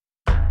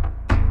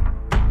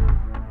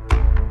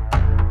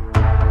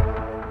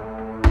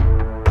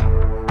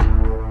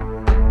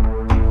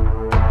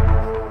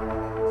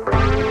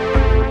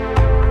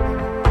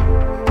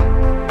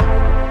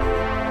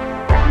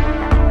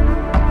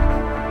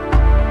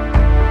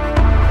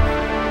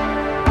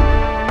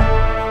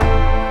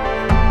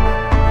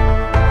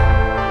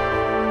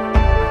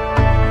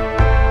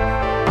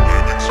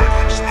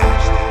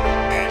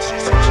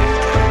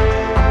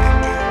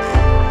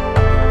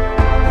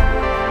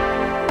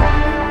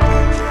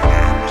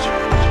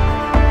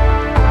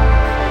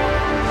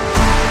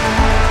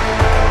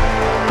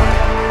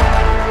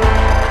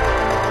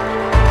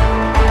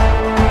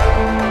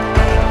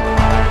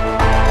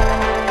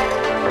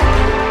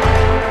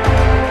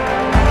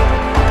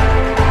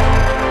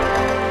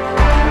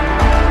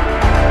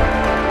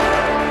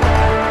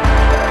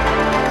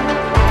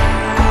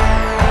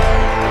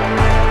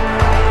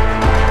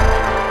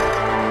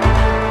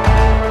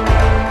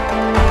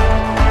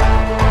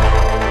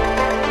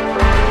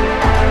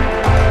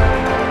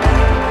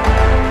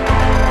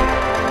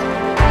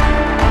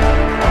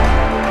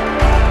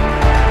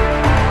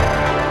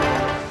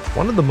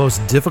of the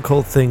most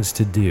difficult things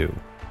to do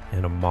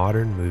in a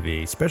modern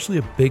movie, especially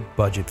a big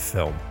budget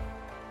film,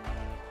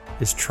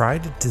 is try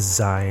to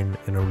design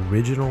an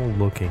original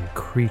looking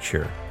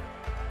creature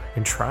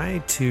and try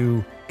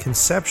to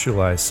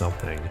conceptualize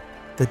something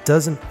that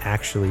doesn't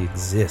actually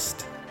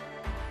exist.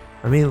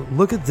 I mean,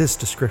 look at this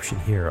description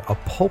here. A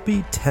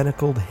pulpy,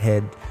 tentacled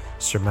head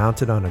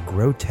surmounted on a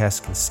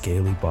grotesque and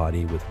scaly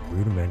body with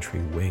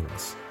rudimentary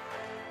wings.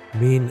 I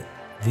mean,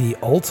 the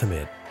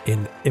ultimate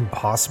in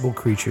impossible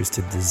creatures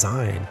to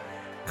design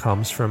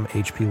comes from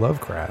H.P.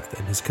 Lovecraft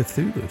and his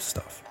Cthulhu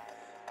stuff.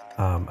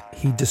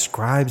 He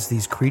describes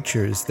these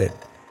creatures that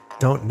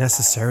don't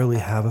necessarily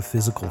have a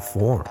physical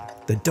form,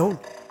 that don't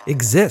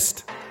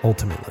exist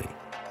ultimately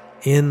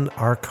in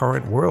our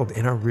current world,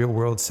 in our real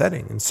world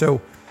setting. And so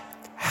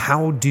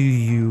how do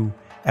you,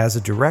 as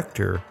a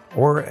director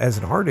or as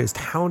an artist,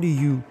 how do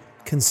you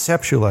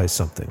conceptualize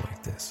something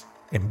like this?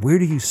 And where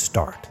do you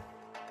start,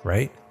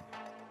 right?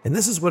 And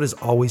this is what has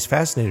always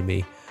fascinated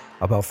me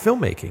about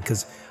filmmaking,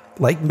 because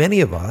like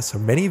many of us, or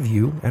many of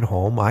you at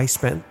home, I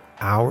spent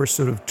hours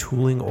sort of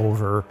tooling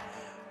over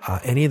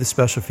any of the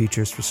special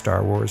features for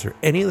Star Wars or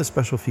any of the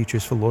special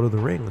features for Lord of the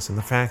Rings. And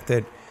the fact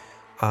that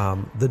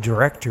the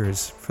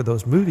directors for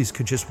those movies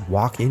could just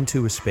walk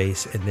into a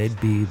space and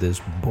there'd be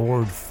this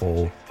board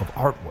full of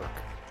artwork,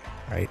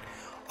 right?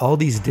 All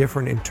these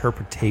different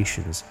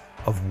interpretations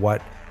of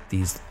what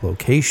these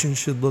locations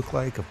should look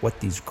like, of what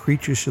these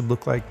creatures should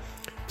look like,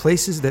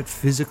 places that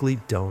physically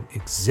don't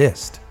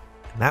exist.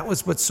 And that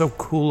was what's so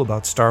cool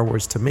about Star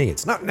Wars to me.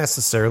 It's not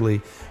necessarily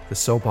the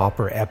soap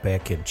opera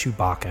epic and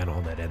Chewbacca and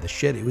all that other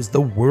shit. It was the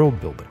world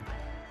building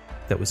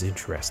that was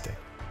interesting,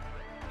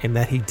 and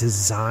that he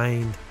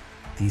designed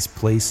these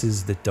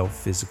places that don't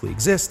physically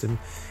exist. And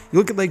you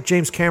look at like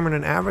James Cameron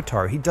and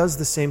Avatar, he does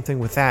the same thing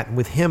with that. And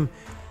with him,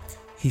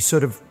 he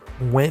sort of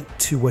went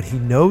to what he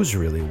knows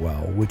really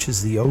well, which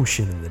is the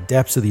ocean and the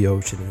depths of the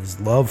ocean and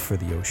his love for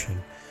the ocean.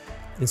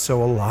 And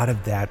so a lot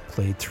of that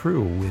played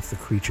through with the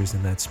creatures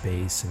in that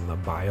space and the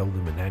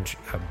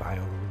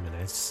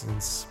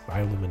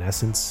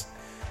bioluminescence.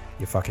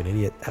 You fucking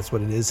idiot. That's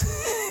what it is.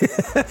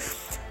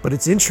 But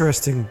it's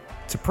interesting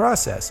to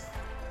process.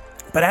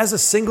 But as a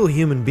single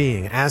human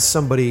being, as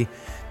somebody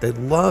that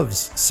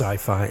loves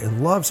sci-fi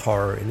and loves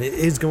horror and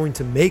is going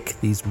to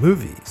make these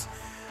movies,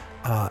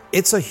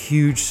 it's a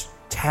huge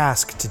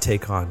task to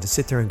take on, to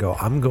sit there and go,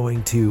 I'm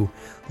going to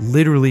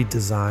literally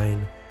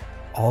design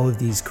all of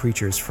these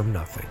creatures from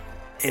nothing.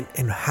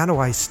 And how do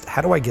I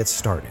get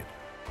started?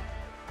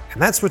 And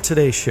that's what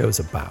today's show is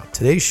about.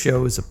 Today's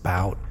show is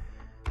about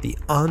the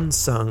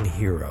unsung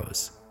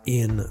heroes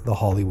in the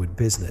Hollywood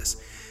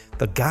business.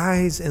 The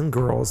guys and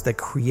girls that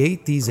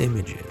create these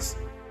images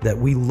that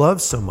we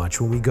love so much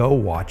when we go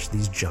watch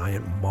these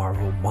giant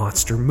Marvel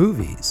monster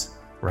movies,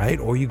 right?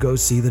 Or you go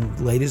see the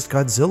latest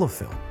Godzilla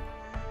film.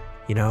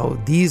 You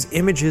know, these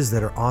images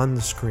that are on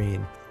the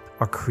screen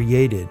are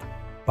created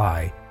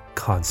by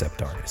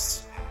concept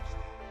artists,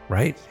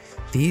 right?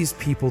 These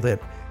people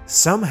that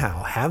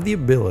somehow have the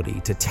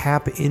ability to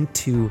tap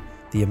into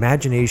the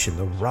imagination,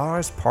 the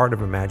rawest part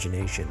of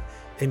imagination,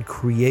 and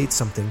create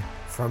something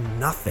from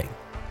nothing,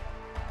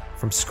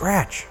 from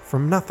scratch,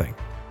 from nothing.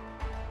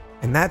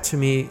 And that to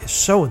me is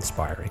so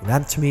inspiring.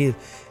 That to me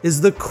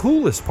is the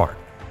coolest part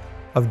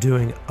of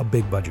doing a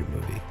big budget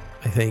movie,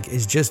 I think,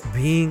 is just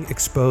being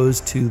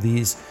exposed to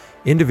these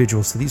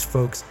individuals, to these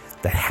folks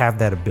that have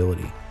that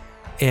ability.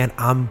 And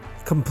I'm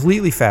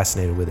completely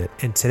fascinated with it.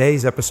 In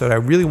today's episode, I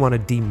really want to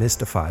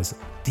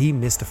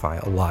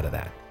demystify a lot of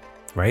that,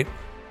 right?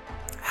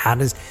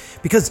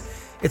 Because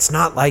it's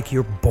not like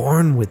you're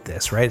born with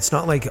this, right? It's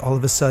not like all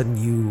of a sudden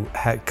you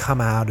had come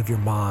out of your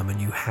mom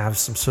and you have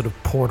some sort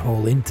of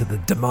porthole into the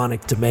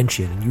demonic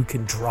dimension and you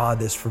can draw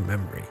this from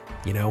memory,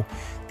 you know?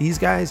 These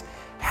guys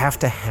have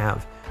to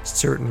have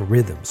certain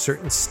rhythms,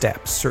 certain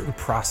steps, certain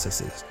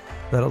processes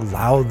that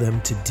allow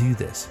them to do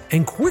this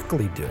and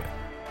quickly do it,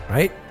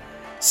 right?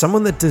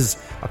 Someone that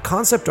does, a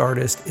concept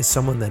artist is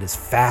someone that is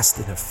fast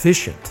and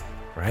efficient,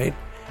 right?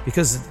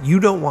 Because you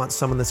don't want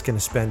someone that's going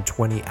to spend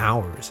 20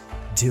 hours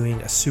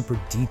doing a super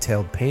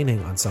detailed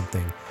painting on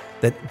something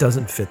that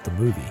doesn't fit the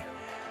movie.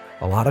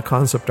 A lot of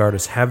concept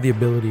artists have the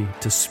ability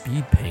to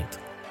speed paint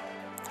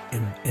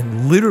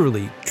and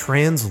literally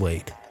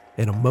translate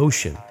an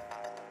emotion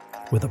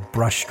with a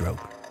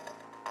brushstroke,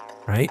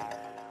 right?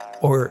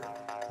 Or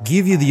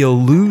give you the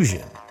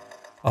illusion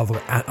of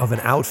an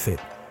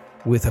outfit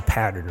with a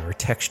pattern or a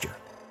texture.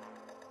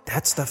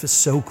 That stuff is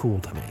so cool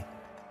to me.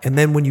 And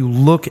then when you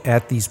look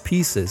at these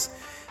pieces,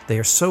 they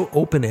are so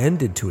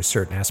open-ended to a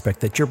certain aspect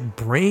that your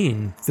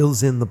brain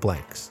fills in the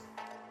blanks.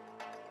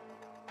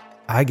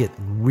 I get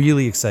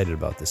really excited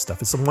about this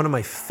stuff. It's one of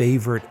my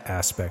favorite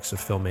aspects of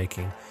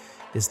filmmaking,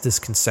 is this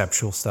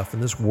conceptual stuff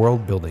and this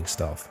world-building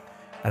stuff.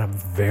 And I'm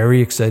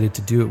very excited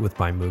to do it with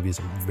my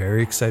movies. I'm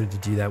very excited to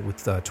do that with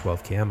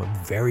 12Cam.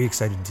 I'm very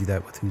excited to do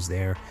that with Who's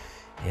There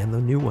and the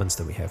new ones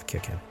that we have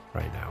kicking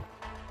right now.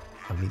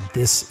 I mean,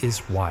 this is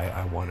why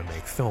I want to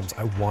make films.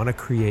 I want to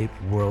create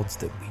worlds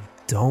that we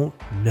don't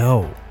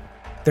know.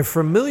 They're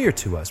familiar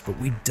to us, but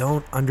we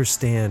don't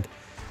understand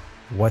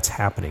what's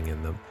happening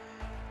in them.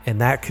 And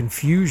that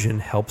confusion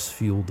helps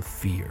fuel the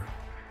fear.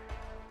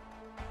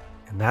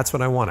 And that's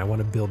what I want. I want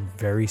to build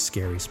very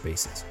scary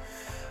spaces.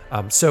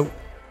 So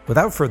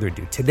without further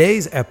ado,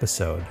 today's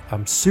episode,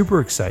 I'm super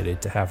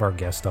excited to have our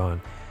guest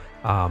on.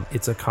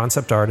 It's a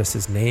concept artist.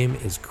 His name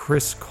is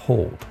Chris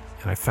Cold.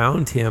 And I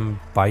found him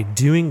by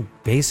doing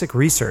basic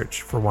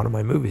research for one of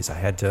my movies. I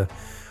had to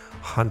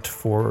hunt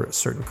for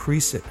certain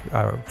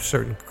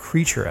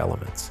creature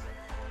elements.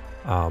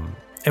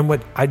 And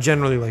what I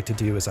generally like to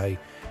do is I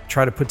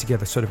try to put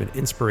together sort of an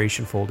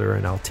inspiration folder,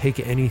 and I'll take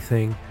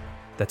anything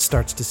that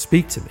starts to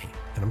speak to me.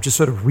 And I'm just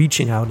sort of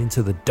reaching out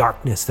into the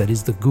darkness that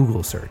is the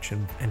Google search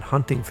and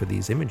hunting for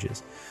these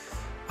images.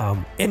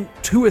 And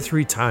 2 or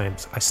 3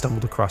 times I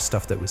stumbled across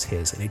stuff that was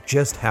his, and it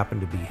just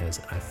happened to be his,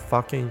 and I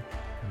fucking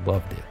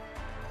loved it.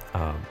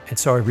 And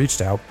so I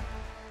reached out,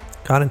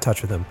 got in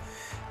touch with him,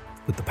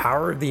 with the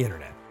power of the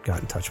internet,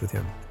 got in touch with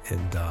him,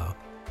 and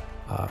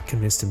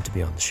convinced him to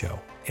be on the show.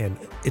 And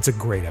it's a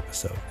great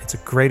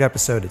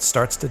episode. It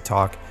starts to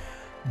talk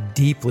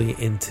deeply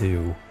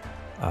into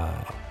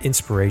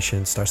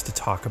inspiration, starts to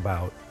talk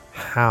about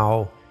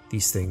how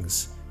these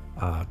things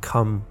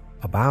come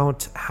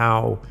about,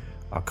 how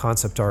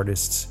concept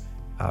artists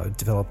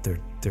develop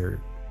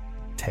their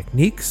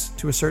techniques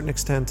to a certain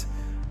extent,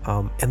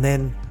 and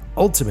then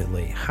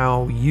ultimately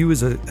how you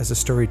as a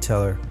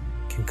storyteller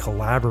can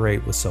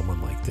collaborate with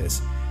someone like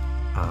this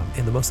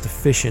in the most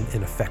efficient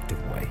and effective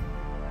way.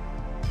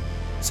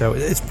 So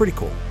it's pretty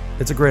cool.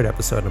 It's a great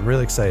episode. I'm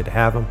really excited to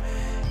have him.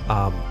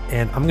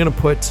 And I'm going to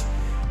put,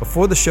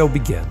 before the show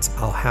begins,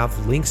 I'll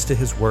have links to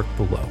his work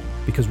below,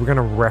 because we're going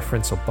to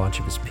reference a bunch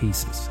of his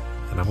pieces.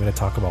 And I'm going to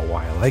talk about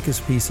why I like his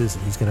pieces,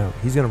 and he's going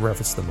to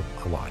reference them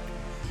a lot.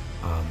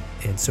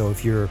 And so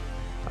if you're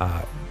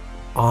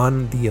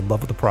on the In Love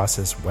With The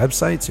Process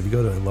website, so if you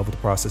go to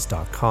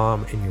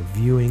inlovewiththeprocess.com and you're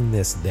viewing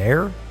this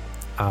there,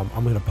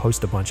 I'm going to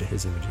post a bunch of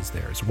his images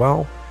there as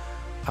well.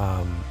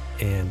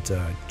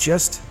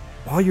 Just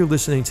while you're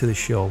listening to the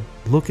show,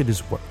 look at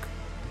his work,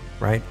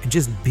 right? And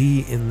just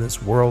be in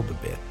this world a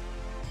bit.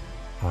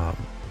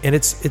 And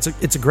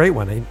it's a great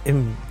one.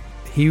 And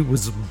he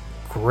was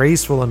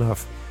gracious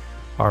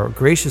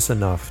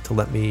enough to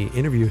let me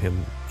interview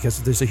him,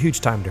 because there's a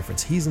huge time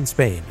difference. He's in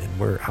Spain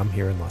and I'm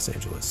here in Los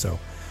Angeles. So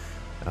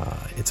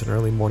it's an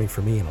early morning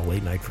for me and a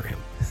late night for him.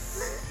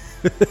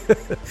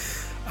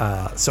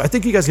 So I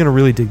think you guys are going to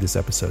really dig this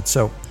episode.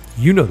 So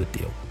you know the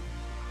deal.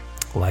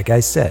 Like I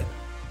said,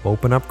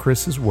 open up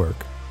Chris's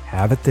work,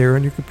 have it there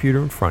on your computer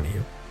in front of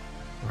you,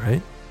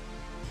 right?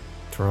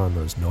 Turn on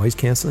those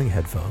noise-canceling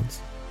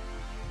headphones,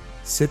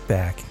 sit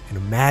back and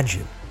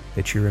imagine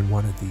that you're in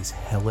one of these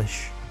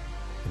hellish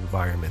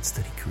environments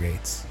that he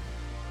creates,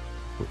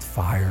 with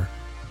fire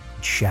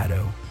and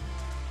shadow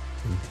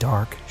and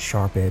dark,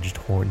 sharp-edged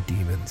horned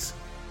demons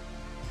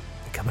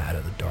that come out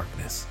of the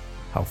darkness.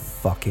 How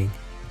fucking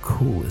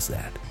cool is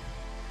that?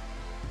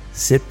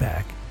 Sit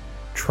back,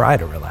 try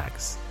to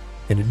relax,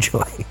 and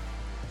enjoy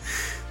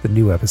the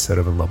new episode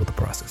of In Love With The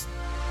Process.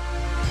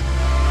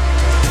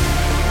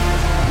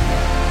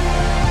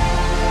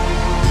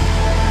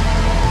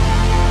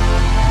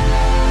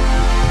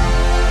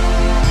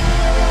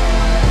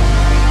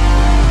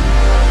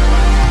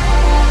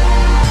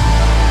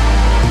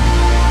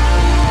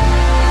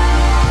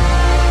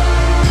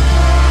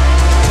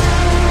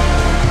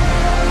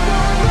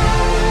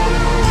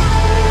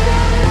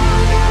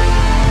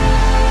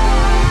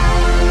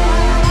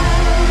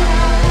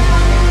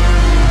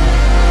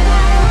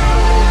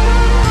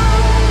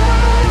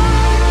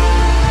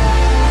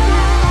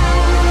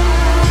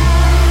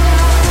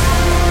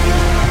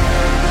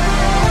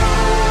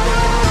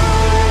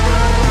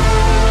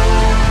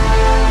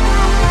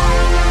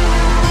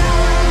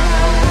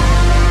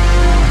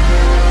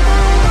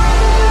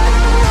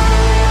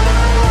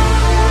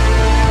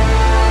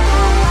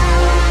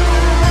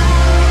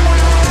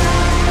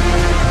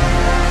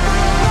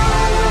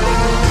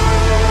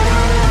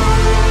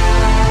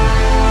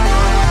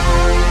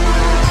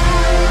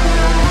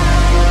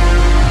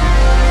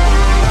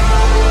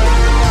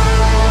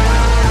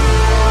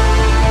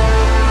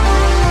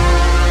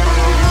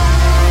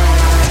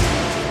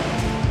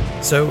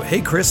 So,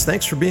 hey, Chris,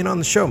 thanks for being on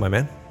the show, my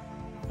man.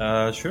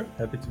 Sure.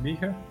 Happy to be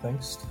here.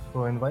 Thanks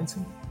for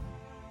inviting.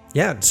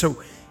 Yeah.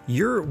 So,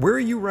 where are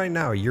you right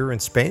now? You're in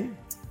Spain?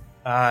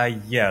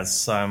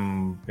 Yes,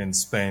 I'm in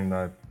Spain.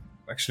 I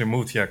actually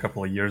moved here a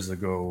couple of years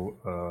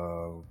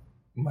ago.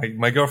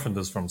 My girlfriend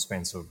is from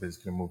Spain, so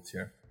basically moved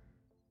here.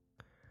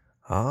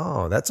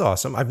 Oh, that's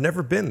awesome. I've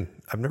never been.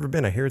 I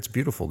hear it's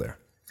beautiful there.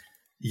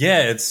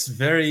 Yeah, it's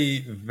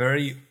very,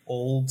 very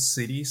old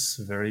cities,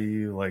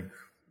 very like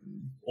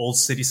old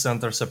city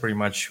centers are pretty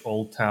much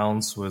old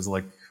towns with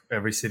like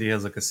every city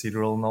has a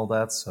cathedral and all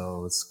that.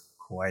 So it's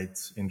quite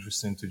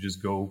interesting to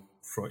just go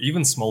for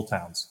even small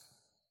towns.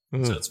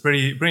 Mm. So it's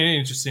pretty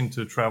interesting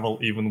to travel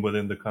even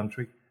within the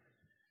country.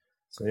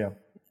 So yeah,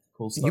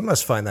 cool stuff. You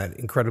must find that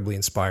incredibly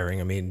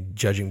inspiring. I mean,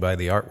 judging by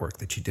the artwork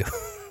that you do.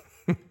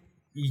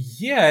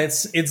 Yeah,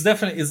 it's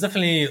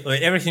definitely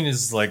like, everything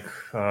is like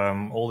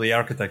all the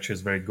architecture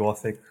is very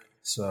Gothic,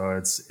 So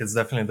it's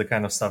definitely the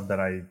kind of stuff that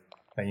I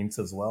paint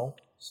as well.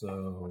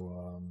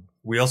 So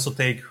we also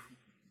take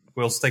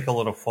a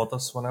lot of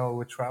photos whenever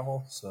we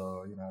travel.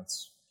 So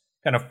it's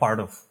kind of part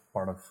of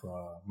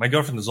my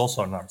girlfriend is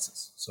also an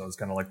artist, so it's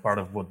kind of like part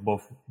of what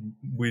both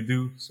we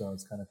do. So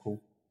it's kind of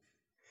cool.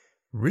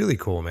 Really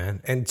cool,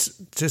 man. And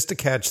just to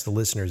catch the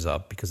listeners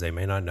up, because they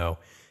may not know,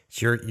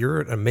 you're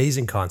an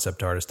amazing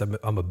concept artist.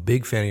 I'm a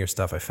big fan of your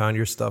stuff. I found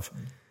your stuff.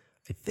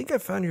 I think I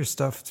found your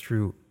stuff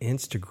through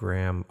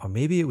Instagram, or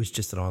maybe it was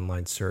just an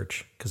online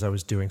search because I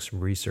was doing some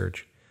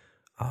research.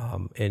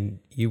 And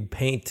you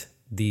paint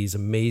these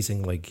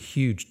amazing, like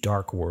huge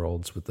dark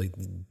worlds with like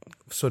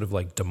sort of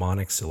like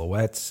demonic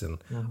silhouettes. And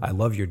I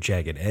love your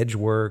jagged edge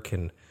work.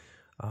 And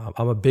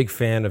I'm a big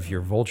fan of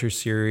your Vulture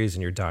series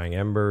and your Dying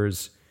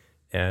Embers.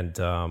 And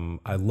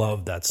I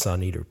love that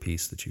Sun Eater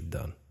piece that you've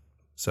done.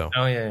 So,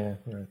 right.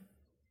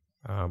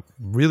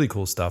 Really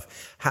cool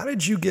stuff. How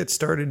did you get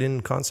started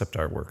in concept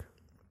artwork?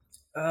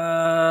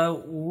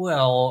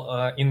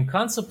 In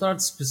concept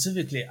art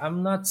specifically,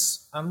 I'm not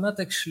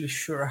actually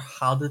sure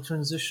how the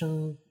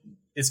transition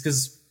is,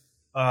 because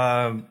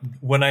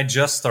when I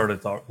just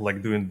started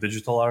like doing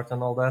digital art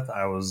and all that,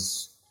 I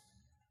was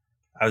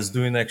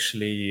doing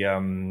actually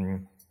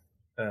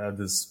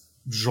this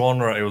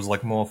genre. It was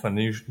like more of a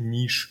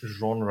niche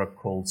genre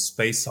called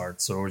space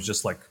art. So it was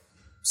just like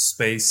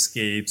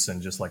spacescapes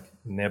and just like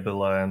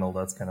nebula and all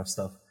that kind of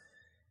stuff.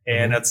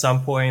 And at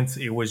some point,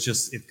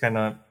 it kind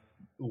of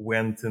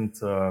went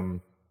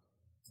into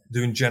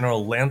doing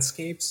general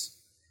landscapes.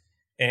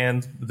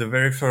 And the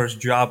very first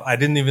job, I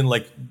didn't even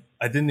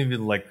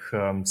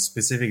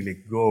specifically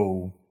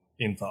go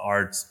into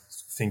art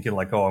thinking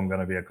like, oh, I'm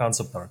gonna be a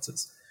concept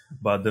artist.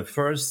 But the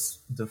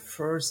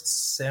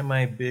first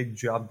semi big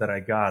job that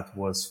I got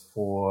was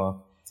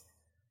for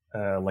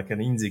like an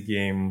indie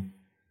game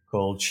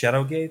called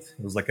Shadowgate.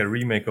 It was like a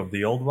remake of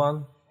the old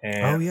one.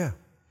 And yeah,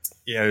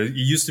 it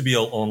used to be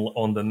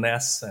on the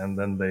NES, and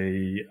then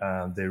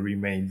they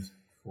remade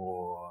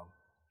for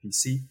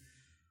PC.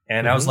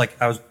 And I was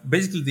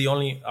basically the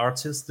only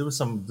artist. There were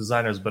some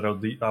designers, but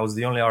I was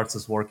the only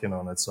artist working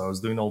on it. So I was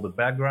doing all the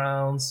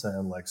backgrounds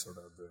and like sort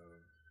of the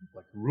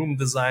like room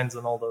designs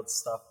and all that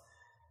stuff.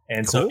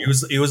 And cool.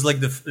 So it was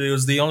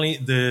the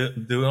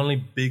only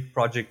big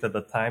project at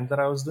the time that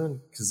I was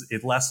doing, because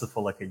it lasted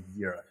for like a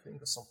year, I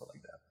think, or something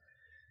like that.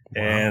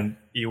 Wow. And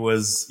it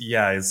was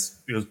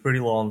pretty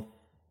long.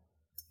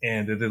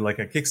 And they did like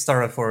a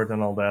Kickstarter for it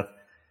and all that.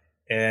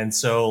 And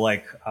so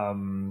like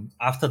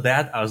after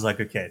that, I was like,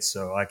 okay,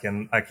 so I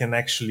can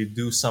actually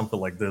do something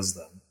like this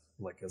then,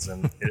 like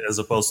as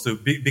opposed to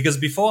because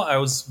before I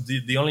was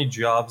the only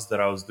jobs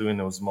that I was doing,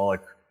 it was more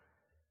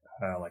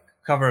like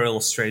cover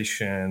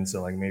illustrations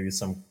and like maybe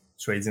some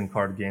trading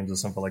card games or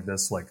something like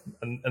this, like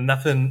and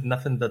nothing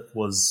that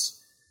was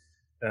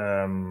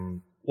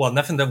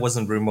nothing that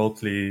wasn't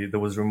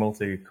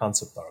remotely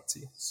concept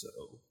arty. So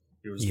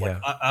it was like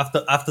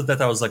after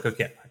that I was like,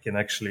 okay, I can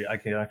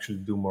actually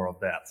do more of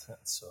that. And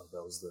so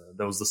that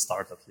was the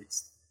start, at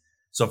least.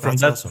 So from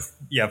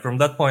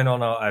that point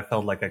on, I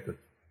felt like I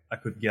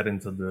could get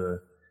into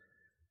the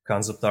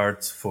concept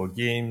art for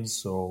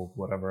games or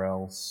whatever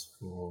else,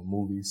 for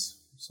movies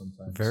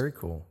sometimes. Very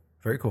cool.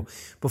 Very cool.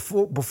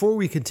 Before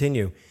we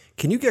continue,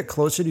 can you get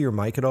closer to your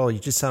mic at all? You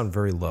just sound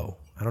very low.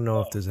 I don't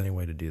know if there's any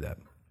way to do that.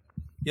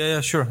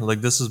 Yeah, sure.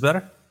 Like this is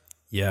better?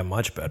 Yeah,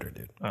 much better,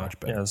 dude. Much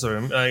better. Yeah,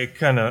 sorry. I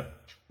kind of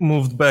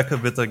moved back a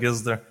bit, I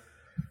guess, there.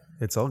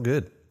 It's all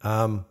good.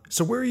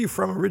 So where are you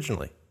from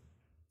originally?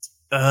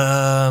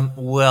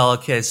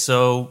 Okay.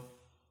 So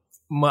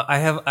I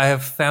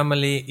have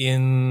family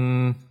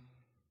in...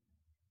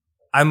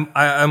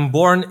 I'm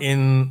born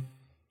in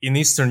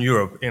Eastern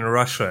Europe, in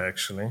Russia,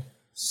 actually.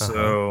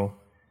 So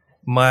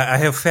I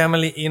have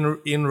family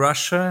in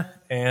Russia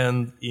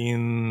and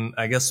in,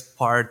 I guess,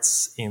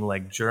 parts in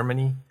like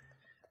Germany.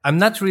 I'm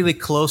not really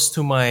close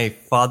to my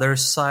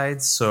father's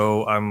side,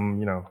 so I'm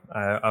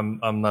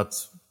not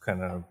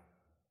kind of,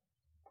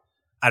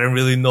 I don't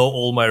really know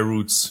all my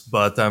roots,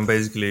 but I'm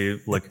basically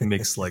like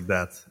mixed like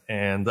that.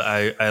 And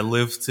I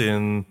lived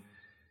in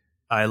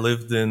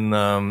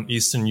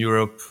Eastern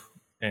Europe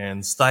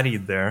and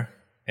studied there,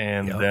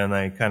 and then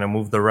I kind of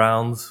moved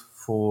around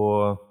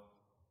for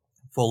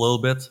a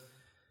little bit,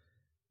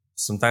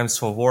 sometimes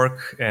for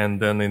work,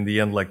 and then in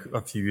the end, like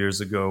a few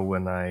years ago,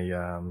 when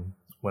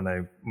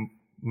I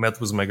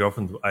met with my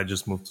girlfriend, I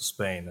just moved to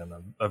Spain, and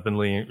I've been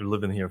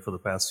living here for the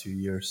past few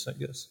years, I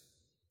guess.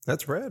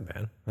 That's rad,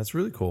 man. That's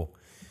really cool.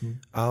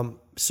 Mm-hmm.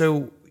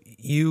 So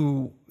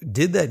you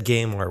did that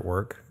game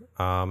artwork,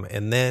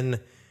 and then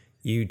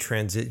you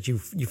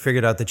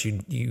figured out that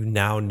you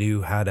now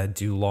knew how to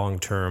do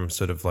long-term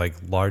sort of like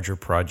larger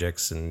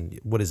projects. And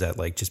what is that,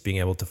 like just being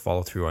able to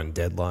follow through on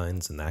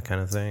deadlines and that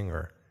kind of thing?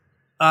 Or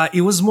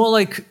it was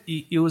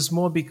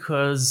more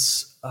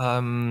because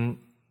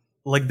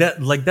like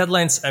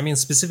deadlines. I mean,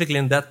 specifically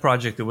in that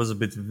project, it was a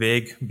bit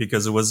vague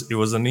because it was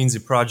an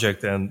indie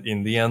project, and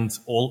in the end,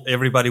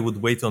 everybody would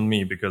wait on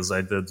me because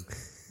I did.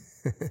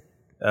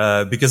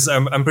 Because I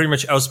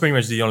was pretty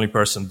much the only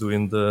person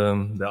doing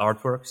the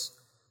artworks.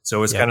 So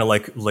it was kind of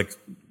like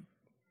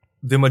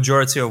the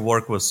majority of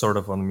work was sort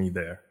of on me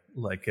there.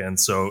 Like, and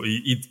so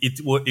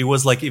it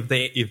was like if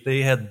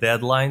they had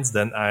deadlines,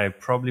 then I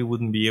probably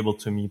wouldn't be able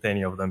to meet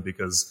any of them,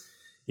 because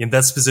in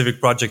that specific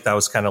project I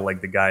was kind of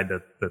like the guy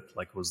that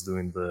like was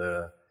doing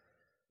the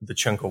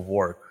chunk of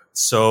work.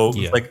 So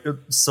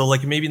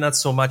like maybe not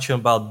so much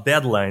about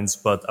deadlines,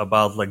 but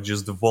about like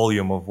just the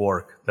volume of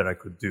work that I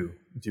could do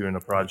during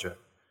a project.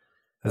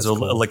 That's so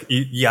cool. like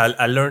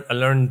I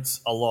learned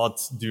a lot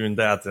during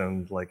that,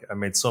 and like I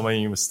made so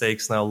many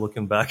mistakes now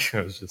looking back.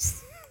 It was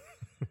just.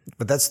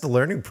 But that's the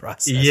learning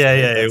process. Yeah, right?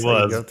 yeah, That's it how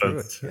you was. go through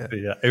But,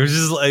 it. yeah, it was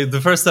just like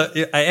the first time.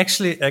 I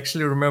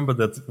actually remember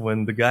that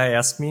when the guy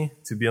asked me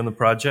to be on the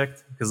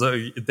project, because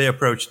they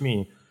approached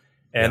me,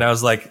 and I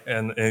was like,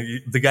 and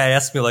the guy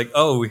asked me like,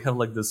 "Oh, we have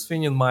like this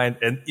thing in mind,"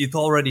 and it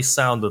already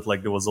sounded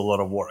like there was a lot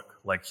of work.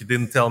 Like he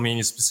didn't tell me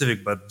any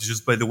specific, but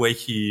just by the way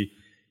he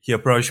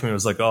approached me, it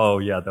was like, "Oh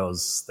yeah,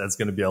 that's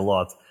gonna be a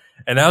lot."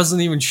 And I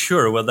wasn't even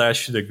sure whether I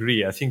should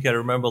agree. I think I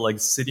remember like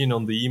sitting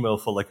on the email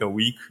for like a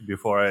week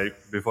before I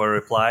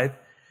replied.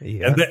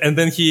 Yeah. And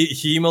then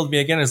he emailed me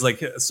again. He's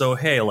like, "So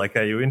hey, like,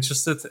 are you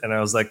interested?" And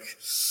I was like,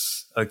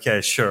 "Okay,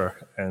 sure."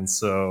 And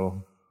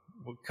so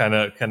kind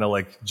of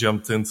like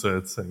jumped into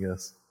it, I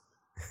guess.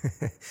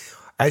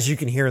 As you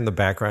can hear in the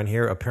background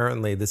here,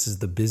 apparently this is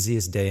the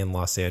busiest day in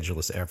Los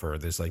Angeles ever.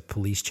 There's like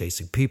police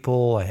chasing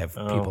people. I have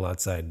people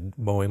outside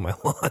mowing my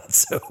lawn.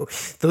 So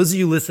those of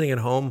you listening at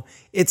home,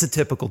 it's a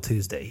typical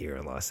Tuesday here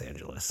in Los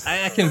Angeles.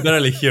 I can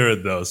barely hear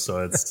it though,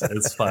 so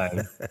it's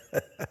fine.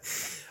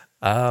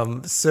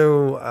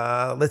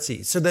 Let's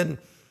see. So then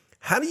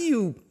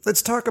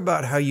let's talk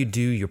about how you do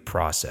your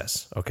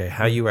process. Okay.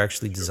 How you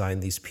actually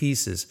design these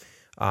pieces.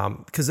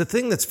 Because the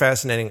thing that's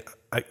fascinating,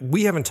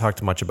 we haven't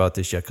talked much about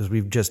this yet because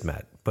we've just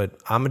met, but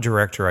I'm a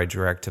director. I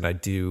direct and I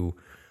do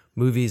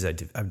movies.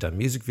 I've done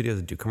music videos.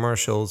 I do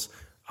commercials.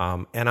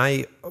 And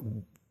I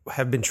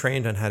have been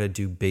trained on how to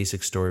do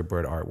basic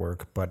storyboard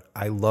artwork, but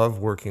I love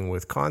working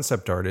with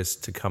concept artists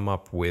to come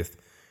up with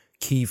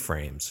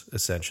keyframes,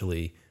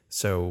 essentially.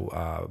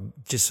 So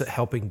just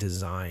helping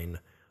design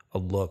a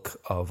look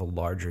of a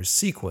larger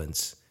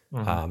sequence.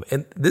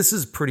 And this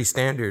is pretty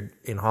standard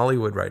in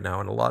Hollywood right now.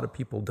 And a lot of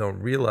people don't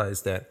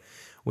realize that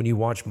when you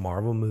watch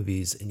Marvel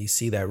movies and you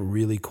see that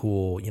really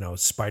cool,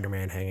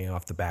 Spider-Man hanging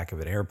off the back of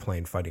an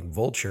airplane fighting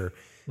Vulture,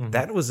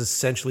 that was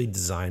essentially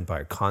designed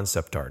by a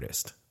concept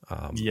artist.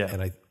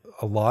 And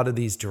a lot of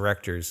these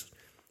directors,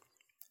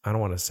 I don't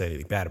want to say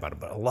anything bad about it,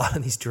 but a lot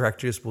of these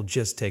directors will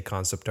just take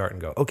concept art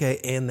and go, okay,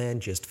 and then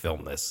just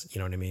film this. You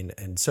know what I mean?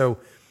 And so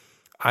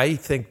I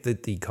think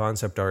that the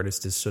concept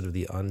artist is sort of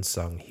the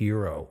unsung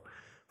hero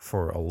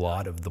for a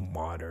lot of the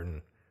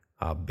modern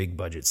big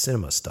budget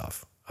cinema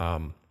stuff.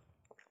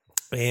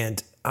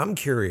 And I'm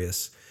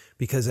curious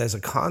because as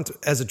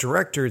a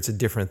director, it's a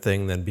different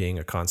thing than being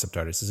a concept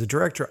artist. As a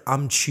director,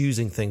 I'm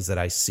choosing things that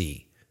I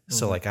see.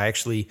 So like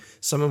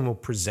someone will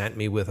present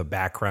me with a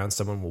background,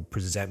 someone will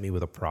present me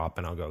with a prop,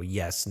 and I'll go,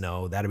 yes,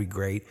 no, that'd be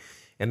great.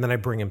 And then I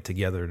bring them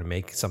together to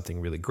make something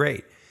really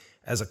great.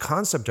 As a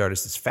concept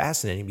artist, it's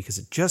fascinating because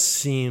it just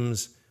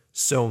seems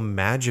so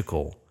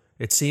magical.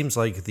 It seems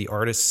like the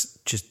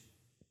artist just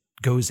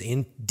goes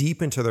in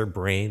deep into their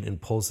brain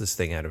and pulls this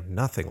thing out of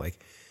nothing.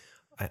 Like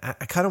I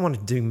kind of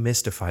want to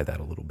demystify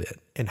that a little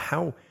bit. And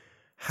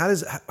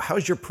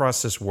how's your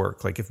process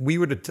work? Like if we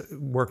were to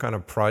work on a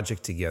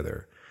project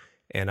together,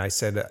 and I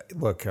said,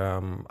 look,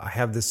 I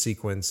have this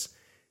sequence.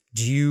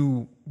 Do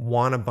you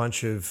want a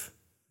bunch of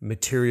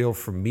material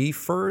from me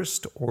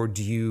first, or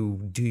do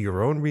you do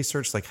your own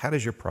research? Like, how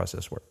does your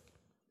process work?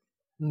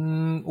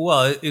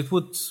 Well, it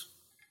would,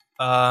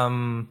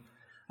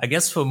 I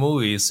guess for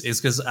movies,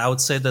 it's because I would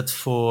say that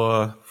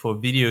for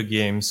video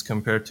games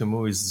compared to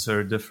movies, it's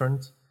very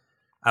different.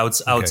 I would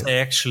say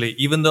actually,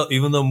 even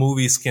though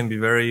movies can be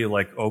very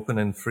like open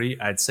and free,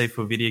 I'd say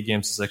for video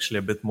games it's actually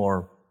a bit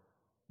more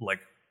like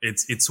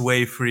it's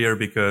way freer,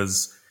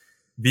 because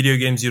video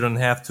games you don't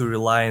have to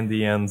rely in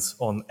the end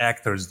on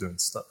actors doing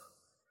stuff.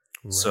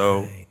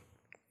 Right.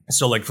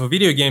 So like for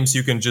video games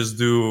you can just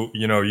do,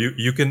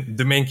 you can,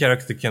 the main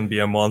character can be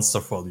a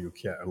monster for all you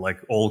care. Like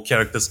all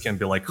characters can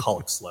be like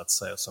Hulks, let's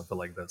say, or something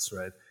like this,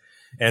 right?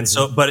 And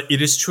so, but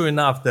it is true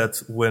enough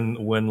that when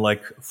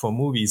like for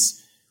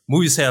movies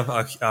have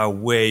a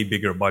way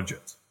bigger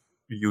budget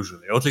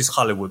usually, or at least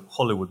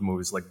Hollywood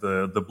movies, like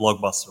the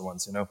blockbuster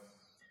ones,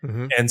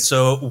 And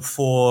so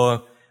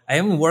I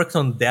haven't worked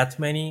on that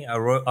many.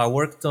 I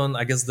worked on,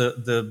 I guess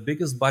the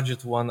biggest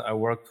budget one I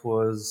worked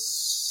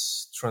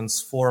was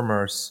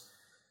Transformers.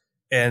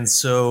 And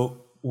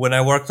so when I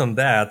worked on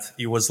that,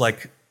 it was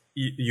like,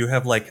 you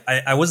have like,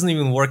 I wasn't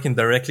even working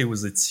directly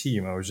with the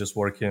team. I was just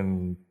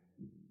working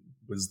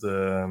with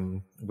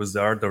the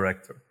art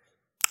director.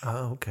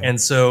 Oh, okay. And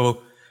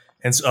so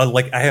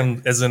like I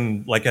am, as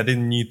in like I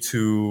didn't need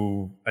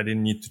to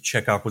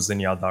check up with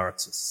any other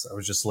artists. I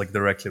was just like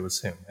directly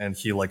with him, and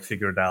he like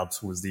figured out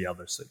who was the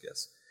others, I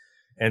guess.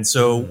 And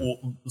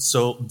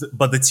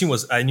but the team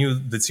was, I knew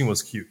the team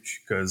was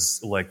huge,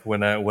 because like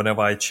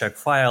whenever I check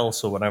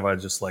files, or whenever I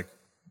just like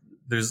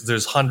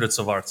there's hundreds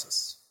of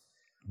artists.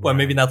 Well,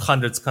 maybe not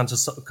hundreds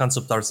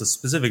concept artists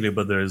specifically,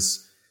 but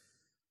there's,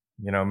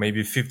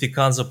 maybe 50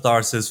 concept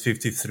artists,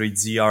 50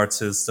 3D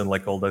artists, and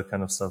like all that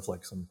kind of stuff.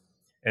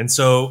 And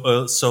so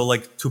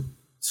like to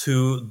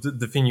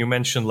the thing you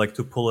mentioned, like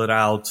to pull it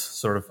out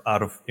sort of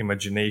out of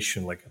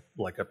imagination,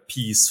 like a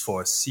piece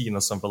for a scene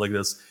or something like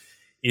this.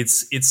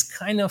 It's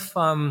kind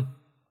of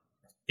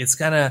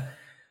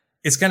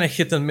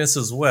hit and miss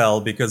as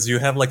well, because you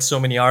have like so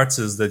many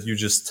artists that you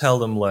just tell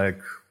them like,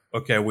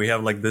 okay, we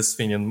have like this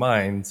thing in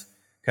mind,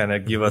 kind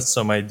of give us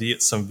some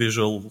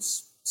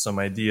visuals, some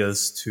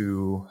ideas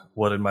to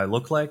what it might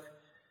look like.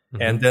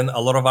 Mm-hmm. And then a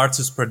lot of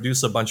artists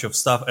produce a bunch of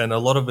stuff, and a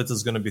lot of it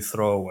is going to be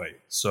throwaway.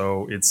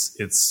 So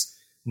it's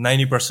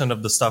 90%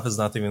 of the stuff is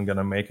not even going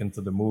to make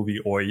into the movie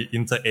or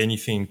into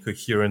anything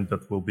coherent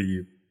that will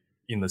be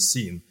in the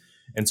scene.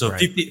 And so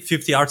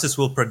 50 artists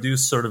will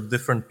produce sort of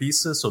different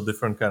pieces or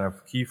different kind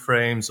of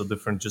keyframes or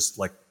different just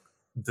like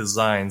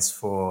designs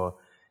for,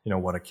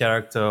 what a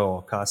character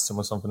or costume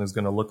or something is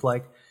going to look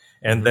like.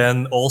 And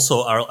then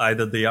also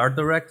either the art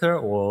director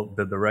or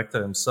the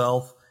director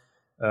himself,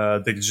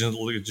 they're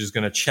just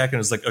going to check and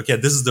it's like, okay,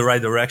 this is the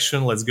right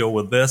direction. Let's go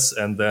with this.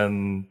 And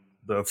then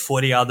the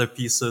 40 other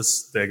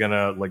pieces, they're going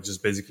to like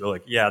just basically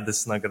like, yeah,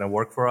 this is not going to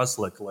work for us.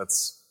 Like,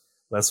 let's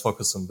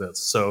focus on this.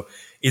 So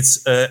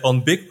it's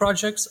on big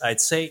projects,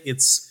 I'd say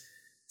it's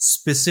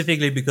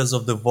specifically because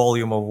of the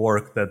volume of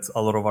work that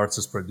a lot of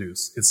artists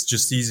produce. It's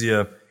just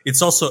easier.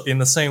 It's also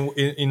in a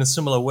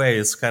similar way,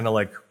 it's kind of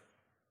like,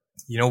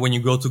 when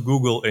you go to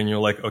Google and you're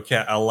like, okay,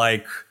 I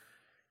like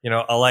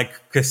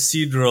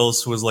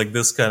cathedrals with like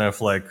this kind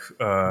of like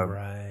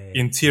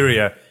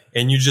interior.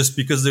 And you just,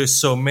 because there's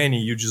so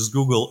many, you just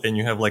Google and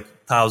you have like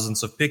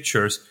thousands of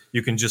pictures.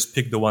 You can just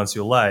pick the ones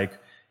you like.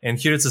 And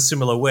here it's a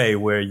similar way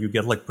where you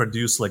get like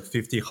produce like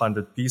 50,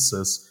 100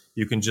 pieces.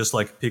 You can just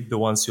like pick the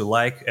ones you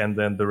like. And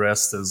then the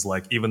rest is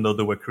like, even though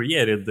they were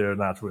created, they're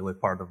not really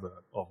part of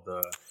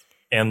the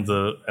end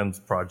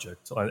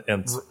project.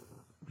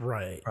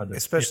 Right.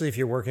 Especially if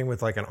you're working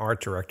with like an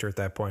art director at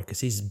that point, because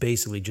he's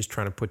basically just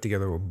trying to put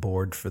together a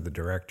board for the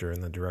director,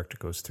 and the director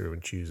goes through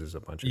and chooses a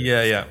bunch of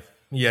stuff.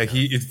 Yeah,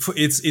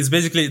 it's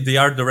basically the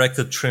art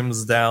director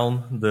trims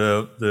down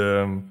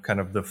the kind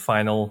of the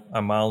final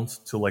amount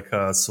to like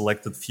a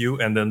selected few,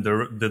 and then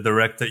the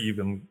director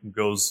even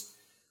goes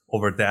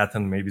over that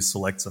and maybe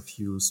selects a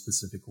few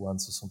specific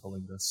ones or something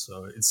like this.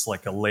 So it's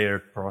like a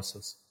layered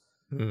process.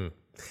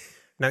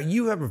 Now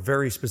you have a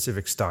very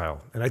specific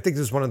style, and I think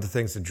this is one of the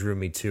things that drew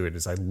me to it.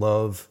 Is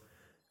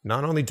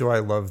not only do I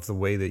love the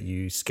way that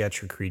you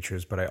sketch your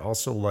creatures, but I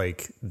also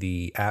like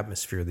the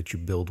atmosphere that you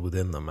build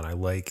within them, and I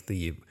like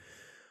the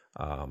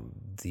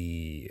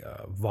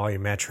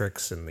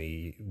volumetrics and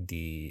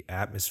the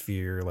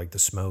atmosphere, like the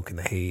smoke and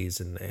the haze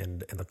and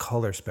the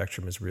color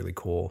spectrum is really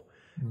cool.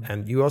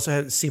 And you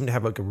also seem to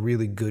have like a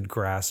really good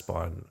grasp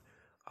on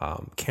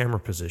camera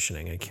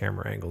positioning and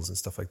camera angles and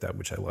stuff like that,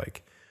 which I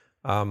like.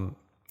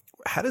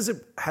 How does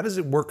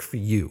it work for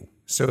you?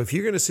 So if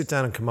you're going to sit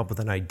down and come up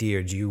with an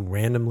idea, do you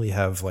randomly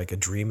have like a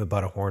dream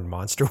about a horned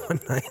monster one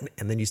night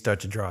and then you start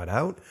to draw it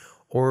out?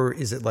 Or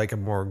is it like a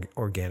more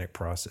organic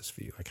process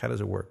for you? Like, how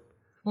does it work?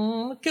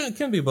 It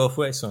can be both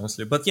ways,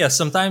 honestly. But yeah,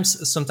 sometimes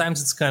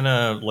it's kind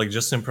of like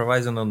just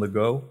improvising on the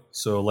go.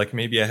 So like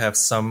maybe I have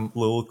some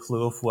little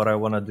clue of what I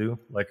want to do.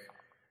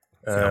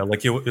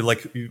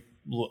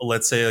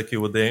 Let's say like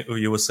you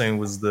were saying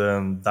with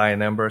the Die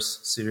in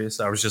Embers series.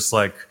 I was just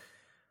like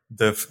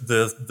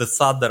the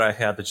thought that I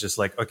had is just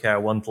like, okay, I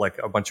want like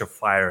a bunch of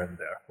fire in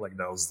there. Like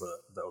that was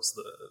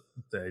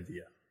the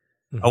idea.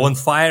 I want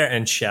fire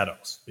and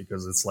shadows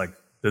because it's like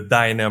the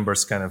Die in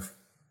Embers kind of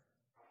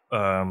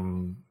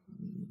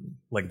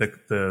like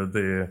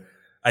the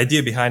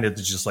idea behind it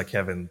is just like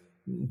having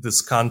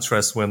this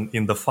contrast when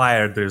in the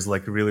fire there's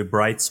like really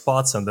bright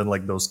spots and then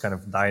like those kind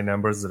of Die in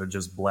Embers that are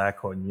just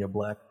black or near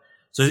black.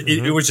 So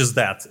it was just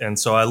that. And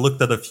so I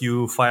looked at a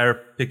few fire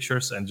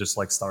pictures and just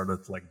like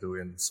started like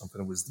doing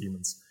something with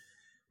demons,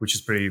 which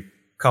is pretty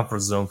comfort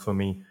zone for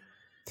me.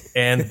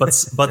 And but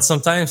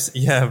sometimes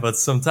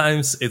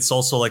it's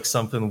also like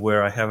something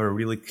where I have a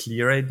really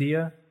clear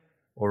idea,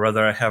 or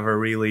rather I have a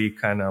really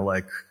kind of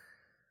like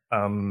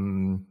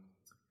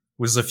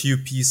with a few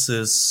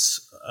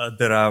pieces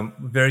that are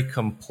very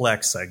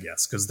complex, I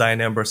guess, because Die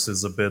in Embers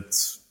is a bit,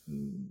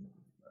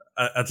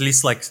 at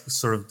least like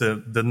sort of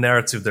the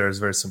narrative there is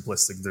very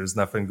simplistic. There's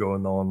nothing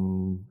going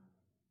on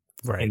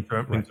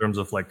in terms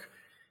of like,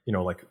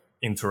 like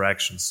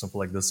interactions, something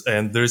like this.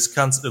 And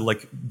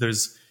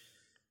there's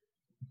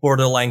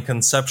borderline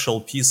conceptual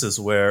pieces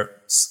where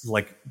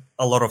like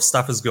a lot of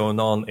stuff is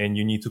going on and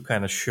you need to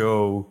kind of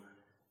show,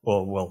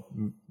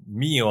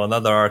 me or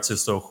another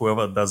artist or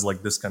whoever does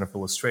like this kind of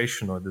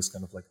illustration or this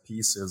kind of like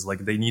pieces, like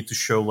they need to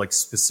show like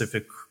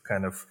specific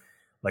kind of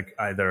like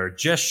either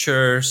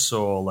gestures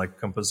or like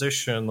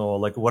composition or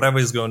like whatever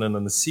is going on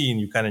in the scene.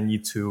 You kind of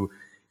need to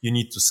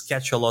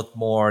sketch a lot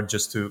more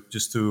just to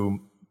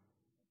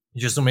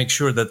make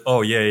sure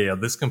that,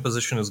 this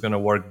composition is going to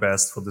work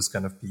best for this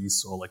kind of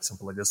piece or like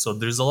something like this. So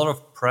there's a lot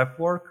of prep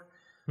work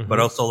but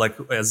also like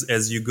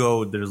as you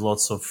go, there's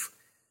lots of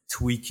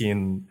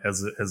tweaking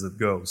as it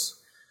goes.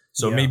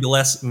 So maybe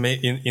less,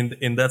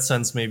 in that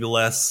sense, maybe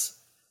less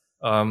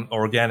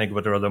organic,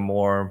 but rather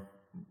more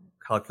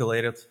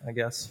calculated, I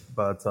guess.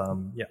 But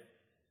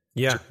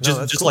Yeah,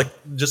 just cool.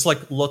 just like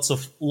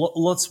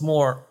lots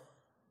more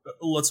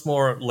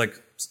like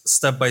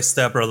step by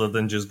step rather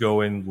than just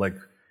going like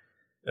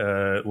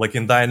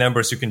in Dying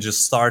Embers you can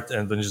just start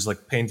and then just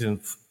like painting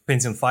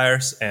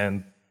fires,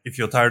 and if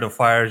you're tired of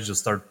fires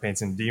just start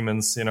painting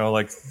demons,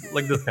 like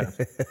this kind of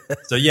thing.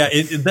 So yeah,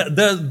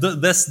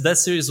 that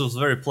series was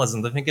very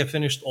pleasant. I think I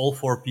finished all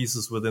 4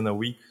 pieces within a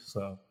week.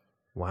 So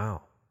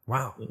Wow.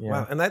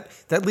 And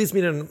that leads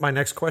me to my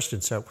next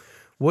question. So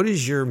what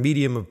is your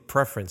medium of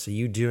preference? Are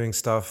you doing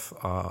stuff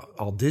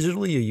all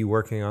digitally? Are you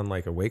working on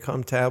like a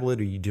Wacom tablet?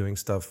 Are you doing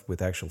stuff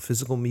with actual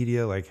physical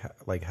media?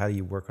 Like how do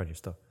you work on your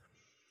stuff?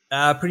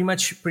 Pretty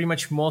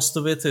much most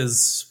of it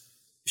is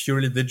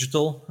purely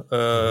digital.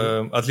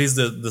 At least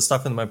the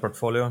stuff in my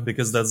portfolio,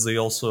 because that's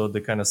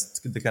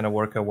the kind of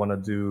work I want to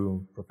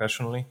do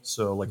professionally.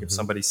 So like if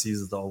somebody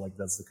sees it all, like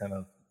that's the kind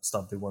of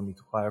stuff they want me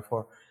to hire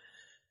for.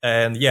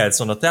 And yeah,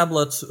 it's on a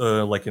tablet,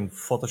 like in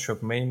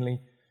Photoshop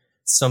mainly.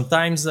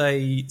 Sometimes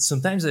I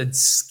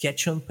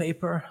sketch on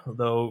paper,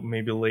 though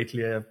maybe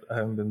lately I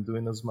haven't been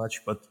doing as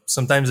much. But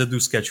sometimes I do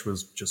sketch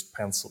with just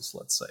pencils,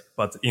 let's say.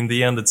 But in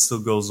the end, it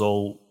still goes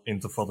all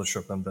into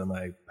Photoshop, and then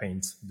I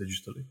paint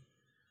digitally.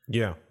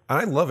 Yeah,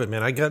 I love it,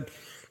 man.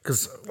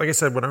 Because like I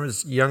said, when I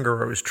was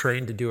younger, I was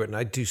trained to do it, and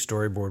I do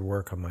storyboard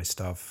work on my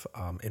stuff.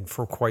 And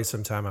for quite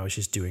some time, I was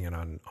just doing it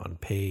on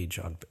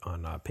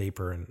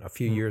paper. And a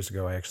few years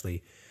ago, I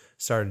actually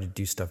started to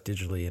do stuff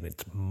digitally, and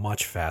it's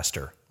much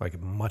faster, like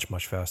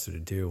much faster to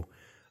do.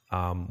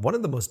 One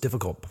of the most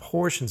difficult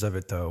portions of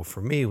it, though,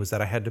 for me, was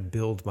that I had to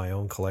build my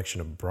own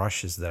collection of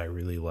brushes that I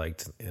really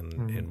liked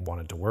and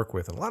wanted to work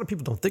with. And a lot of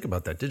people don't think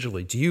about that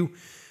digitally. Do you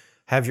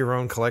have your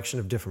own collection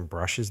of different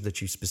brushes that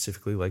you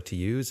specifically like to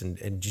use? And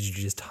did you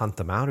just hunt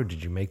them out, or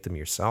did you make them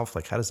yourself?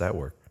 Like, how does that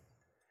work?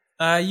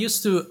 I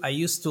used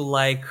to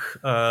like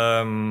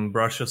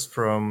brushes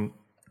from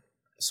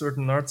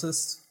certain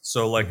artists.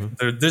 So like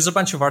there's a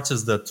bunch of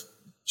artists that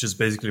just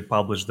basically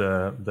publish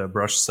the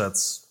brush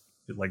sets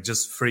like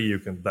just free. You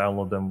can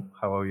download them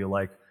however you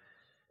like.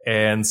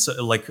 And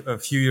so, like a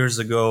few years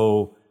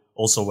ago,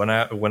 also when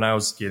I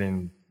was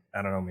getting,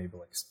 I don't know, maybe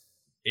like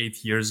 7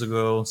 years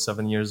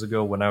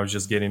ago, when I was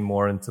just getting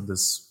more into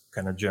this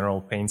kind of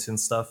general painting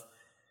stuff,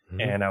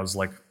 and I was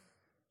like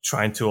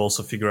trying to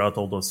also figure out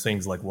all those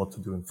things, like what to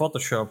do in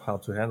Photoshop, how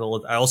to handle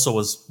it. I also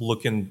was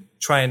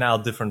trying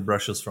out different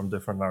brushes from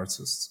different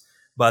artists.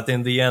 But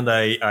in the end,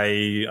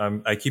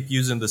 I keep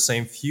using the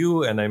same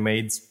few, and I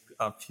made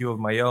a few of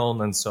my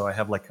own. And so I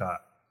have like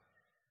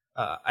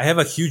I have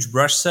a huge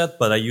brush set,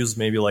 but I use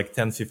maybe like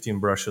 10, 15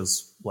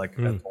 brushes, like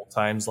at all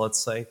times,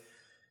 let's say.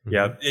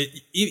 Yeah,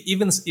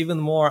 even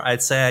more,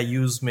 I'd say I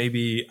use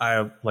maybe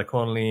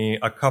only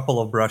a couple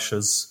of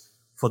brushes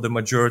for the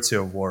majority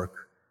of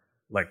work.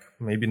 Like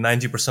maybe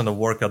 90% of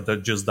work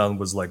I've just done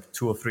was like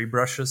 2 or 3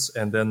 brushes,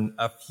 and then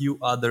a few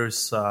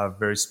others,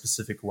 very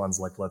specific ones.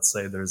 Like let's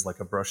say there's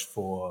like a brush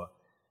for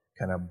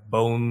kind of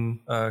bone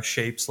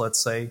shapes. Let's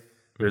say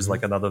there's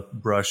like another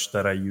brush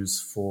that I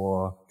use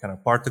for kind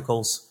of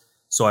particles,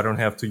 so I don't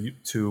have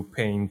to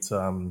paint.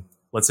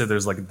 Let's say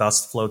there's like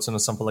dust floating or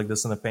something like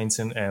this in a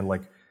painting, and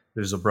like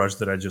there's a brush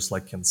that I just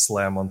like can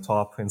slam on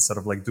top instead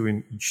of like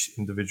doing each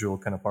individual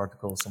kind of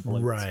particle or something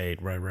like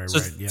that. Right. So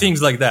Yeah. things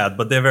like that,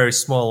 but they're very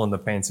small in the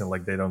painting.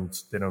 Like they don't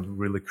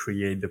really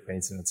create the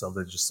painting itself.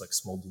 They're just like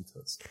small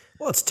details.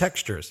 Well, it's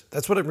textures.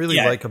 That's what I really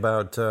like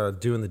about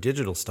doing the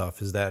digital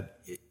stuff, is that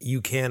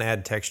you can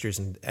add textures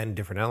and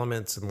different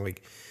elements, and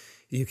like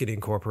you can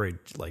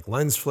incorporate like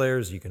lens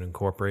flares. You can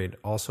incorporate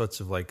all sorts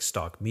of like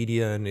stock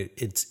media, and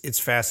it's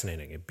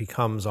fascinating. It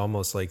becomes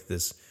almost like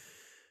this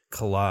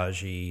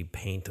collage-y,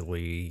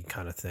 painterly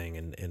kind of thing,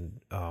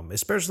 and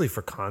especially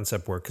for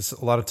concept work, because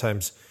a lot of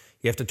times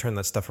you have to turn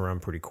that stuff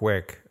around pretty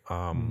quick.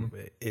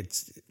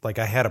 It's like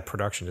I had a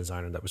production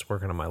designer that was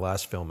working on my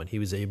last film, and he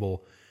was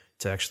able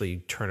to actually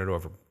turn it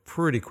over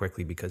pretty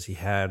quickly because he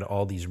had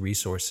all these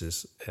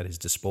resources at his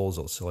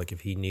disposal. So like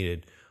if he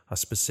needed a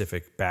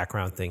specific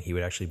background thing, he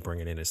would actually bring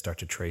it in and start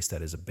to trace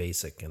that as a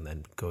basic, and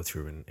then go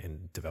through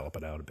and develop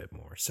it out a bit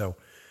more. So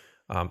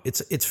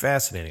it's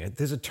fascinating.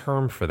 There's a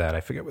term for that.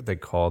 I forget what they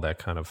call that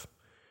kind of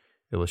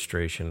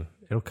illustration.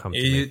 It'll come to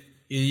me.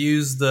 You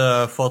use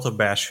the photo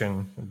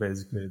bashing,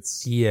 basically.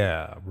 It's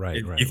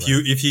right.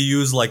 If you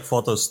use like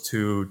photos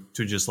to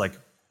just like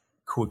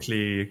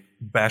quickly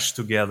bash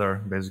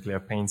together, basically a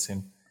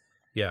painting.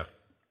 Yeah,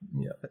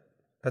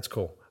 that's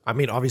cool. I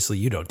mean, obviously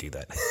you don't do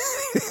that.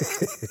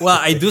 Well,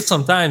 I do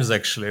sometimes,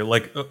 actually.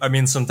 Like, I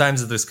mean,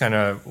 sometimes it is kind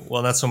of,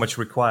 well, not so much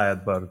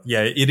required, but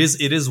yeah, it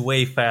is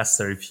way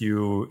faster if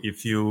you,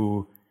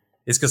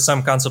 it's because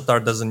some concept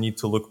art doesn't need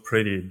to look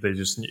pretty. It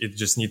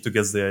just need to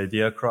get the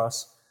idea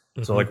across.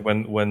 Mm-hmm. So like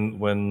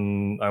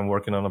when I'm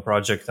working on a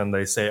project and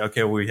they say,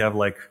 okay, we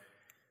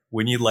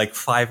need like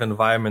 5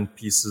 environment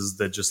pieces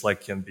that just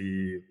like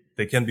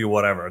they can be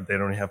whatever. They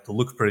don't have to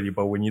look pretty,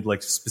 but we need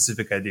like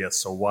specific ideas.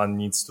 So one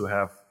needs to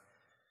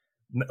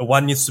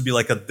be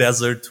like a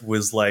desert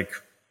with like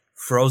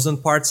frozen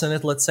parts in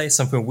it, let's say,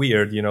 something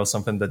weird,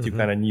 something that you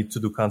kind of need to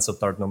do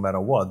concept art no matter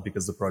what,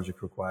 because the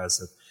project requires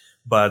it.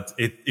 But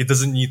it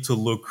doesn't need to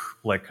look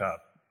like a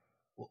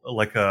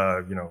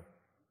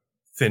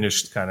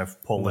finished kind of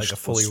polished, like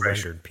a fully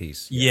rendered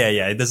piece.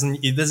 Yeah. It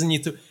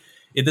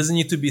doesn't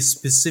need to be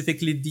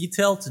specifically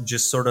detailed,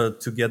 just sort of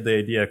to get the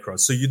idea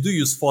across. So you do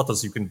use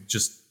photos. You can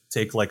just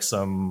take like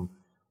some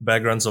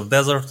backgrounds of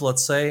desert,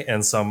 let's say,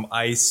 and some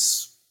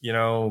ice,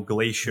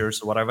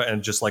 glaciers or whatever,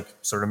 and just like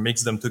sort of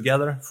mix them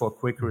together for a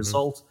quick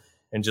result,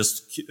 and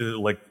just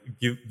like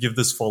give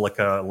this for like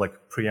a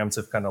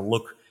preemptive kind of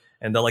look.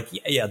 And they're like,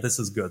 yeah, this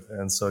is good.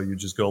 And so you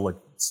just go like,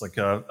 it's like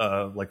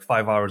like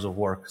 5 hours of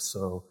work.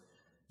 So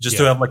just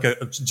to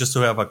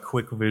have a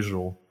quick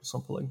visual,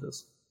 something like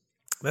this.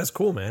 That's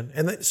cool, man.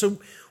 And so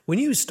when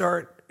you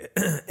start,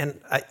 and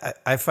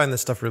I find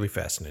this stuff really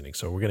fascinating.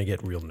 So we're going to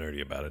get real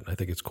nerdy about it. And I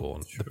think it's cool.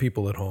 And the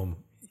people at home,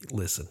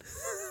 listen.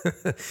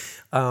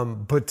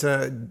 But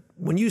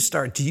when you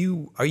start,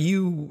 are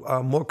you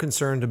more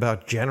concerned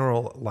about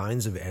general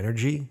lines of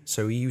energy?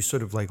 So are you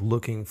sort of like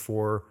looking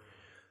for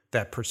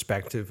that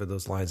perspective of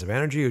those lines of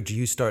energy, or do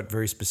you start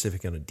very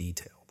specific on a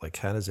detail? Like,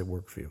 how does it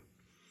work for you?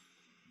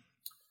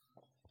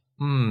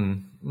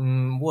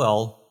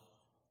 Well,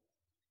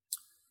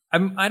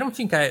 I don't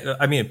think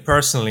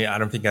personally, I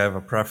don't think I have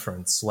a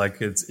preference. Like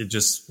it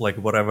just like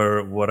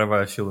whatever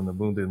I feel in the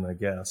mood in, I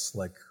guess.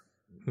 Like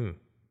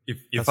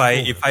if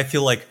I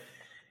feel like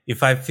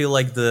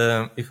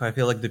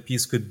the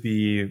piece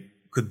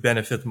could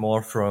benefit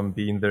more from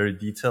being very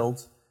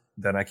detailed,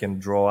 then I can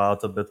draw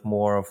out a bit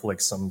more of like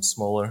some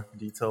smaller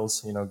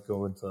details,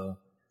 go into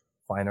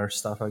finer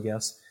stuff, I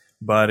guess.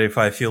 But if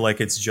I feel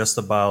like it's just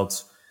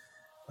about,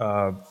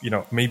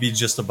 maybe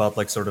just about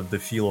like sort of the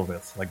feel of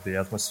it, like the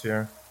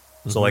atmosphere.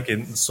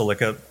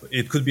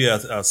 It could be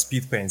a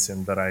speed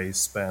painting that I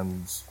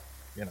spend,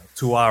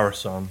 2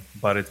 hours on,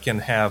 but it can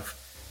have,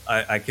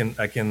 I can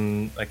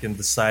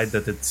decide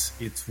that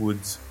it would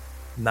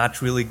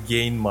not really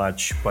gain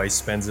much by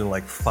spending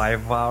like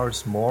 5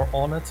 hours more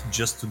on it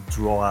just to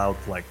draw out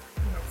like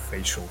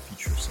facial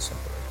features or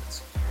something like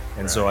this.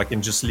 And so I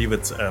can just leave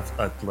it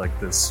at like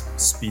this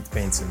speed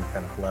painting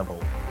kind of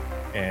level,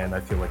 and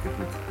I feel like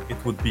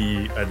it would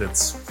be at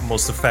its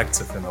most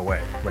effective in a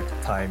way, like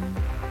time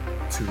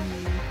to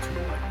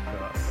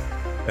like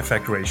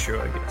effect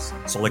ratio, I guess.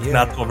 So like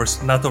not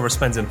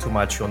overspending too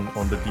much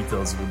on the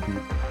details would be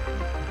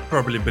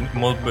probably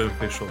more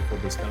beneficial for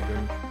this kind of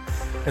thing.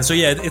 And so,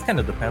 it kind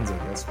of depends, I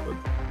guess, but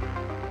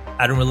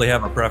I don't really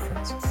have a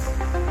preference.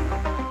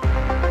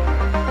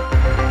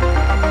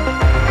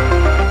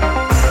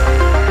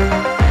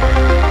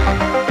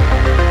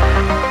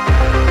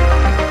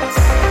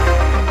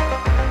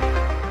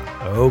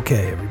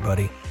 Okay,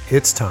 everybody,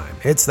 it's time.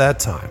 It's that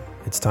time.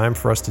 It's time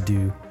for us to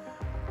do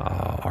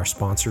our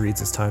sponsor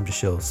reads. It's time to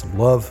show some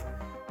love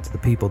to the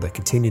people that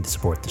continue to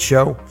support the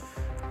show.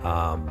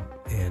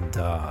 And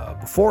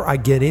before I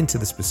get into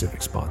the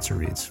specific sponsor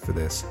reads for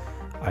this,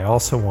 I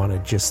also want to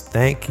just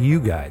thank you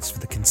guys for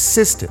the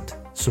consistent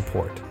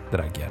support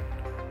that I get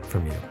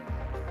from you.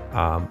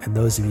 And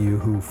those of you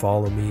who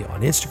follow me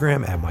on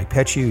Instagram at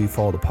MikePetchu, you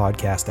follow the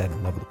podcast at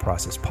In Love with the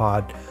Process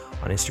Pod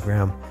on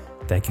Instagram,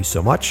 thank you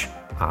so much.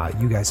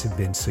 You guys have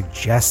been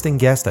suggesting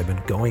guests. I've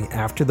been going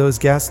after those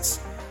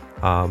guests.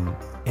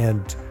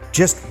 And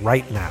just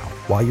right now,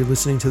 while you're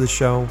listening to the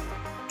show,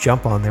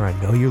 jump on there. I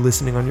know you're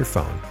listening on your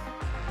phone,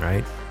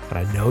 right? But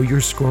I know you're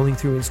scrolling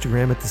through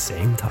Instagram at the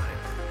same time.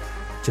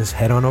 Just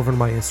head on over to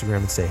my Instagram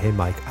and say, hey,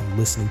 Mike, I'm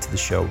listening to the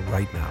show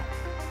right now.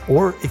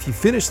 Or if you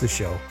finish the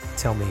show,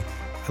 tell me,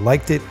 I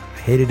liked it, I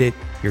hated it,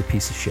 you're a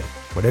piece of shit.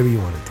 Whatever you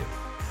want to do.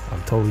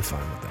 I'm totally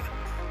fine with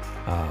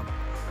that.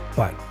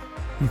 But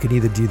you can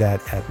either do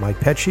that at Mike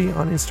Petchy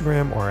on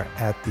Instagram or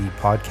at the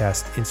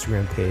podcast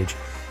Instagram page,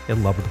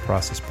 In Love with the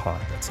Process Pod.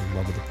 That's In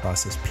Love with the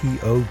Process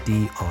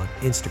POD on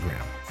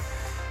Instagram.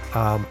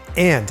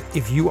 And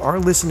if you are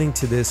listening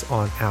to this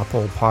on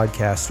Apple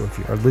Podcasts, or if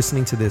you are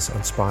listening to this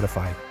on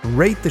Spotify,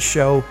 rate the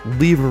show,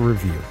 leave a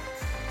review.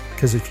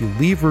 Because if you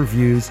leave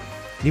reviews,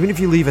 even if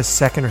you leave a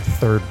second or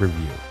third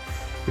review,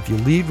 if you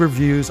leave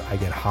reviews, I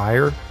get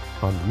higher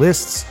on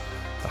lists.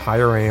 The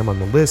higher I am on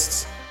the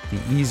lists, the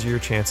easier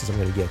chances I'm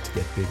going to get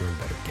bigger and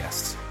better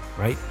guests,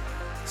 right?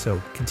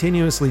 So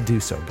continuously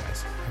do so,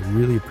 guys. I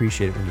really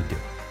appreciate it when you do.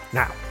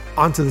 Now,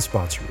 on to the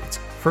sponsor reads.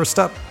 First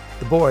up,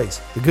 the boys,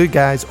 the good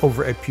guys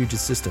over at Puget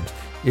Systems.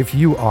 If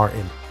you are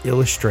an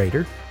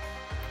illustrator,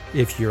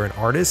 if you're an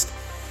artist,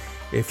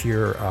 if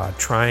you're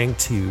trying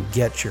to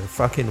get your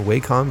fucking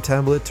Wacom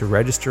tablet to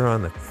register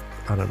on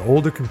an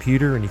older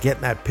computer and you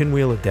get that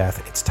pinwheel of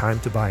death, it's time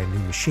to buy a new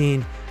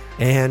machine.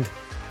 And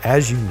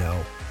as you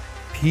know,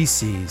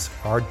 PCs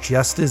are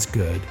just as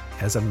good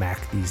as a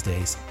Mac these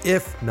days,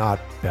 if not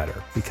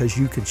better, because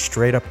you can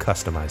straight up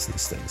customize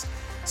these things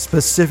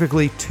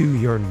specifically to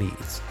your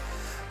needs.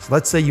 So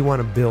let's say you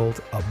want to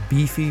build a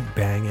beefy,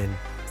 banging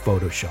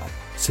Photoshop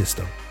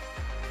system.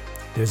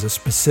 There's a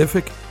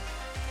specific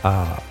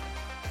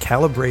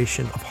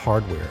calibration of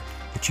hardware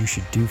that you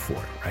should do for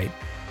it, right?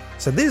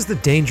 So there's the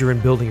danger in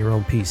building your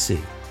own PC.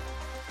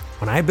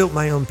 When I built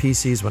my own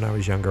PCs when I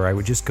was younger, I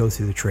would just go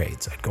through the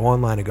trades. I'd go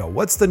online and go,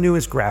 what's the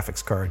newest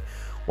graphics card?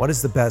 What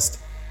is the best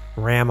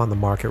RAM on the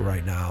market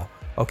right now?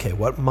 Okay,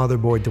 what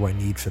motherboard do I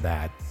need for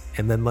that?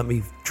 And then let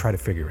me try to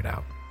figure it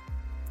out.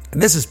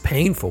 And this is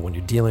painful when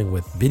you're dealing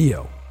with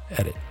video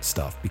edit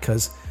stuff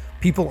because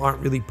people aren't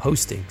really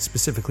posting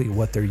specifically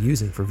what they're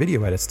using for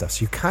video edit stuff.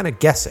 So you're kind of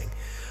guessing.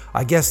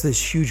 I guess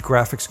this huge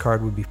graphics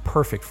card would be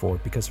perfect for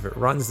it because if it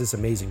runs this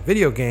amazing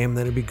video game,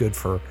 then it'd be good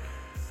for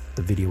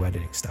the video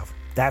editing stuff.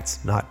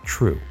 That's not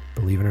true,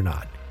 believe it or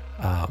not.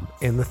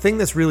 And the thing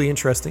that's really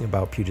interesting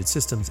about Puget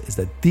Systems is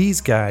that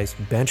these guys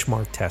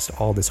benchmark test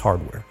all this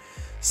hardware.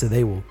 So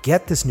they will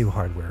get this new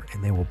hardware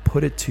and they will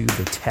put it to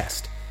the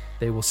test.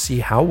 They will see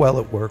how well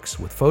it works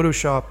with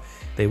Photoshop.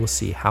 They will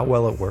see how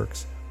well it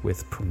works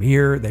with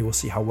Premiere. They will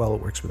see how well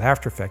it works with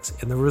After Effects.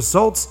 And the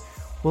results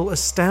will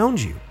astound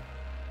you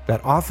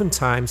that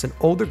oftentimes an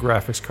older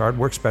graphics card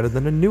works better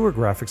than a newer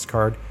graphics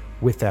card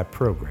with that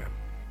program.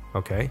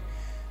 Okay?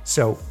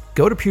 So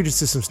go to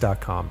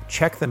PugetSystems.com,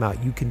 check them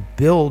out. You can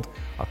build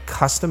a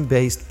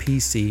custom-based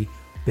PC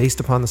based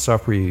upon the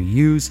software you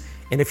use.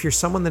 And if you're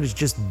someone that is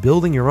just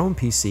building your own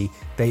PC,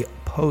 they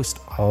post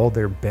all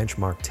their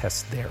benchmark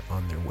tests there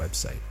on their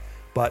website.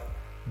 But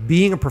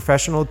being a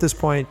professional at this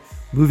point,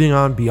 moving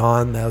on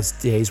beyond those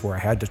days where I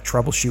had to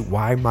troubleshoot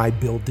why my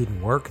build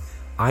didn't work,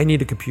 I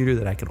need a computer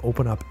that I can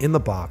open up in the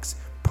box,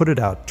 put it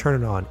out,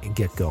 turn it on, and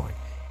get going.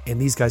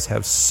 And these guys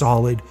have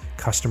solid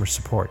customer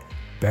support,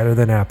 better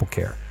than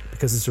AppleCare,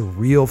 because it's a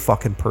real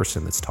fucking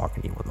person that's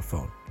talking to you on the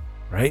phone,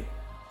 right?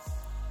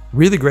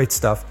 Really great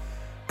stuff.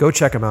 Go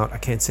check them out. I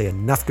can't say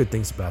enough good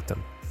things about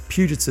them.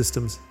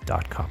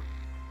 PugetSystems.com.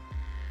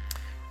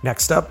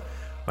 Next up,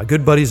 my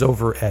good buddies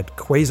over at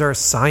Quasar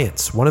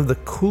Science. One of the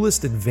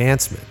coolest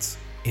advancements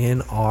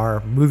in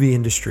our movie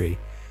industry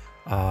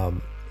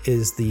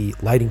is the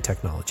lighting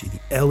technology,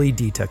 the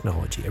LED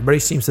technology. Everybody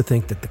seems to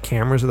think that the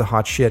cameras are the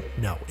hot shit.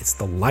 No, it's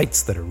the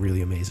lights that are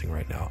really amazing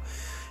right now.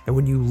 And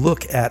when you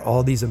look at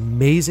all these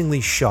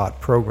amazingly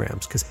shot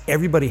programs, because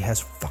everybody has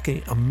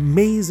fucking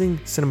amazing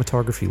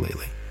cinematography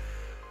lately,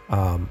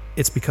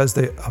 it's because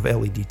of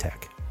LED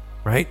tech,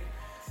 right?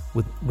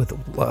 With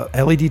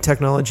LED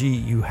technology,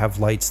 you have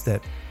lights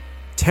that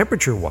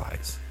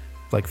temperature-wise,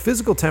 like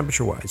physical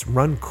temperature-wise,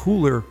 run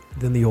cooler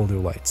than the older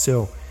lights.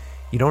 So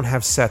you don't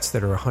have sets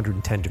that are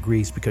 110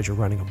 degrees because you're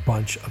running a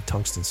bunch of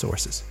tungsten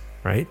sources,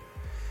 right?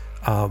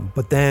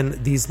 But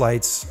then these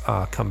lights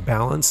come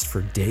balanced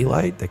for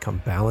daylight. They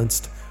come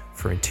balanced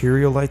for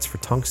interior lights for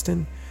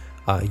tungsten.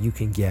 You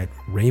can get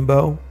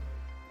rainbow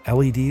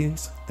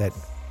LEDs that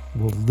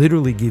will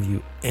literally give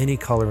you any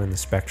color in the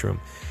spectrum.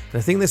 And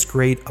the thing that's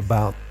great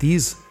about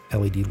these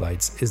LED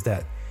lights is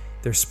that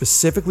they're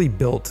specifically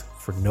built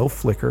for no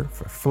flicker,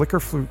 for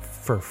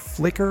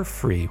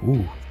flicker-free.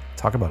 Ooh,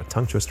 talk about a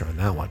tongue twister on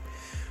that one.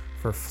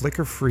 For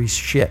flicker-free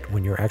shit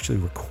when you're actually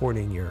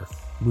recording your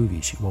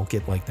movies. You won't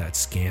get like that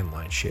scan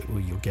line shit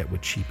where you'll get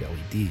with cheap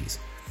LEDs.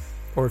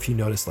 Or if you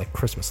notice like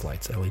Christmas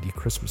lights, LED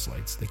Christmas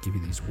lights, they give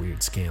you these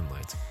weird scan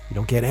lights. You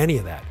don't get any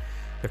of that.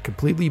 They're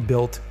completely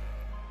built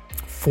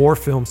for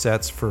film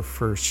sets,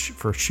 for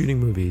shooting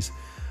movies,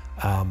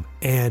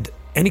 and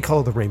any color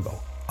of the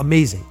rainbow.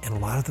 Amazing. And a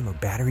lot of them are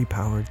battery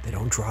powered. They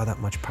don't draw that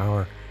much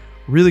power.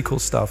 Really cool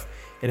stuff.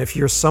 And if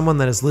you're someone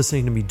that is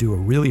listening to me do a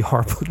really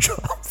horrible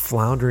job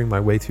floundering my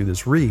way through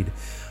this read,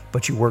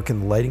 but you work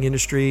in the lighting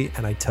industry,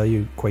 and I tell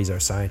you Quasar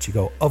Science, you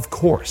go, of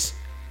course.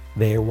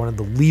 They are one of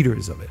the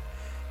leaders of it.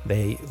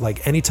 They,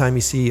 like, anytime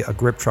you see a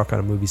grip truck on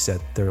a movie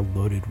set, they're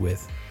loaded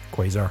with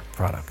Quasar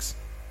products.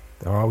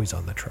 They're always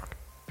on the truck.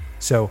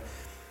 So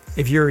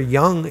if you're a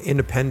young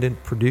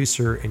independent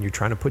producer and you're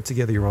trying to put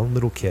together your own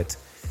little kit,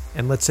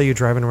 and let's say you're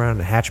driving around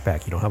in a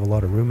hatchback, you don't have a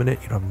lot of room in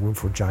it, you don't have room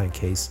for a giant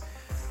case,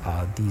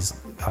 these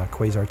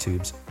Quasar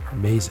tubes are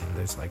amazing.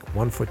 There's like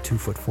 1 foot, 2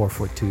 foot, 4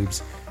 foot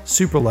tubes,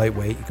 super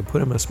lightweight. You can put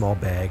them in a small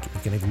bag.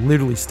 You can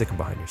literally stick them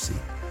behind your seat.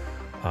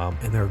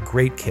 And they're a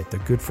great kit. They're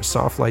good for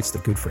soft lights.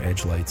 They're good for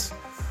edge lights.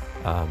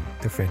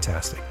 They're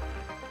fantastic.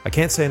 I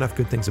can't say enough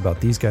good things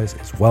about these guys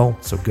as well.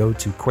 So go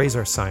to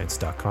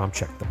QuasarScience.com,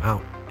 check them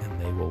out,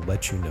 and they will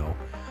let you know.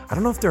 I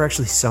don't know if they're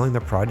actually selling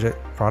their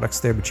products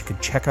there, but you can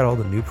check out all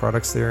the new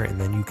products there, and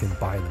then you can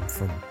buy them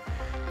from.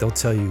 They'll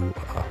tell you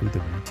who the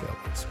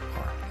retailers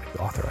are, like the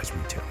authorized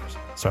retailers.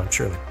 So I'm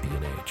sure like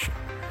B&H.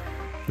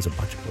 There's a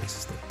bunch of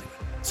places that do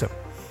it. So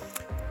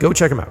go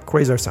check them out.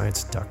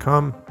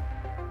 QuasarScience.com.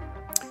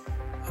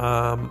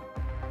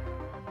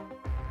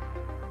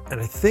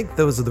 And I think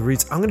those are the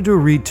reads. I'm going to do a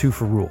read too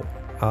for Rule.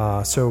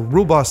 So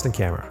Rule Boston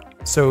Camera.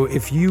 So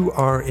if you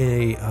are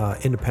a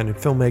independent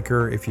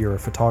filmmaker, if you're a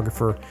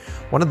photographer,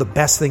 one of the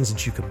best things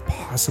that you could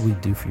possibly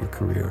do for your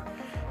career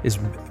is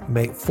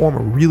form a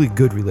really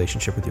good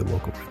relationship with your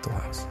local rental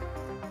house.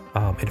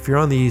 And if you're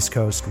on the East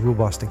Coast, Rule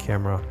Boston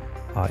Camera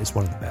is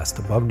one of the best.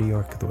 Above New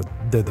York,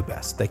 they're the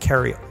best. They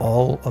carry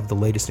all of the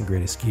latest and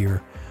greatest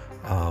gear.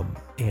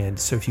 And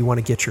so if you want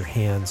to get your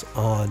hands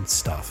on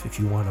stuff, if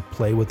you want to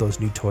play with those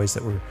new toys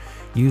that were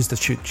used to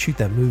shoot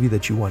that movie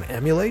that you want to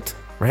emulate,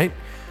 right?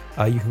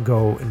 You can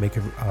go and make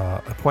an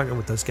appointment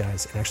with those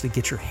guys and actually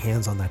get your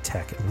hands on that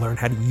tech and learn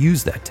how to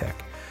use that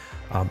tech.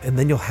 And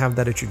then you'll have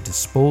that at your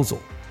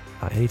disposal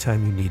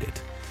anytime you need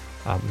it.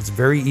 It's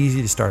very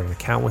easy to start an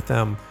account with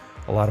them.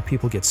 A lot of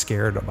people get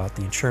scared about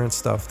the insurance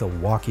stuff. They'll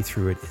walk you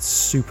through it. It's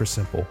super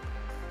simple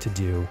to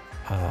do.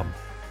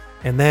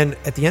 And then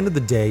at the end of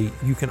the day,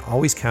 you can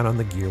always count on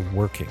the gear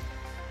working.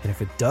 And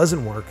if it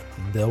doesn't work,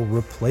 they'll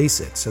replace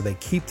it. So they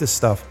keep this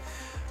stuff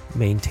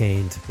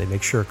maintained. They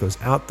make sure it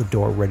goes out the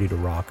door ready to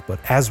rock. But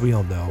as we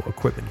all know,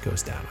 equipment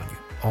goes down on you.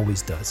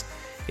 Always does.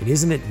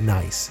 Isn't it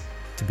nice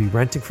to be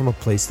renting from a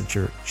place that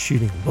you're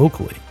shooting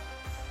locally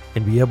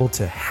and be able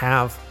to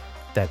have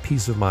that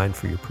peace of mind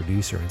for your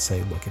producer and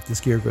say, look, if this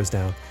gear goes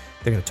down,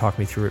 they're going to talk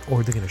me through it,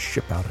 or they're going to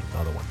ship out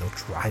another one. They'll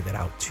drive it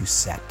out to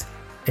set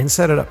and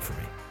set it up for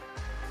me.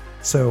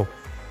 So,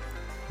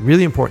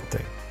 really important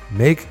thing.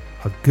 Make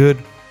a good,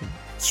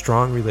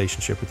 strong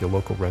relationship with your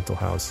local rental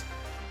house.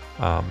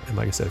 And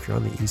like I said, if you're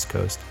on the East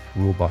Coast,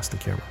 rule Boston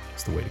Camera.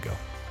 It's the way to go.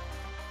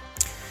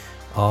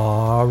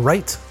 All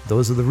right,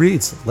 those are the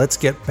reads. Let's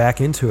get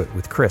back into it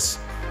with Chris.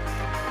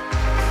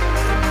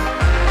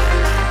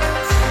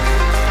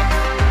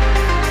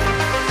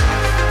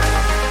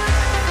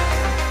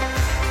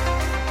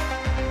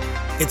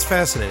 It's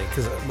fascinating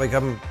because like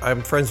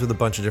I'm friends with a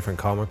bunch of different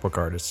comic book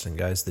artists and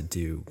guys that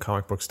do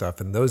comic book stuff,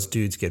 and those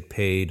dudes get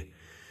paid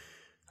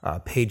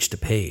page to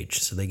page.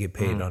 So they get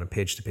paid on a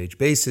page to page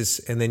basis.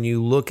 And then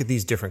you look at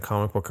these different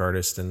comic book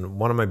artists, and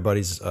one of my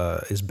buddies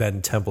is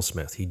Ben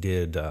Templesmith. He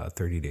did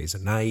 30 Days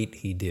a Night.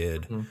 He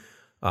did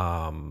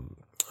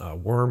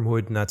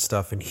Wormwood and that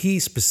stuff. And he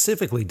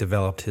specifically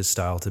developed his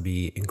style to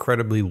be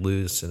incredibly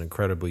loose and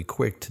incredibly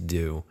quick to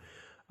do.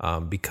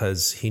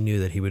 Because he knew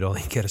that he would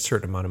only get a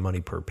certain amount of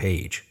money per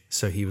page.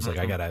 So he was like,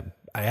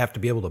 I have to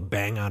be able to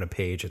bang out a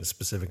page in a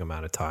specific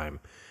amount of time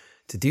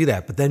to do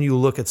that. But then you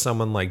look at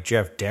someone like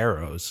Jeff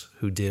Darrows,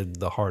 who did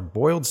the Hard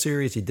Boiled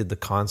series. He did the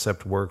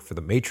concept work for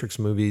the Matrix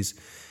movies.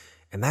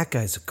 And that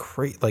guy's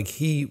great. Like,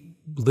 he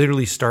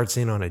literally starts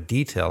in on a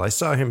detail. I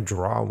saw him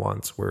draw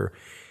once where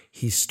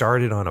he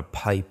started on a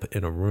pipe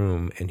in a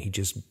room, and he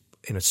just,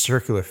 in a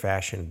circular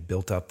fashion,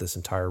 built up this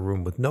entire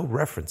room with no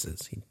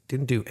references. He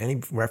didn't do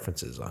any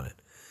references on it.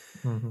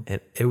 And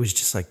it was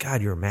just like,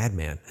 God, you're a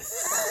madman.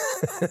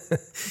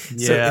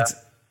 Yeah. So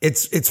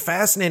it's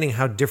fascinating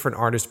how different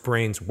artists'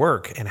 brains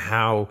work, and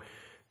how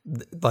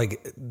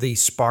like the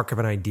spark of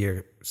an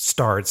idea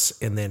starts,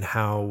 and then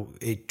how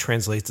it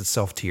translates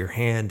itself to your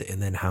hand, and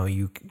then how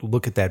you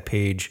look at that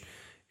page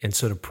and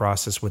sort of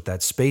process what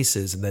that space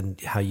is, and then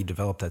how you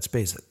develop that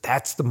space.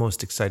 That's the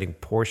most exciting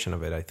portion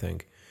of it, I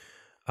think.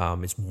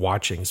 It's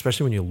watching,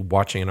 especially when you're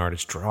watching an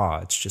artist draw.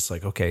 It's just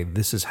like, okay,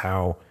 this is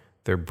how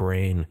their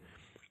brain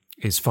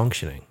is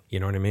functioning. You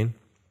know what I mean?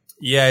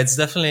 Yeah, it's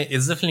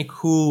definitely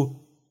cool.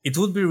 It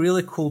would be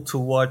really cool to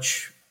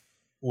watch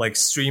like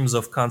streams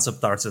of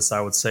concept artists, I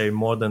would say,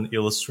 more than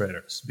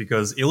illustrators,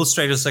 because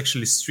illustrators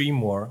actually stream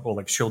more or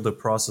like show the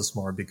process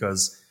more,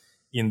 because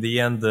in the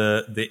end,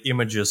 the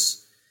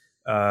images,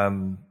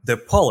 they're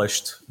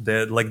polished.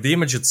 Like the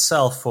image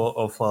itself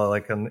of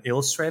like an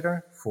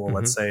illustrator for,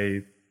 let's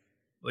say,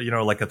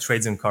 like a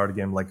trading card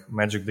game, like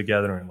Magic the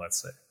Gathering,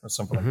 let's say, or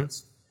something like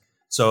this.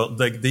 So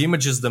like the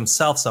images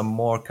themselves are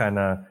more kind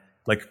of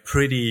like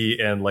pretty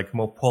and like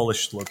more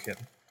polished looking.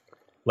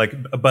 Like,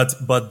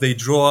 but they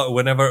draw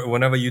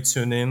whenever you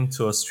tune in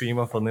to a stream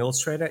of an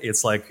illustrator,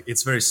 it's like,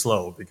 it's very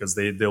slow, because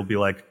they'll be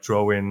like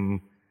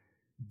drawing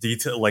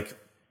detail, like,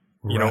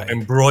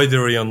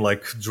 embroidery on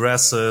like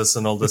dresses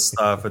and all this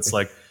stuff. It's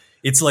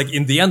like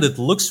in the end, it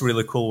looks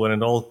really cool when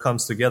it all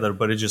comes together,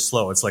 but it's just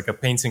slow. It's like a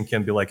painting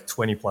can be like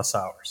 20 plus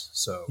hours.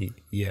 So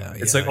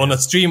it's like on a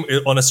stream,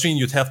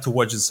 you'd have to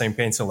watch the same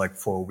painting like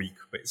for a week,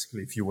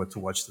 basically, if you were to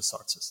watch this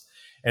artist.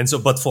 And so,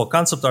 but for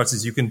concept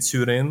artists, you can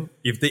tune in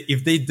if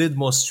they did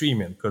more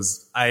streaming,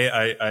 because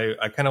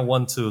I kind of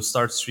want to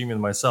start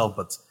streaming myself,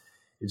 but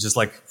it's just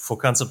like for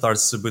concept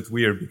artists, it's a bit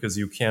weird because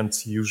you can't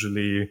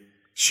usually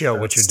show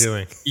what you're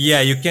doing. Yeah,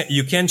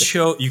 you can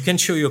show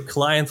your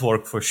client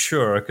work for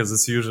sure, because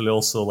it's usually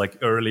also like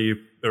early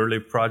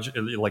project,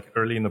 like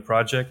early in the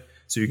project,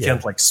 so you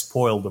can't like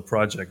spoil the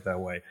project that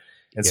way.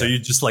 And so you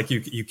just like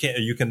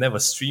you can never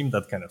stream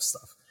that kind of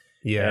stuff.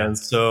 Yeah, and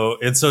so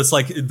it's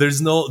like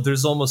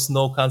there's almost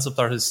no concept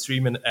artist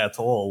streaming at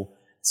all.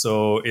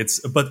 So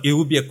but it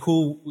would be a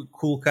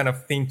cool kind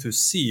of thing to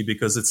see,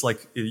 because it's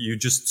like you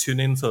just tune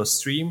into a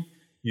stream,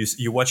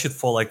 you watch it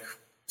for like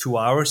 2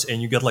 hours,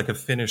 and you get like a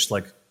finished,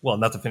 like, well,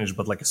 not a finished,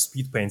 but like a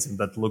speed painting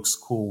that looks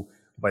cool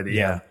by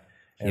the end.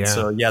 And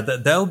so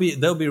that'll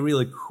be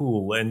really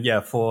cool. And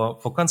for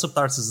concept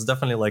artists, it's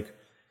definitely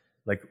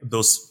like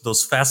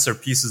those faster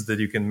pieces that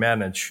you can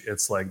manage.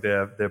 It's like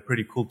they're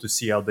pretty cool to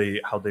see how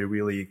they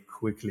really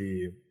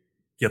quickly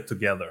get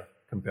together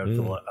compared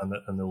to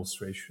an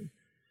illustration.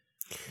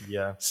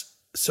 Yeah.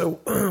 So,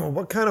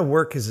 what kind of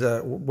work is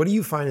what do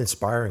you find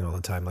inspiring all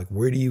the time? Like,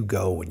 where do you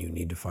go when you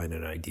need to find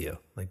an idea?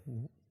 Like,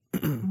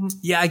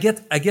 Yeah, I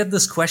get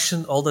this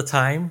question all the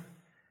time,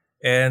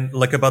 and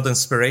like about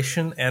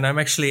inspiration. And I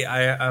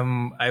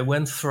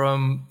went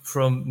from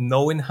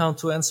knowing how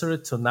to answer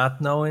it to not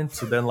knowing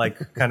to then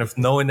like kind of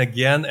knowing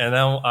again, and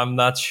now I'm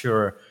not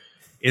sure.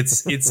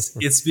 It's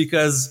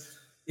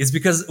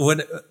because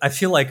when I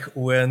feel like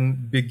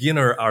when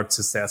beginner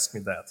artists ask me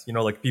that,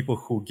 like people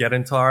who get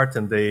into art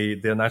and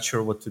they're not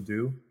sure what to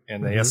do,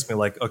 and they ask me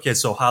like, okay,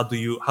 so how do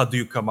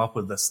you come up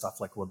with this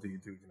stuff? Like, what do you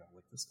do?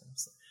 Like this kind of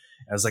stuff.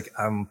 I was like,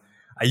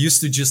 I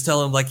used to just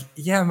tell them like,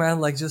 yeah, man,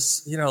 like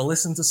just,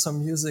 listen to some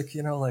music,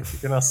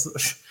 it's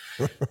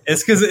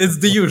because it's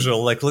the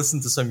usual, like listen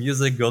to some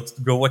music,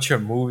 go watch a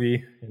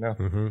movie,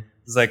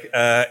 It's like,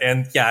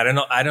 and yeah, I don't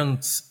know. I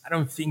don't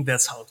think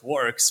that's how it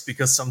works,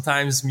 because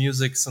sometimes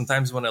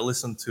when I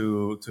listen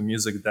to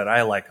music that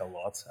I like a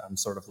lot, I'm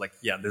sort of like,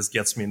 yeah, this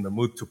gets me in the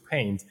mood to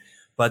paint,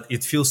 but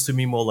it feels to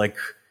me more like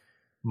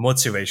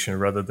motivation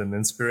rather than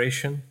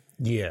inspiration.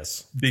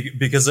 yes.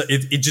 Because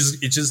it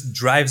just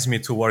drives me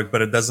to work,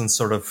 but it doesn't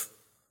sort of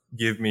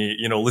give me,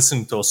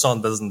 listening to a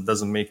song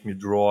doesn't make me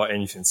draw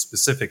anything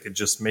specific. It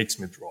just makes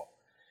me draw.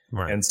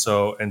 Right. And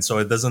so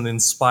it doesn't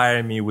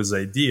inspire me with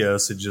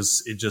ideas. It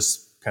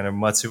just kind of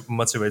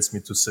motivates me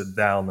to sit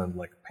down and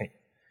like paint.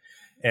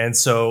 And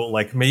so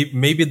like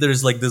maybe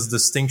there's like this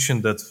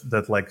distinction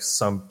that like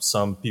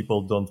some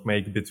people don't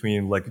make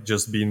between like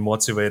just being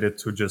motivated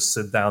to just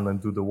sit down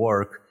and do the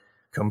work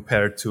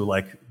compared to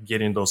like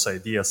getting those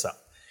ideas out.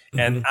 Mm-hmm.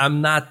 And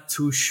I'm not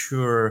too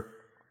sure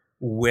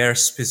where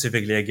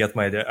specifically I get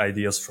my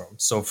ideas from.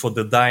 So for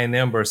the Dying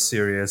Ember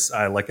series,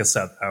 like I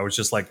said, I was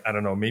just like, I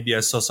don't know, maybe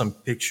I saw some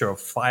picture of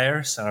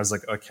fires and I was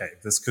like, okay,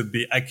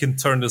 I can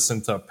turn this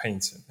into a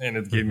painting. And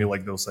it gave me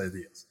like those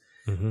ideas.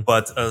 Mm-hmm.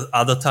 But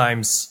other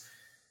times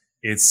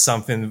it's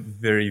something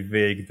very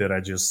vague that I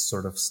just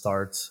sort of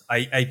start.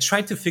 I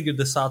try to figure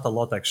this out a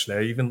lot, actually.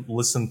 I even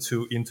listened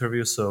to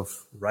interviews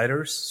of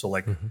writers. So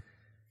like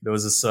there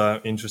was this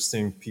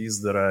interesting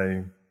piece that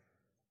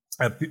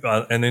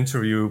an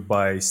interview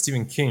by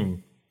Stephen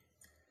King,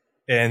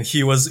 and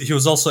he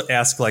was also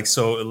asked like,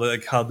 so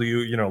like how do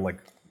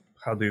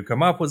you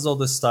come up with all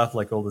this stuff,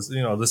 like all this,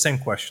 the same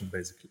question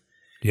basically.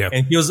 Yeah.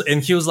 And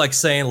he was like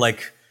saying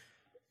like,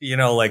 he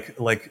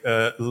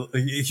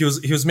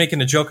was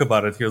making a joke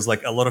about it. He was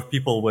like, a lot of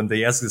people when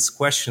they ask this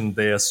question,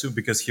 they assume,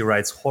 because he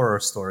writes horror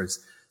stories,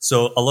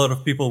 so a lot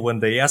of people when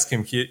they ask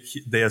him,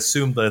 they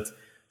assume that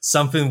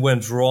something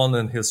went wrong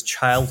in his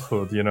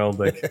childhood,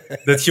 like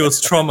that he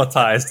was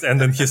traumatized, and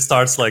then he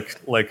starts like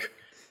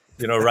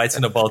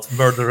writing about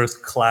murderous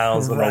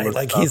clowns and all that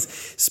like stuff. He's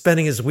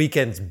spending his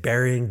weekends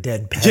burying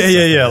dead pets.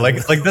 Yeah.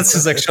 Like that's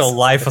his actual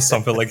life or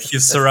something. Like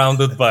he's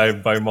surrounded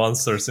by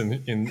monsters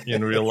in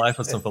real life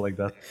or something like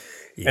that.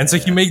 Yeah. And so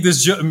he made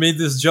this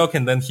joke,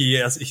 and then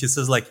he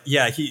says like,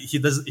 yeah,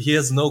 he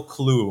has no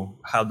clue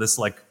how this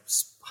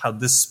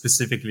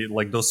specifically,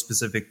 like those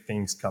specific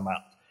things come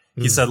out.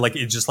 He said like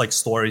it's just like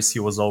stories. He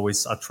was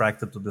always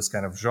attracted to this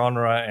kind of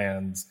genre,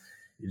 and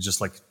it's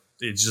just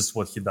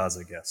what he does,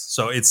 I guess.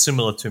 So it's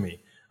similar to me.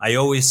 I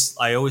always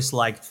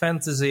liked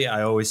fantasy.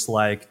 I always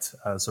liked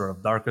sort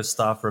of darker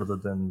stuff rather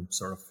than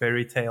sort of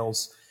fairy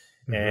tales.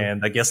 Mm-hmm.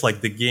 And I guess like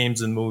the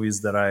games and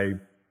movies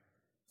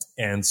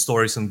and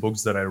stories and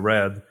books that I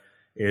read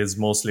is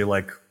mostly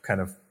like kind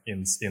of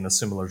in a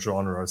similar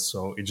genre.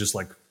 So it just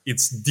like,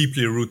 it's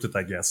deeply rooted,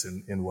 I guess,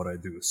 in what I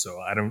do.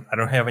 So I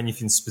don't have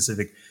anything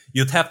specific.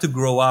 You'd have to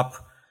grow up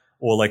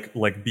or like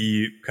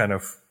be kind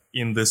of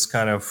in this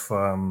kind of,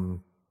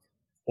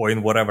 or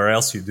in whatever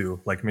else you do.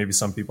 Like maybe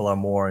some people are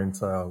more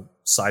into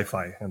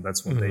sci-fi and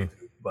that's what they do.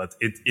 But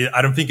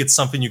I don't think it's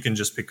something you can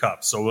just pick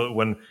up. So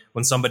when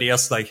somebody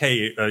asks like,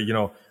 hey,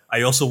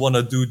 I also want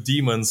to do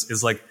demons,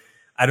 is like,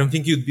 I don't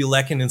think you'd be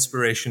lacking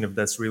inspiration if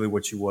that's really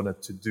what you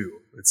wanted to do.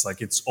 It's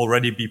like it's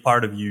already be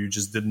part of you. You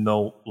just didn't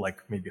know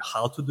like maybe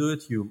how to do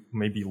it. You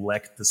maybe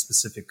lacked the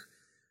specific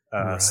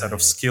set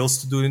of skills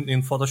to do it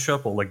in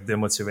Photoshop, or like the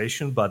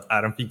motivation. But I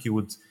don't think you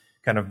would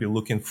kind of be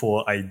looking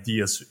for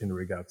ideas in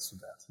regards to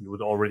that. You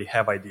would already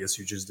have ideas.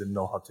 You just didn't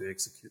know how to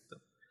execute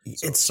them.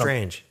 So it's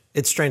strange.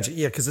 It's strange.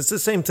 Yeah, because it's the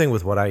same thing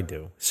with what I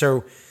do.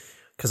 So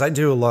because I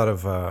do a lot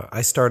of,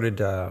 I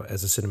started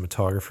as a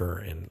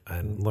cinematographer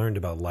and learned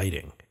about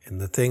lighting. And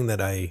the thing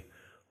that I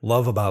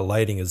love about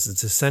lighting is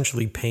it's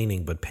essentially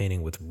painting, but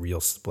painting with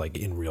like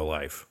in real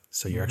life.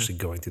 So you're actually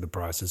going through the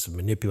process of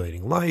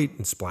manipulating light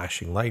and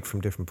splashing light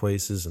from different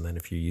places. And then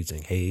if you're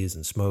using haze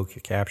and smoke,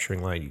 you're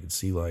capturing light, you can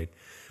see light.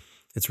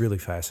 It's really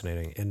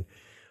fascinating. And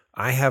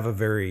I have a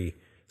very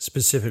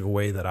specific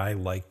way that I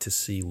like to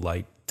see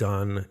light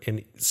done.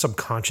 And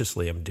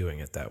subconsciously, I'm doing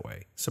it that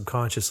way.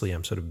 Subconsciously,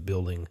 I'm sort of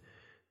building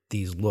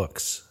these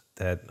looks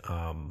that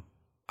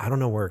I don't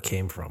know where it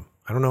came from.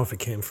 I don't know if it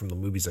came from the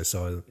movies I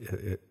saw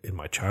in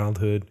my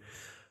childhood.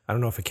 I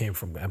don't know if it came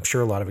from, I'm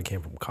sure a lot of it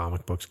came from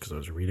comic books because I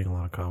was reading a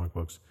lot of comic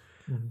books.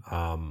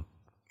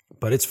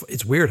 But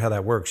it's weird how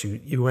that works.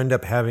 You end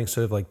up having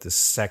sort of like the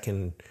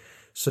second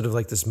sort of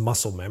like this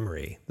muscle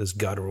memory, this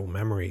guttural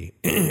memory.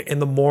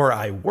 And the more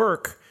I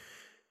work,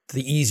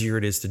 the easier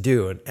it is to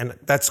do. And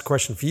that's a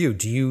question for you.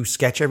 Do you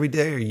sketch every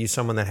day? Or are you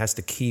someone that has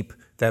to keep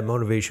that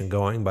motivation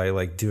going by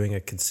like doing a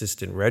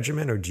consistent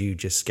regimen? Or do you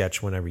just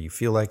sketch whenever you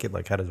feel like it?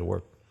 Like, how does it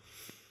work?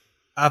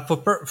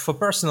 For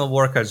personal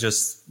work, I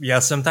just,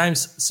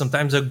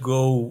 sometimes I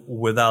go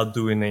without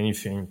doing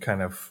anything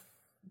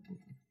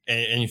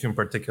anything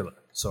particular.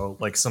 So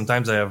like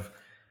sometimes I have,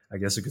 I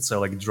guess you could say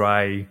like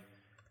dry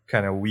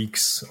kind of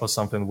weeks or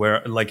something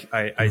where like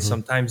I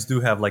sometimes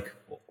do have like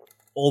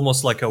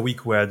almost like a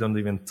week where I don't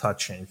even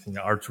touch anything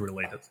art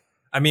related.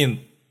 I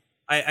mean,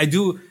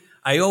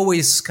 I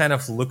always kind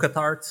of look at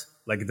art.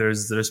 Like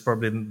there's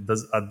probably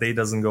a day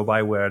doesn't go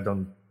by where I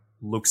don't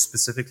look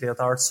specifically at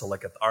art. So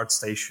like at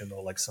ArtStation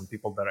or like some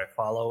people that I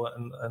follow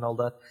and all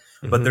that.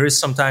 But there's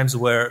sometimes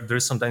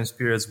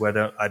periods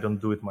where I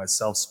don't do it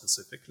myself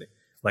specifically.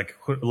 Like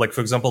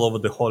for example, over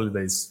the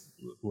holidays,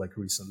 like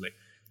recently,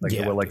 like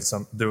there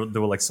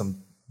were like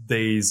some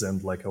days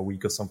and like a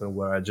week or something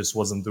where I just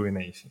wasn't doing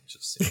anything.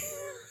 Just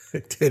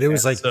dude, it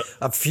was like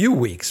a few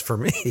weeks for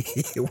me.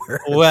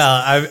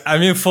 Well, I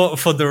mean, for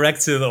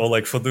directing or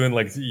like for doing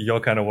like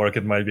your kind of work,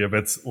 it might be a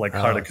bit like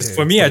harder because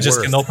for me, I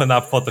just can open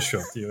up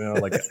Photoshop. You know,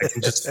 like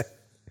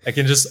I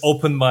can just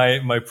open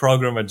my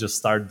program and just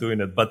start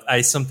doing it. But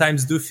I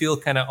sometimes do feel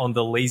kind of on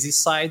the lazy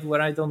side where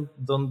I don't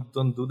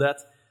do that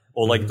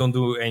or like don't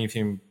do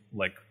anything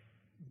like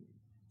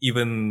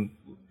even.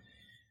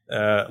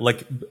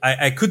 Like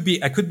I could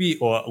be,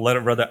 or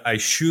rather I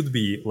should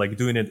be like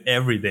doing it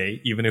every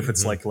day, even if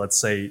it's like, let's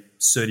say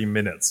 30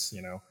 minutes,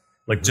 you know,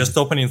 like just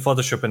opening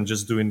Photoshop and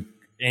just doing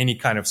any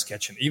kind of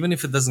sketching, even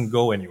if it doesn't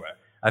go anywhere.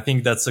 I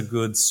think that's a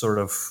good sort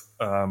of,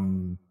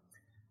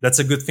 that's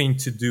a good thing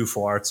to do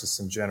for artists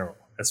in general,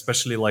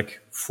 especially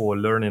like for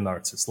learning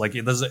artists. Like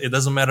it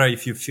doesn't matter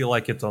if you feel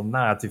like it or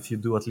not. If you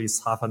do at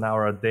least half an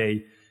hour a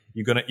day,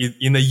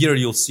 in a year,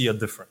 you'll see a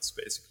difference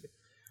basically.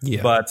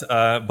 Yeah.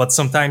 But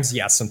sometimes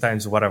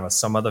whatever,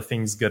 some other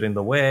things get in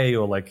the way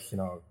or like, you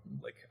know,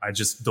 like I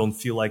just don't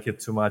feel like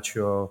it too much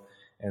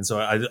and so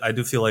I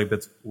do feel like a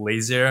bit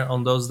lazier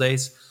on those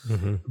days.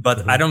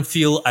 But I don't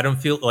feel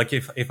like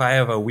if I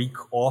have a week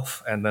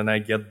off and then I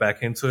get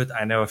back into it,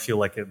 I never feel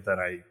like it that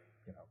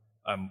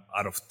I'm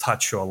out of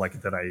touch or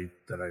like that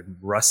I'm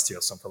rusty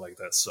or something like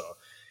that. So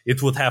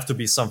it would have to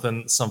be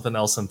something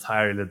else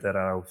entirely that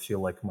I feel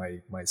like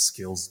my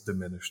skills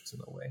diminished in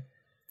a way.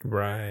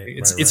 Right.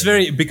 It's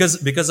very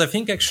because I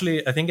think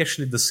actually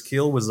the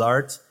skill with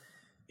art,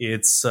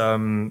 it's a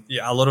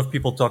lot of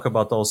people talk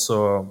about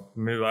also.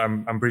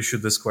 I'm pretty sure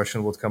this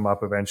question would come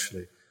up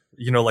eventually.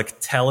 You know, like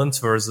talent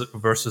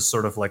versus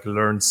sort of like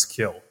learned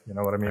skill. You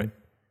know what I mean?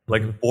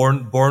 Right. Like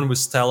born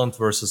with talent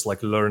versus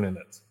like learning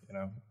it. You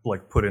know,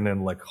 like putting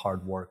in like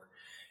hard work.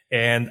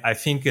 And I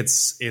think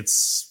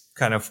it's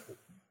kind of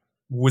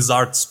with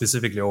art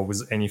specifically or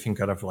with anything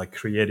kind of like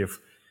creative,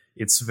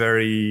 it's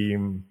very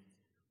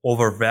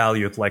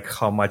overvalued, like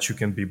how much you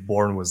can be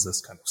born with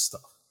this kind of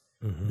stuff.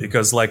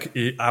 Because like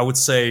I would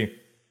say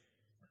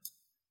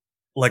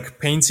like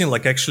painting,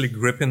 like actually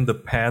gripping the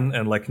pen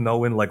and like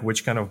knowing like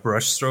which kind of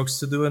brush strokes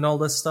to do and all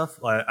that stuff,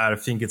 I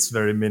think it's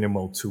very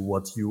minimal to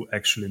what you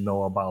actually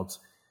know about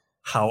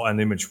how an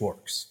image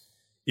works.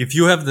 If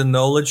you have the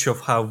knowledge of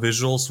how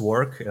visuals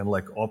work and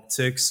like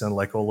optics and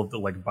like all of the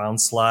like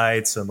bounce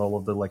lights and all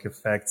of the like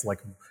effects, like,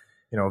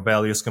 you know,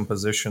 values,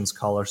 compositions,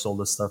 colors, all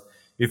this stuff,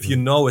 if you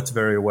know it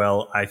very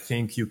well, I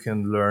think you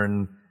can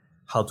learn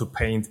how to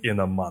paint in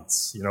a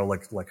month, you know,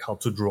 like how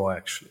to draw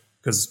actually.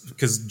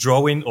 Because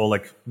drawing or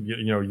like,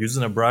 you know,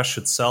 using a brush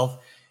itself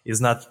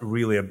is not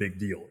really a big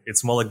deal.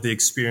 It's more like the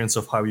experience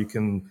of how you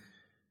can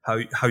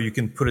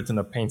put it in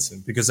a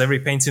painting. Because every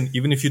painting,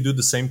 even if you do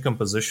the same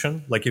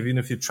composition, like even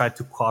if you try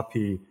to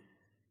copy,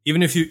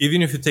 even if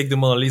you take the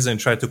Mona Lisa and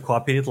try to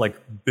copy it like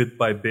bit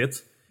by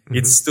bit,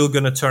 it's still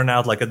going to turn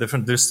out like a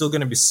different, there's still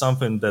going to be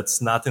something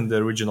that's not in the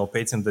original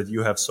painting that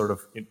you have sort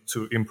of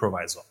to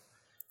improvise on.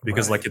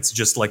 Because like, it's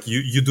just like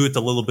you do it a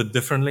little bit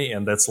differently.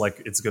 And that's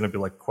like, it's going to be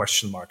like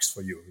question marks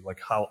for you. Like,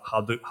 how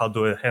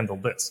do I handle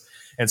this?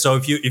 And so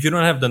if you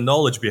don't have the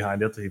knowledge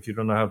behind it, if you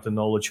don't have the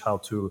knowledge how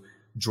to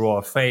draw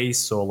a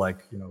face or like,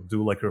 you know,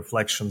 do like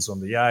reflections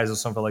on the eyes or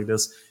something like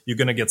this, you're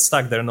going to get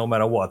stuck there no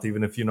matter what,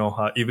 even if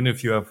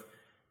you have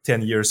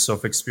 10 years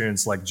of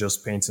experience, like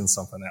just painting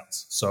something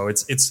else. So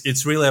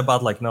it's really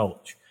about like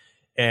knowledge.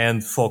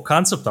 And for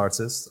concept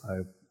artists,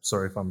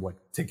 sorry if I'm like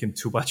taking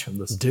too much on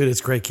this. Dude,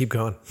 it's great. Keep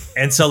going.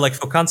 And so like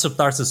for concept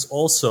artists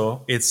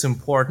also, it's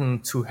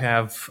important to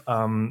have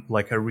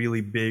like a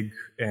really big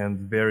and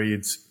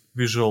varied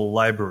visual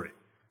library.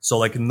 So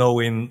like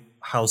knowing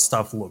how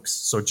stuff looks.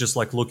 So just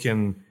like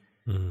looking,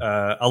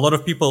 a lot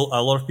of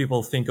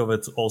people think of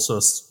it also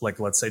as like,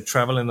 let's say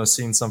traveling or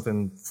seeing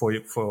something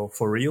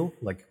for real,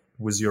 like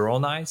with your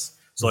own eyes.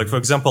 So like, for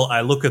example,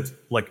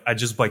 I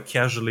just by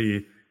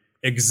casually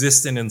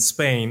existing in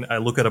Spain, I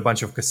look at a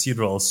bunch of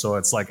cathedrals, so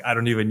it's like I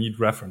don't even need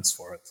reference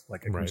for it.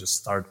 Like I can just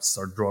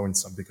start drawing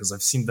some because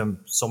I've seen them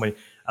so many.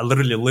 I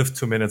literally live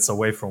 2 minutes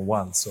away from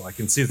one, so I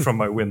can see it from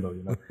my window,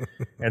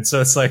 And so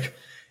it's like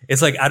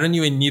I don't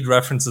even need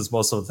references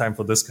most of the time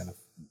for this kind of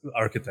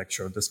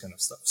architecture, this kind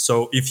of stuff.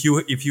 So if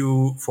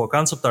you for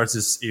concept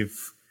artists,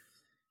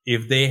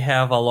 if they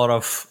have a lot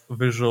of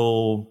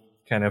visual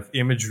kind of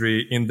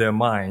imagery in their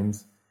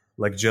mind,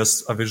 like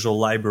just a visual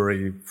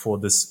library for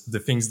the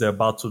things they're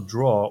about to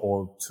draw,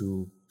 or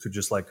to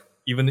just like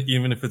even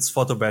if it's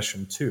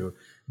photobashing too,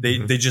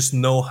 they just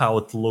know how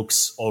it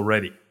looks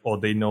already, or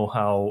they know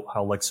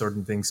how like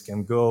certain things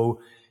can go.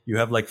 You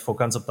have like for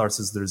concept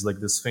artists, there's like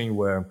this thing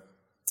where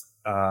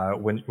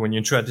when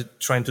you're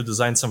trying to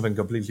design something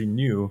completely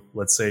new,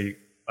 let's say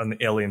an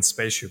alien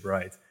spaceship,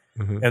 right?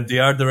 And the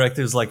art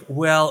director is like,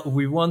 well,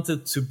 we want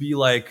it to be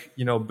like,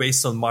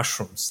 based on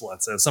mushrooms,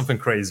 let's say, something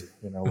crazy,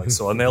 like,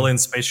 so an alien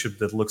spaceship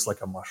that looks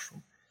like a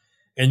mushroom.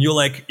 And you're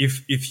like,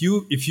 if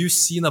you've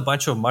seen a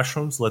bunch of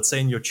mushrooms, let's say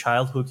in your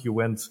childhood, you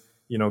went,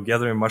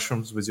 gathering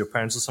mushrooms with your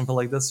parents or something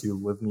like this, you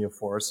live near a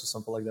forest or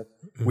something like that,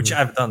 which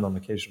I've done on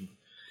occasion.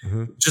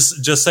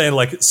 Just saying,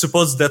 like,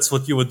 suppose that's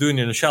what you were doing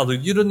in your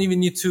childhood, you don't even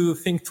need to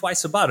think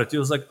twice about it. You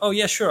was like, oh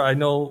yeah, sure, I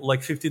know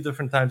like 50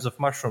 different types of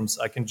mushrooms,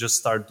 I can just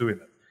start doing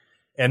it.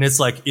 And it's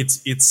like,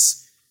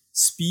 it's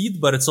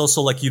speed, but it's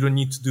also like you don't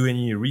need to do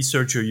any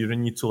research, or you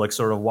don't need to like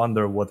sort of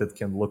wonder what it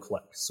can look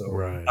like. So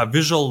a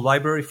visual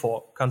library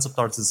for concept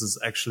artists is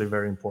actually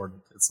very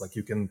important. It's like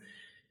you can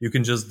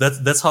just,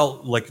 that's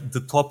how like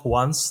the top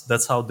ones,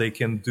 that's how they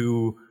can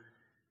do,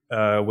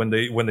 when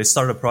they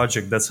start a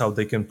project, that's how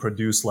they can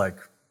produce like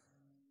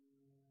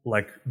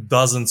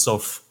dozens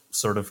of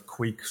sort of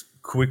quick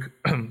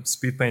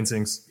speed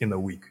paintings in a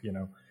week,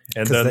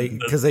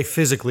 Because they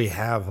physically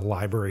have a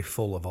library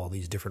full of all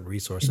these different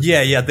resources.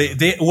 Yeah.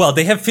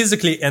 They have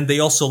physically, and they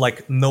also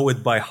like know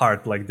it by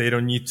heart. Like they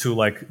don't need to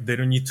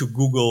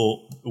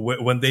Google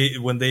when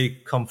they're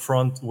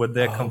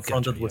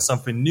confronted with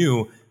something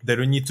new. They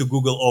don't need to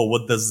Google, oh,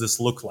 what does this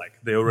look like?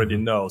 They already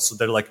know. So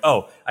they're like,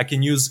 oh, I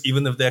can use,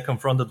 even if they're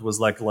confronted with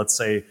like, let's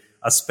say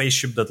a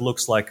spaceship that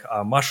looks like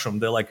a mushroom,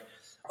 they're like,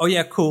 oh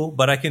yeah, cool.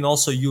 But I can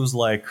also use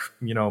like,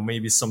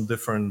 maybe some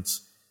different,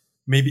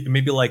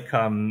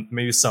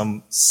 maybe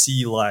some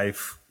sea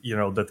life,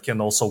 that can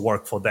also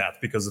work for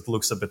that because it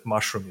looks a bit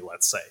mushroomy,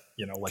 let's say,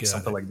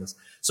 something like this.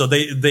 So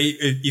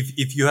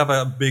if you have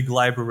a big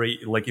library,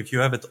 like if you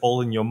have it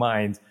all in your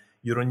mind,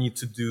 you don't need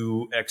to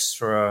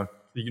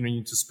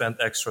spend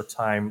extra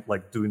time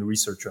like doing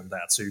research on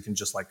that. So you can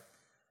just like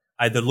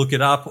either look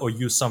it up or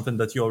use something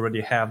that you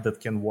already have that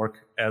can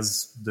work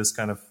as this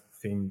kind of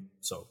thing.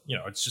 So,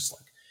 it's just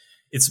like,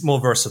 it's more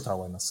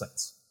versatile in a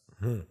sense.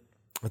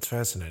 That's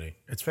fascinating.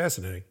 It's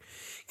fascinating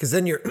because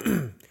then you're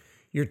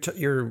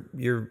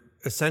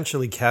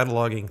essentially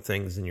cataloging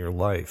things in your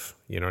life.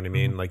 You know what I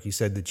mean? Like you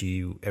said that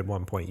you at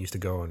one point used to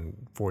go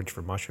and forage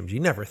for mushrooms. You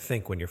never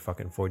think when you're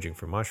fucking foraging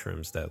for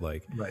mushrooms that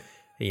like, right.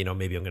 Hey,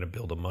 maybe I'm going to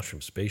build a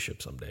mushroom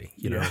spaceship someday.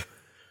 You know,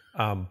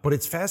 but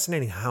it's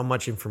fascinating how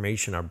much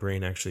information our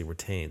brain actually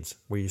retains.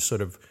 Where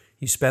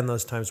you spend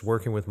those times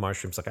working with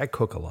mushrooms. Like I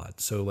cook a lot.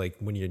 So like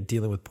when you're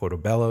dealing with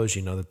portobellos,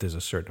 you know that there's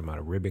a certain amount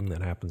of ribbing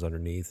that happens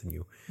underneath,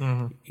 and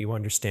you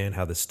understand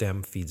how the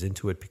stem feeds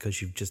into it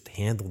because you've just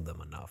handled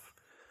them enough.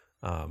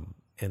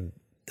 And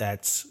I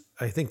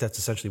think that's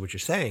essentially what you're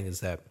saying,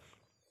 is that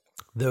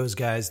those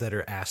guys that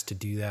are asked to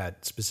do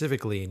that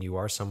specifically, and you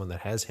are someone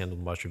that has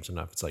handled mushrooms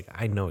enough, it's like,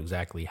 I know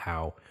exactly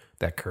how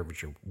that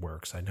curvature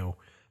works. I know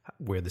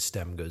where the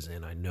stem goes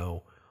in. I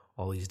know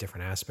all these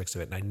different aspects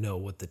of it, and I know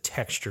what the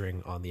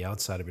texturing on the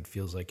outside of it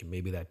feels like, and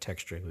maybe that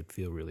texturing would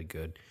feel really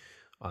good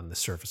on the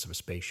surface of a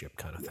spaceship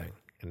kind of thing.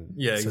 And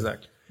yeah, so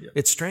exactly. Yeah.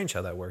 It's strange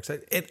how that works.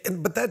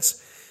 But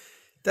that's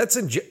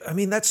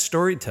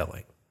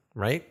storytelling,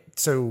 right?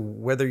 So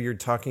whether you're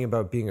talking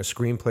about being a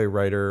screenplay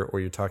writer or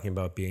you're talking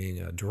about being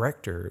a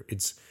director,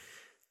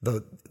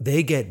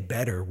 they get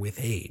better with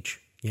age.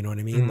 You know what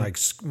I mean? Like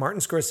Martin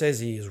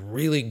Scorsese is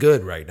really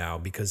good right now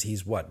because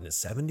he's in his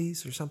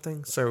 70s or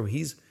something. So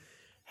he's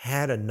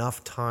had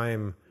enough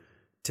time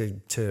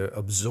to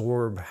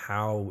absorb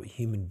how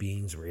human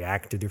beings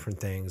react to different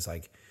things.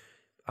 Like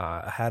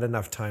had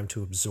enough time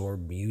to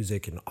absorb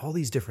music and all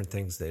these different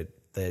things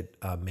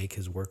that make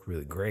his work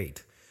really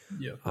great.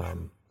 Yeah.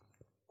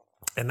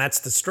 And that's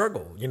the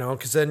struggle,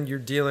 because then you're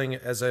dealing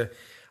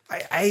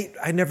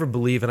I never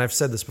believe, and I've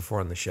said this before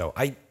on the show,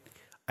 I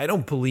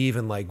don't believe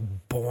in like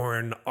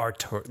born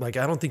art. Like,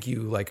 I don't think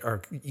you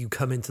you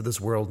come into this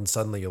world and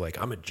suddenly you're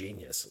like, I'm a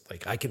genius.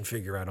 Like I can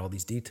figure out all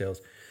these details.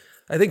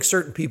 I think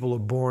certain people are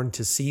born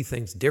to see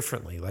things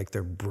differently. Like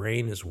their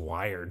brain is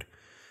wired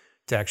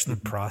to actually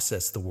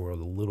process the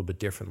world a little bit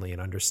differently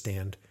and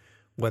understand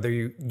whether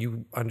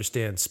you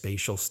understand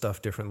spatial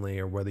stuff differently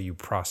or whether you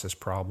process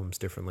problems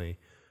differently.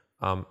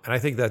 And I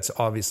think that's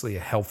obviously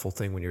a helpful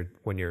thing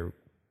when you're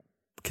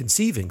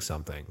conceiving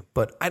something,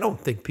 but I don't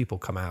think people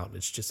come out and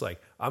it's just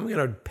like, I'm going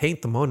to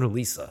paint the Mona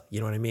Lisa. You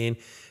know what I mean?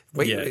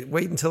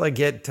 Wait until I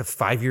get to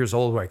 5 years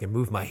old where I can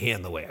move my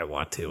hand the way I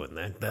want to. And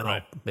then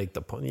I'll make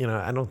the point.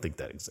 I don't think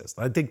that exists.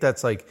 I think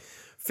that's like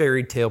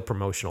fairy tale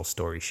promotional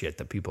story shit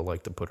that people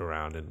like to put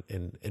around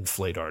and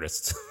inflate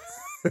artists.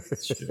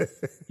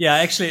 Yeah,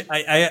 actually,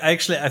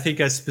 I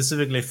think I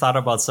specifically thought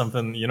about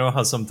something. You know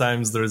how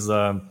sometimes there's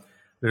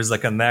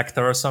like an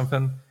actor or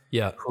something,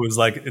 who's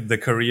like the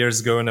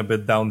career's going a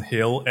bit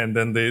downhill, and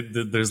then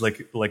there's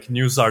like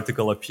news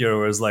article appear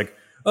where it's like,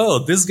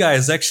 oh, this guy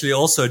is actually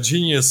also a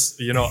genius,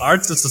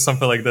 artist or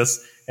something like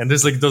this. And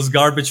there's like those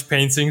garbage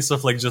paintings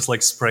of like just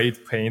like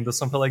sprayed paint or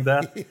something like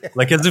that,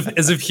 like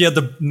as if he had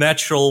the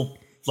natural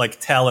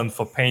like talent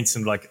for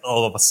painting, like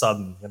all of a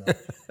sudden,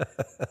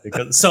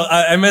 so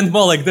I meant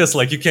more like this,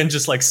 like you can't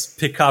just like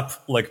pick up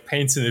like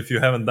painting if you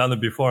haven't done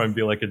it before and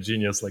be like a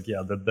genius. Like,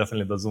 yeah, that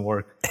definitely doesn't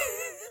work.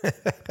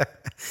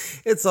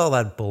 It's all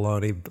that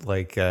baloney,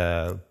 like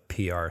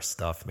PR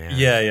stuff, man.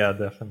 Yeah,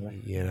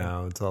 definitely.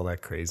 It's all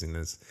that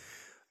craziness.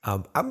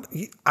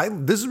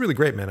 This is really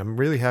great, man. I'm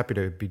really happy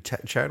to be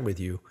chatting with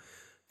you.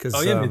 Me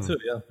too.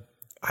 Yeah.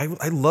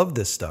 I love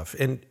this stuff.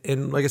 And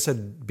like I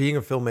said, being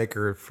a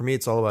filmmaker, for me,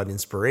 it's all about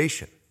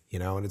inspiration,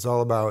 and it's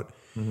all about,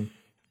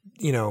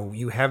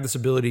 you have this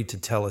ability to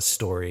tell a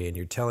story and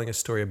you're telling a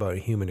story about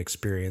human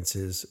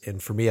experiences.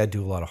 And for me, I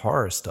do a lot of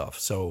horror stuff.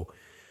 So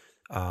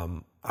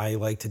I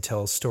like to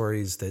tell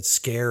stories that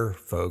scare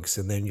folks,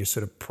 and then you're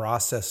sort of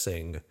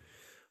processing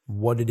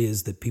what it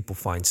is that people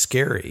find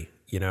scary,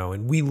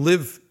 and we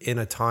live in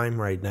a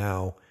time right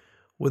now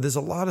where there's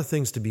a lot of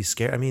things to be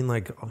scared. I mean,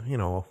 like,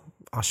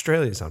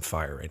 Australia's on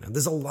fire right now.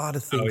 There's a lot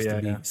of things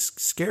to be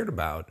scared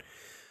about.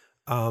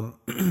 And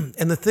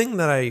the thing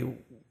that I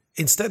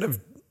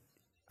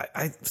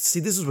see,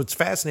 this is what's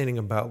fascinating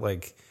about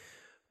like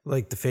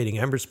the Fading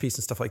Embers piece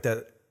and stuff like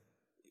that.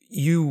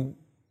 You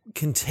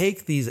can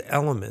take these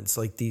elements,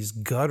 like these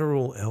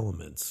guttural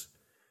elements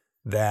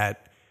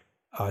that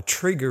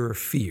trigger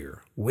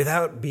fear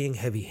without being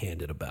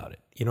heavy-handed about it.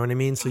 You know what I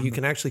mean? So you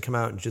can actually come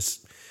out and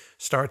just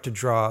start to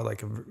draw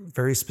like a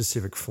very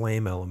specific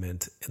flame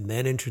element and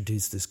then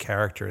introduce this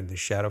character and the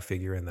shadow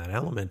figure in that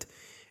element.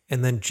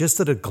 And then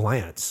just at a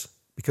glance,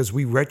 because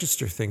we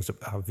register things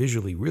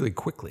visually really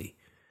quickly.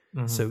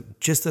 So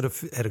just at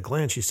a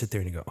glance, you sit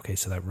there and you go, okay,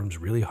 so that room's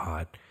really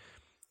hot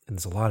and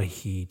there's a lot of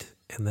heat.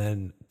 And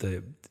then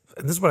and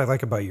this is what I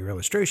like about your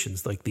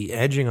illustrations, like the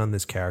edging on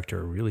this character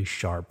are really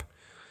sharp,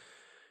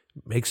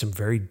 makes him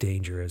very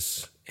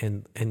dangerous.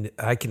 And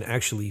I can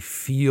actually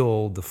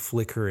feel the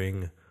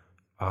flickering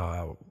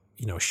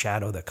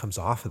shadow that comes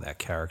off of that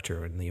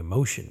character and the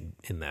emotion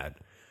in that.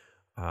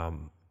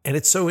 And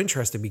it's so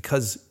interesting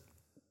because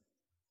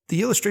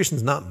the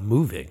illustration's not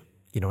moving.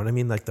 You know what I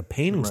mean? Like the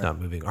painting's not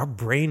moving. Our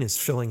brain is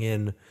filling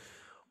in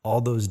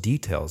all those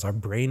details. Our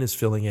brain is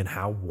filling in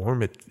how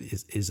warm it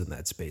is in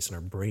that space. And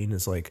our brain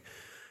is like,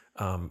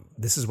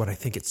 this is what I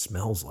think it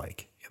smells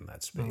like in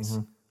that space.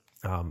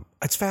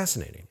 It's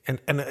fascinating.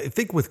 And I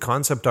think with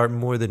concept art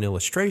more than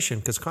illustration,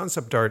 because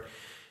concept art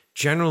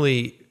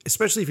generally,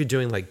 especially if you're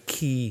doing like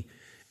key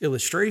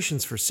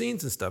illustrations for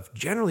scenes and stuff,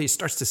 generally it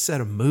starts to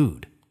set a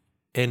mood.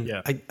 And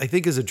I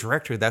think as a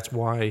director, that's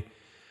why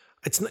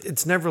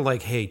it's never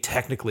like, hey,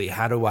 technically,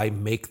 how do I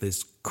make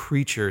this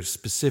creature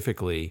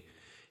specifically?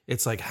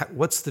 It's like,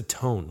 what's the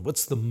tone?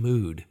 What's the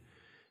mood?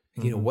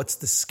 What's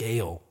the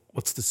scale?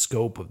 What's the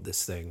scope of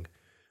this thing?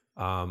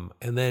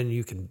 And then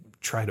you can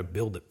try to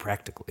build it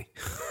practically.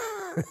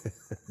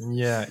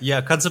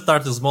 Yeah. Concept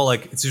art is more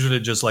like, it's usually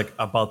just like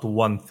about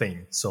one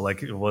thing. So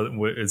like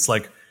it's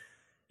like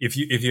if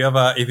you have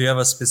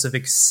a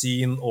specific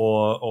scene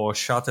or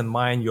shot in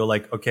mind, you're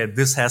like, okay,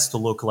 this has to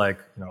look like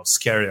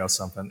scary or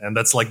something, and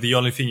that's like the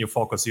only thing you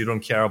focus. You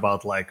don't care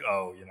about like,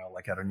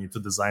 like I don't need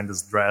to design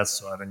this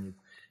dress, or I don't need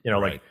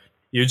like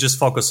you just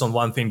focus on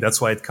one thing.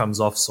 That's why it comes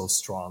off so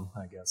strong,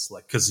 I guess.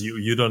 Like because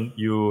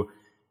you're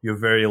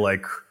very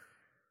like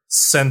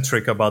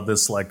centric about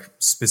this like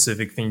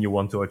specific thing you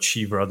want to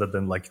achieve rather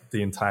than like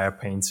the entire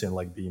painting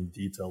like being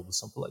detailed or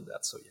something like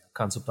that. So yeah,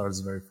 concept art is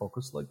very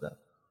focused like that.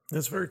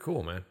 That's very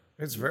cool, man.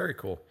 It's very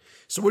cool.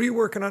 So what are you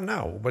working on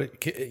now?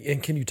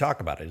 And can you talk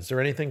about it? Is there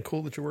anything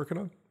cool that you're working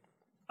on?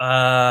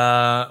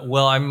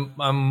 Well,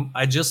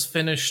 I just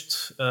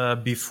finished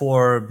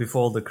before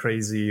the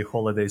crazy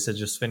holidays. I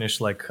just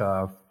finished like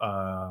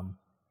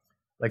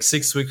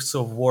 6 weeks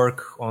of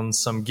work on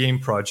some game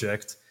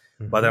project.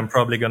 But I'm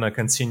probably gonna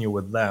continue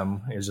with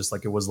them. It's just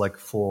like it was like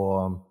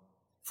for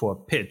a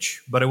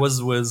pitch, but it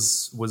was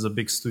a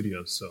big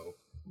studio, so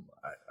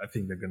I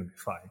think they're gonna be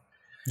fine.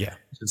 Yeah.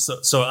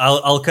 So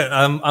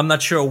I'm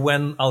not sure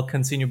when I'll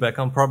continue back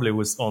on. Probably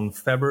in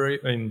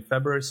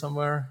February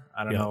somewhere.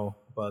 I don't know,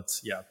 but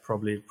yeah,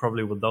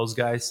 probably with those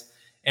guys.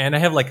 And I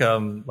have like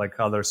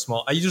other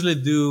small. I usually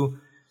do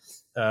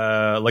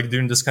like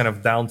during this kind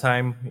of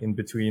downtime in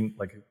between,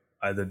 like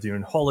either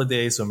during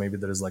holidays or maybe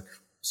there's like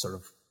sort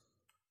of.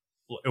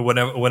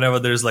 Whenever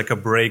there's like a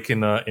break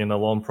in a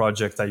long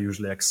project, I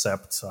usually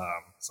accept some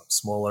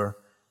smaller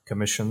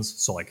commissions.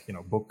 So like,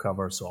 book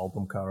covers or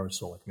album covers,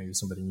 or like maybe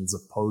somebody needs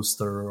a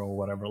poster or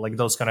whatever, like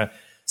those kind of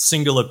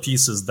singular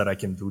pieces that I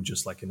can do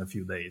just like in a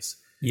few days.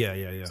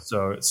 Yeah.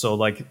 So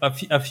like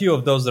a few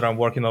of those that I'm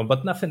working on,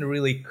 but nothing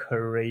really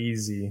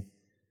crazy,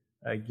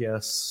 I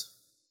guess.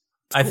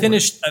 Cool.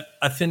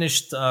 I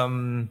finished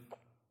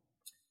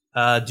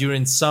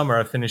during summer.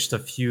 I finished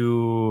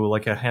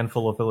a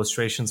handful of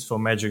illustrations for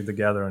Magic the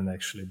Gathering,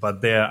 actually,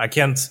 but I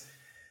can't.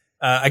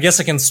 I guess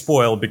I can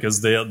spoil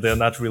because they're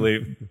not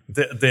really.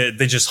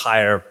 They just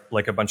hire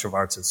like a bunch of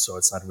artists, so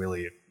it's not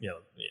really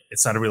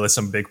it's not really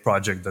some big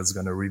project that's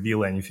going to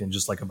reveal anything.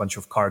 Just like a bunch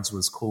of cards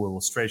with cool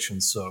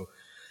illustrations. So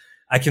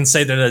I can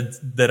say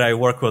that I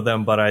work with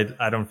them, but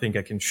I don't think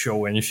I can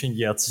show anything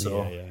yet.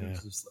 So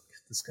it's just like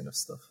this kind of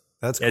stuff.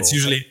 That's cool. It's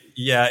usually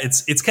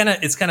it's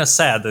kind of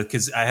sad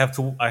because I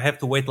have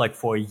to wait like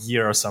for a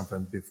year or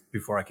something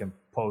before I can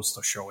post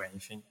or show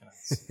anything.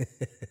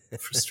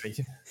 It's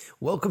frustrating.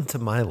 Welcome to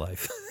my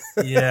life.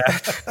 Yeah.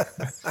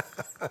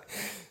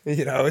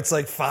 It's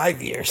like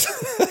 5 years.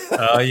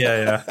 Oh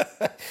yeah.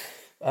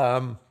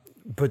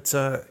 But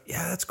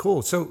that's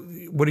cool. So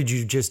what did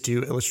you just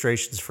do?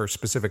 Illustrations for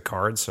specific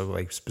cards? So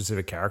like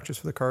specific characters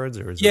for the cards,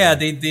 or is it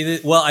they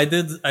did. Well, I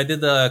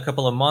did a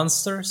couple of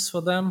monsters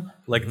for them,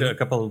 like a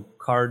couple of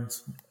card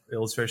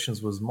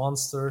illustrations with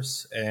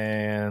monsters,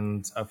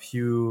 and a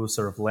few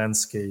sort of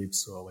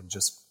landscapes or like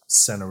just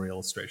scenery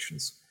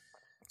illustrations.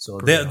 So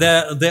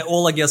they're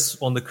all, I guess,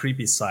 on the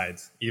creepy side.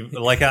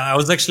 Like I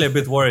was actually a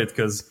bit worried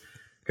because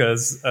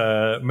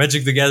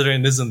Magic the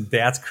Gathering isn't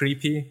that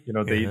creepy.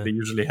 They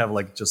usually have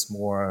like just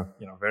more,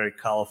 very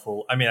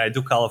colorful. I mean, I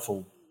do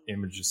colorful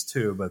images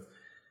too, but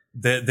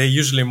they're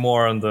usually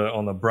more on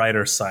the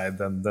brighter side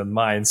than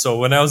mine. So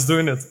when I was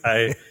doing it,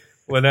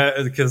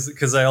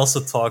 because I also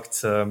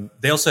talked,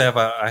 they also have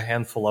a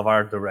handful of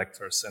art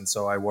directors, and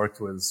so I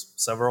worked with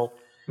several.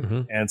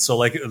 Mm-hmm. And so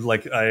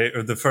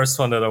the first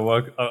one that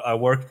I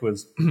worked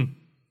with.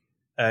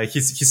 He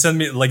sent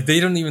me, like,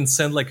 they don't even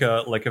send like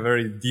a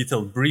very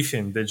detailed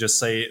briefing. They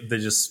just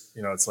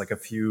it's like a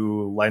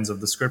few lines of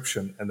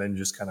description, and then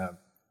just kind of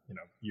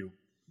you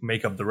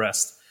make up the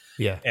rest.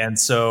 Yeah. And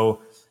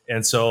so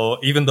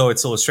even though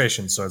it's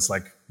illustration, so it's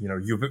like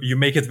you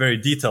make it very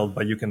detailed,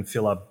 but you can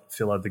fill out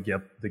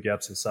the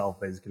gaps yourself,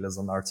 basically, as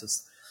an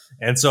artist.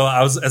 And so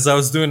as I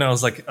was doing, I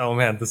was like, oh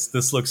man,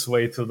 this looks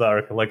way too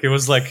dark. Like it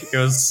was like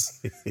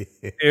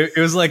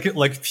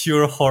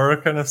pure horror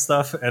kind of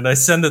stuff. And I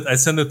sent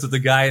it to the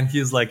guy, and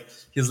he's like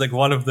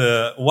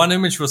one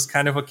image was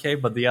kind of okay,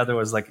 but the other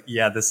was like,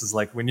 yeah, this is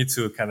like, we need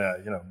to kind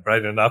of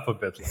brighten up a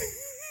bit, like,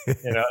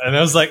 And I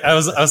was like, I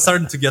was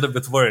starting to get a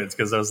bit worried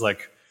because I was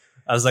like,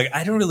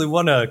 I don't really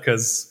want to,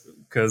 because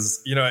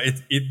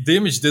the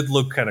image did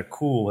look kind of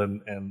cool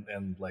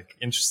and like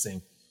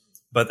interesting.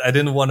 But I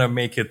didn't want to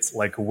make it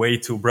like way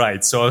too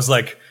bright. So I was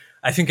like,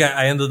 I think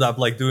I ended up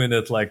like doing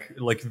it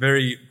like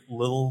very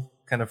little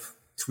kind of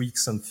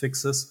tweaks and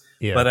fixes.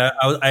 Yeah. But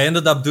I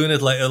ended up doing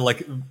it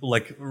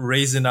like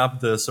raising up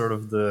the sort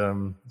of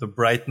the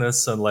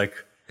brightness and like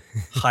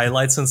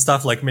highlights and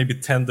stuff, like maybe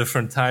 10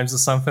 different times or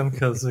something,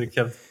 because we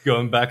kept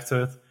going back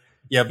to it.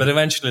 Yeah, but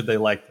eventually they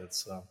liked it.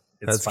 So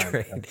it's That's fine.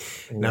 Great.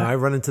 Yeah. No, I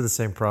run into the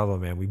same problem,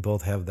 man. We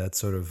both have that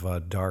sort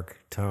of dark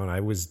tone.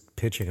 I was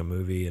pitching a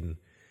movie, and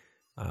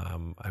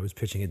I was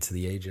pitching it to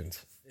the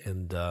agent,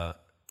 and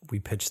we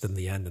pitched them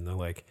the end, and they're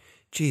like,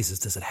 Jesus,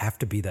 does it have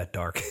to be that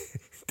dark?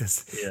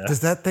 Does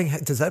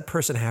that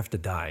person have to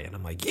die? And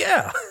I'm like,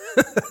 yeah.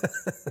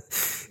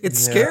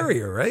 It's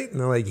scarier, right? And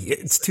they're like,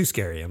 it's too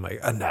scary. I'm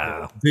like,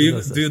 no.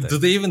 Do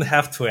they even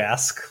have to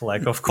ask?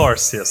 Like, of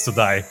course he has to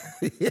die.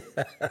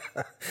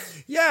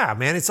 Yeah,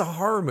 man, it's a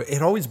horror movie.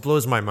 It always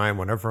blows my mind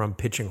whenever I'm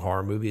pitching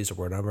horror movies or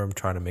whenever I'm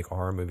trying to make a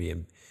horror movie,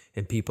 and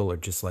people are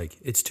just like,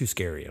 it's too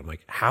scary. I'm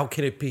like, how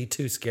can it be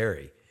too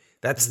scary?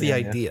 That's the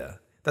idea.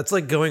 That's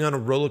like going on a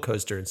roller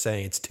coaster and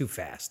saying it's too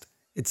fast.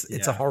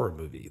 It's a horror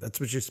movie. That's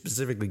what you're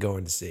specifically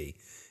going to see,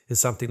 is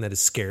something that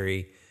is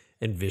scary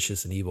and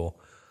vicious and evil.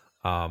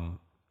 I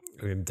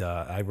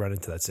run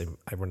into that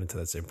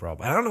same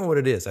problem. I don't know what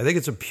it is. I think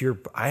it's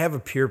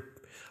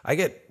I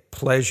get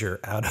pleasure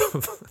out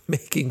of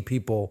making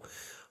people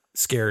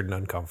scared and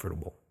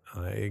uncomfortable.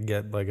 I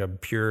get like a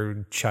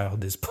pure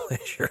childish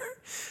pleasure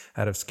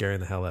out of scaring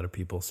the hell out of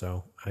people.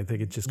 So I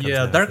think it just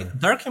comes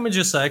dark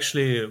images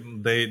actually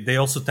they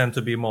also tend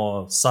to be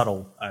more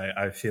subtle.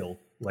 I feel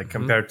like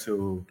compared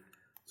to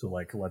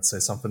like, let's say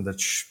something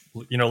that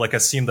like a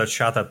scene that's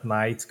shot at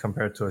night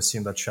compared to a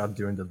scene that's shot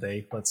during the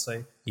day. Let's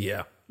say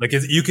like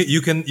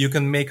you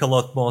can make a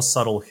lot more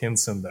subtle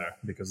hints in there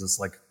because it's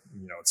like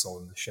it's all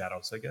in the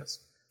shadows, I guess.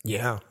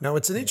 Yeah. No,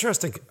 it's an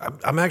interesting.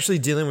 I'm actually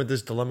dealing with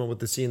this dilemma with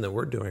the scene that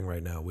we're doing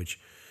right now, which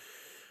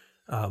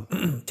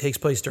takes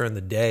place during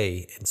the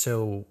day. And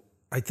so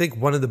I think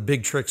one of the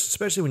big tricks,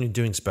 especially when you're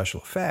doing special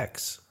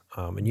effects,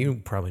 and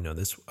you probably know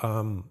this,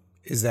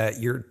 is that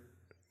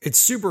it's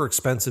super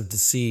expensive to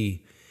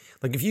see.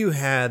 Like if you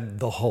had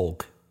the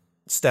Hulk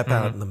step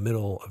out in the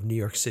middle of New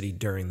York City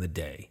during the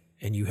day,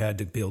 and you had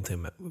to build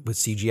him with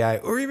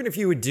CGI, or even if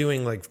you were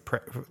doing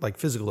like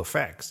physical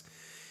effects,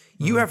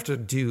 you have to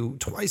do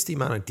twice the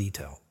amount of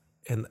detail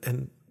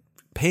and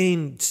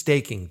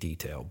painstaking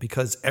detail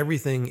because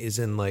everything is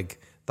in like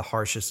the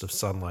harshest of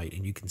sunlight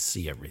and you can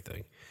see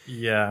everything.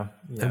 Yeah.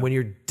 And when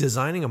you're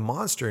designing a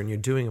monster and you're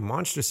doing a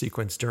monster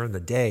sequence during the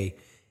day,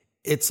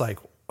 it's like,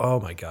 oh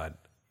my God,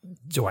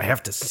 do I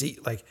have to see,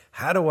 like,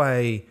 how do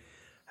I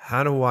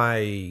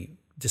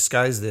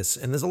disguise this?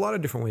 And there's a lot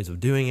of different ways of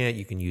doing it.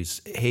 You can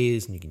use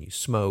haze and you can use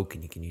smoke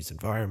and you can use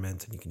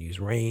environment and you can use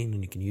rain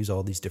and you can use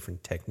all these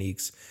different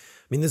techniques. I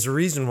mean, there's a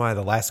reason why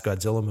the last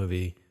Godzilla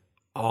movie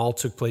all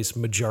took place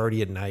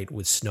majority at night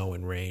with snow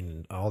and rain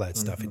and all that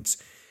stuff.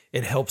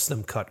 It helps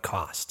them cut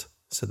cost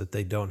so that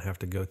they don't have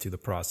to go through the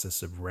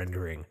process of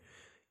rendering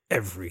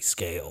every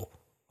scale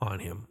on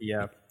him.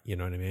 Yeah. You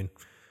know what I mean?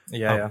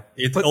 Yeah.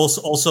 It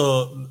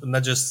also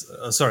not just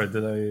sorry,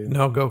 did I?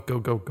 No,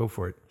 go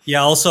for it.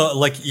 Yeah. Also,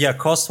 like,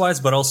 cost wise,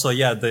 but also,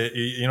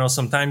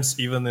 sometimes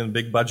even in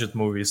big budget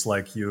movies,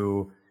 like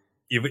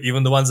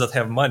even the ones that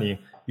have money,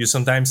 you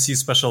sometimes see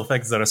special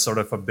effects that are sort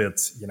of a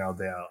bit, they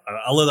are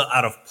a little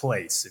out of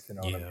place, if you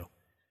know what I mean.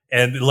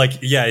 And like,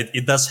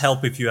 it does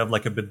help if you have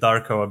like a bit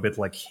darker, a bit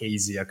like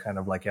hazier kind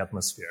of like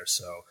atmosphere.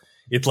 So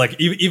it like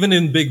even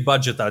in big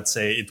budget, I'd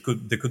say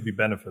there could be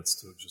benefits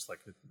to just like.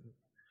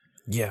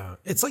 Yeah,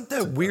 it's like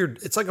that weird.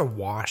 It's like a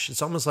wash.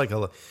 It's almost like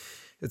a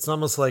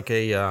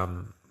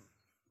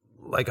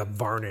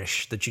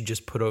varnish that you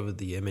just put over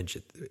the image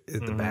at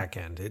the back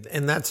end,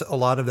 and that's a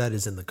lot of that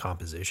is in the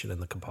composition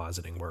and the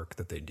compositing work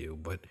that they do.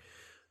 But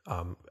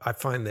I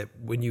find that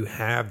when you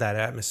have that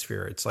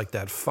atmosphere, it's like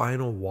that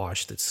final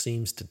wash that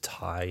seems to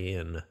tie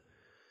in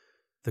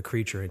the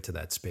creature into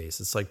that space.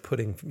 It's like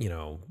putting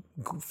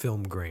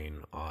film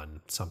grain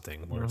on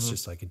something where it's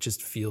just like it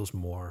just feels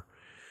more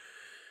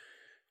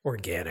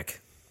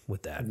organic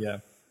with that.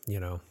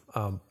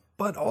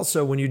 But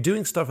also when you're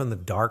doing stuff in the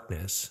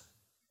darkness,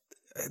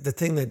 the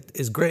thing that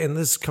is great, and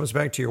this comes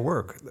back to your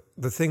work,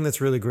 the thing that's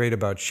really great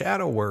about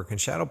shadow work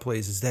and shadow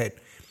plays is that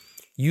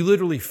you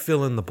literally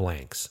fill in the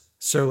blanks.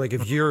 So like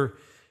if you're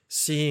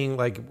seeing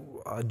like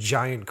a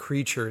giant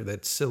creature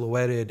that's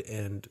silhouetted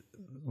and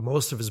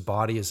most of his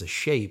body is a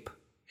shape,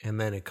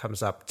 and then it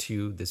comes up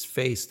to this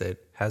face that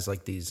has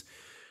like these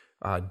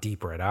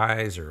deep red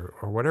eyes or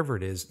whatever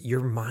it is, your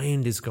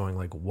mind is going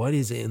like, what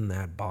is in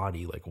that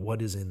body? Like,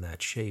 what is in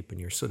that shape? And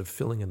you're sort of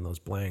filling in those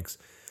blanks.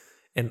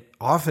 And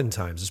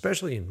oftentimes,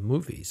 especially in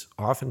movies,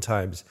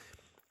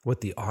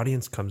 what the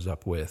audience comes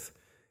up with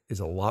is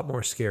a lot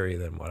more scary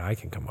than what I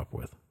can come up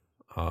with.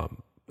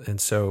 And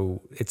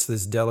so it's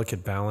this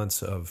delicate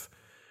balance of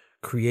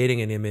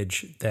creating an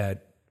image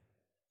that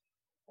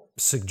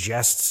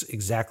suggests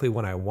exactly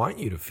what I want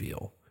you to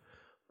feel,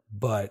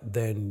 but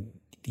then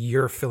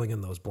you're filling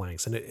in those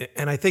blanks.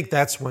 And I think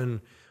that's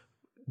when,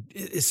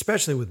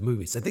 especially with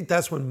movies, I think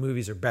that's when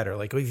movies are better.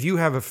 Like if you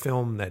have a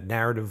film that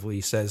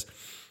narratively says,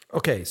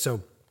 okay,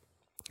 so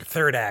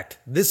third act,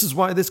 this is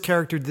why this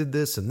character did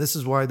this, and this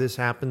is why this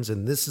happens,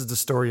 and this is the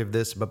story of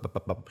this,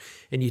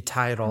 and you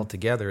tie it all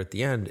together at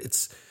the end,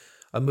 it's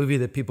a movie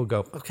that people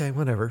go, okay,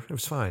 whatever, it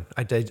was fine.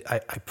 I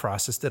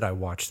processed it, I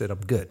watched it, I'm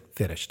good,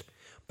 finished.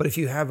 But if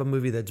you have a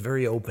movie that's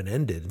very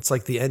open-ended, it's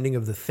like the ending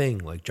of The Thing,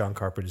 like John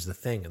Carpenter's The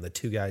Thing, and the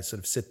two guys sort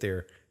of sit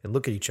there and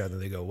look at each other,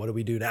 and they go, what do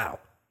we do now?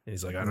 And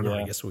he's like, I don't know,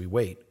 I guess we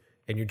wait.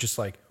 And you're just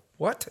like,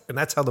 what? And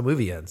that's how the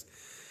movie ends.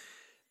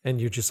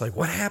 And you're just like,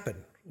 what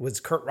happened?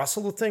 Was Kurt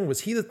Russell the Thing? Was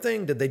he the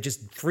Thing? Did they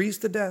just freeze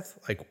to death?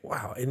 Like,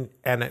 wow.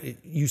 And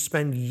you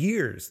spend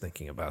years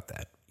thinking about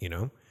that,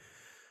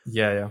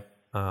 Yeah.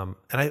 And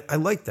I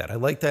like that. I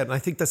like that. And I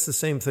think that's the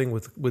same thing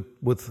with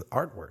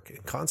artwork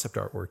and concept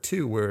artwork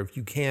too, where if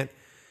you can't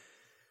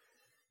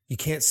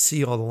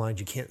see all the lines,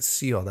 you can't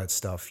see all that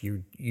stuff.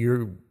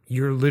 You're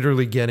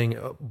literally getting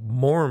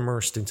more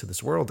immersed into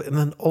this world. And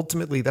then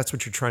ultimately that's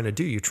what you're trying to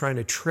do. You're trying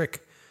to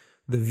trick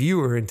the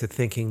viewer into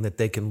thinking that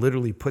they can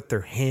literally put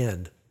their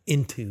hand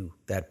into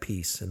that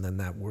piece and then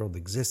that world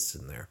exists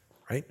in there,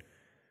 right?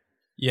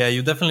 Yeah,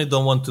 you definitely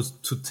don't want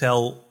to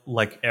tell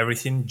like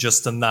everything,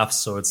 just enough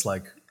so it's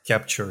like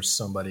captures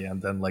somebody and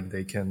then like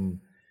they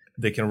can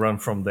run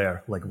from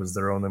there, like with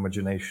their own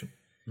imagination.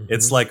 Mm-hmm.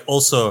 It's like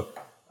also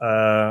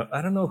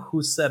I don't know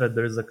who said it.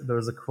 There's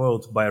a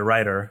quote by a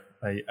writer.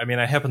 I mean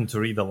I happen to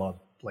read a lot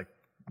like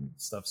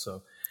stuff,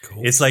 so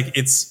cool. It's like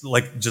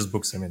just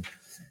books. I mean,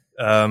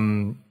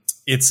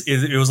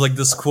 it was like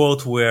this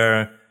quote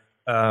where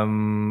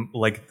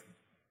like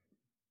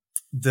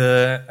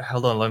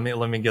hold on,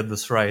 let me get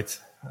this right.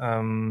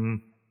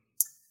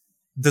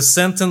 The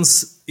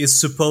sentence is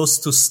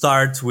supposed to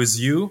start with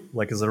you,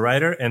 like as a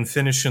writer, and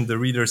finish in the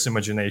reader's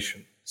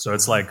imagination. So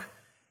it's like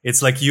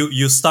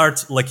you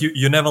start like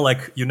you never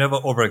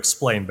over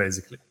explain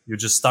basically. You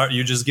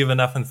just give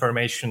enough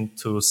information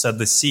to set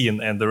the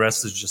scene, and the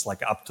rest is just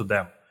like up to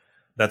them.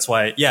 That's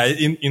why,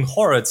 in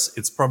horror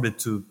it's probably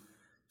to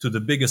the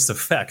biggest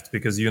effect,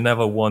 because you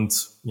never want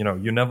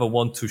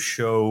to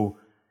show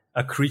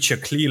a creature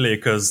clearly,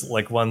 because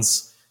like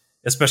once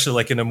especially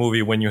like in a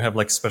movie when you have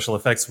like special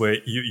effects where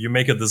you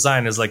make a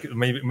design is like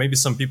maybe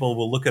some people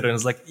will look at it and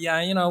it's like,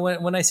 yeah,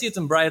 when I see it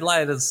in bright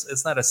light,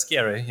 it's not as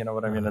scary, you know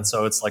what I mean? And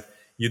so it's like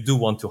you do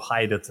want to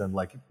hide it and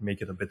like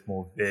make it a bit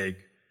more vague.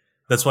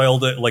 That's why all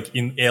the, like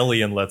in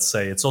Alien, let's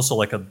say, it's also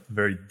like a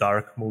very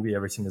dark movie.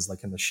 Everything is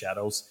like in the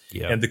shadows.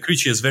 Yeah. And the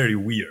creature is very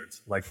weird.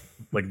 Like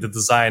the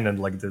design and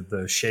like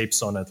the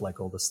shapes on it,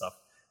 like all the stuff,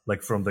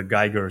 like from the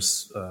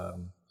Geiger's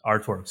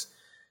artworks.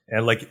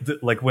 And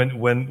like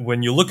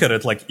when you look at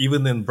it, like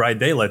even in bright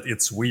daylight,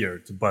 it's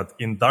weird. But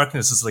in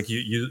darkness, it's like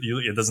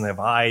it doesn't have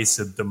eyes.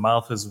 The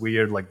mouth is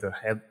weird. Like the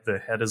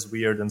head is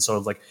weird. And so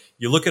like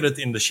you look at it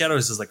in the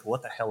shadows, it's like,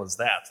 what the hell is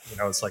that?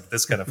 It's like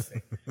this kind of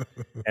thing.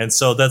 And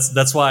so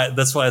that's why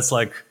it's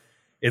like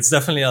it's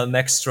definitely an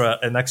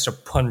extra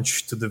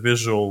punch to the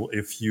visual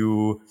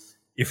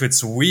if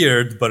it's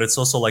weird, but it's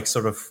also like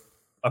sort of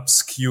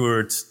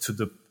obscured to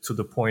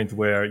the point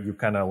where you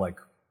kind of like.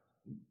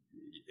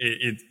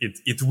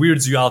 It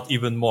weirds you out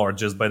even more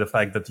just by the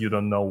fact that you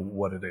don't know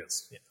what it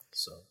is.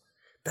 So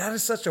that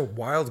is such a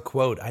wild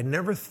quote. I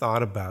never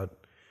thought about,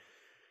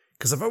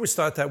 because I've always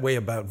thought that way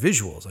about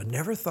visuals. I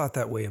never thought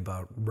that way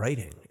about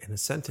writing in a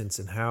sentence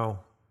and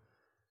how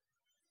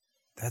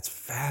that's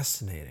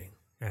fascinating,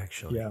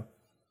 actually. Yeah.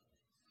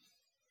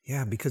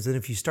 Yeah, because then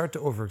if you start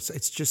to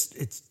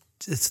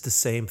it's the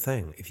same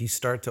thing. If you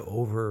start to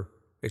over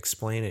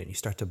explain it, you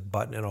start to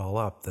button it all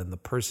up, then the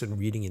person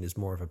reading it is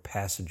more of a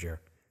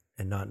passenger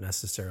and not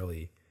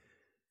necessarily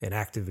an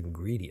active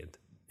ingredient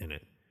in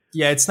it.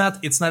 Yeah, it's not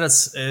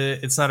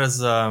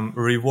as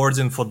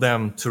rewarding for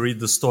them to read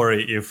the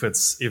story if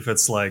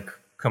it's like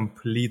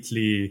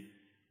completely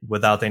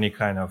without any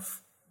kind of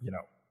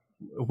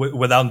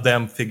without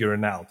them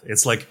figuring out.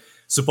 It's like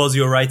suppose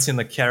you're writing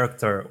a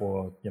character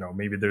or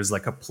maybe there's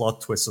like a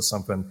plot twist or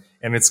something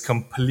and it's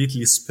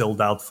completely spilled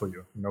out for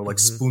you, like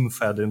spoon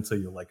fed into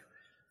you like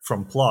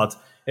from plot.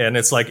 And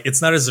it's like,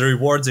 it's not as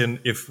rewarding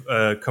if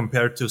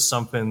compared to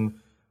something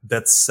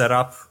that's set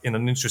up in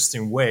an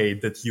interesting way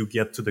that you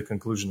get to the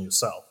conclusion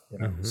yourself,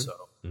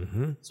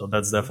 So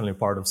that's definitely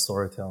part of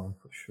storytelling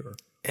for sure.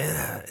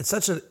 Yeah, it's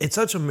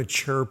such a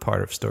mature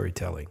part of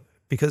storytelling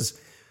because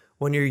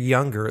when you're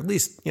younger, at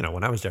least,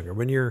 when I was younger,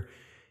 when you're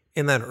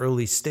in that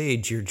early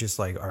stage, you're just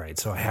like, all right,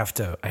 so I have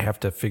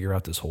to figure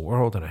out this whole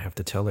world and I have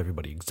to tell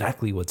everybody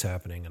exactly what's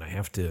happening and I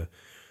have to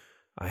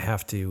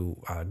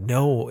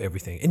know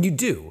everything. And you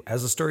do.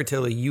 As a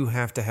storyteller, you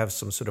have to have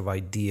some sort of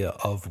idea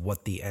of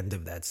what the end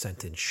of that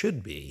sentence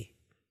should be.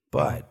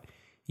 But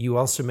you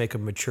also make a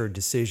mature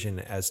decision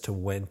as to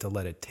when to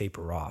let it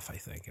taper off, I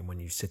think. And when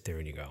you sit there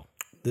and you go,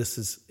 this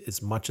is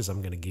as much as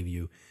I'm going to give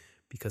you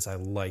because I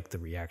like the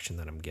reaction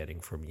that I'm getting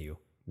from you,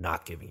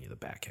 not giving you the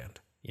back end.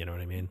 You know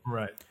what I mean?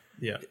 Right.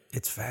 Yeah.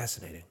 It's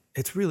fascinating.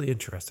 It's really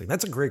interesting.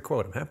 That's a great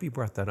quote. I'm happy you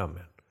brought that up,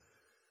 man.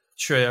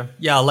 Sure.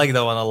 Yeah, I like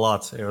that one a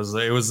lot. It was.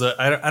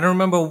 I don't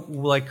remember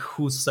like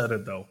who said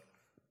it though.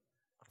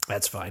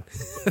 That's fine.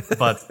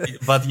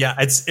 but yeah,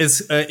 it's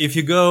if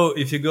you go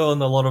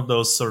on a lot of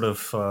those sort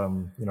of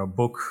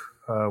book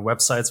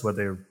websites where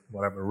they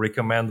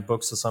recommend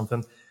books or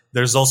something.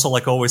 There's also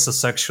like always a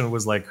section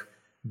with like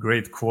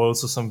great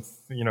quotes or some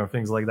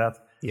things like that.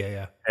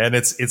 Yeah. And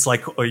it's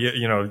like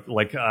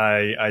like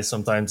I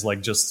sometimes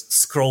like just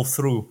scroll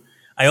through.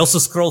 I also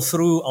scroll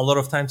through a lot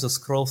of times. I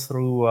scroll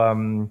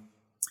through.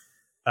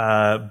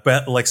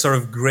 But like sort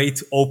of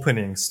great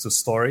openings to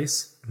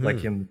stories,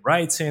 like in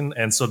writing,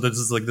 and so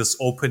there's like this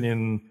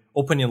opening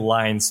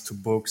lines to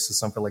books or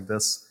something like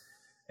this,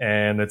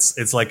 and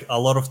it's like a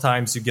lot of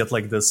times you get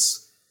like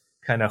this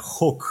kind of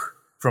hook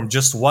from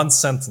just one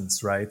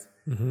sentence, right?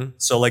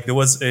 So like there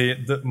was a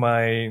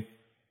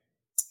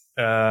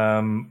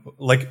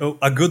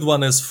good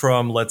one is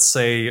from, let's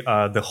say,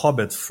 The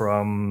Hobbit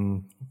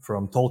from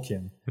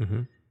Tolkien,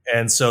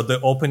 and so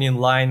the opening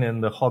line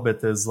in The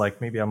Hobbit is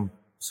like, maybe I'm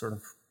sort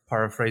of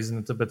paraphrasing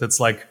it a bit. It's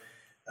like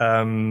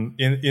in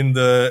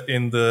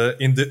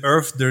the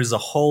earth there is a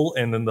hole,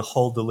 and in the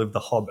hole there lived the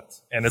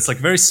hobbit, and it's like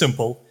very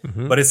simple,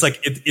 but it's like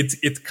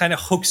it kind of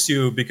hooks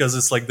you because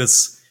it's like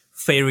this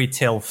fairy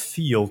tale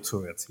feel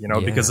to it,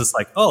 because it's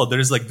like, oh,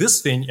 there's like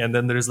this thing, and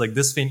then there's like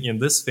this thing in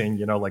this thing,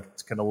 like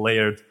kind of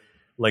layered,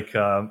 like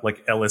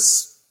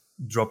Alice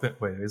dropping.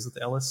 Wait, is it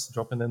Alice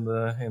dropping in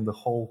the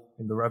hole,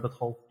 in the rabbit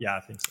hole? Yeah, I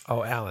think so.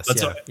 Oh, Alice.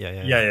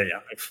 Yeah.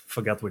 I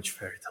forgot which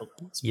fairy tale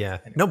that was. Yeah.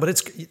 Anyway. No, but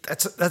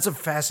that's a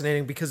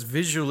fascinating because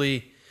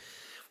visually,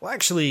 well,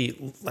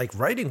 actually, like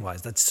writing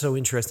wise, that's so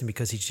interesting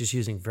because he's just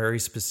using very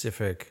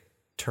specific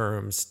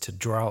terms to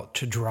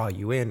draw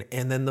you in,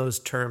 and then those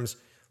terms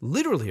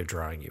literally are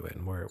drawing you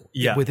in. Where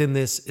within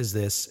this is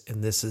this,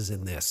 and this is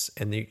in this,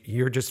 and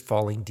you're just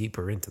falling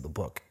deeper into the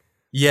book.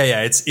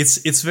 Yeah,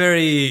 it's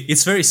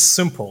very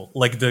simple.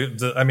 Like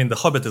the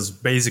Hobbit is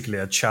basically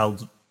a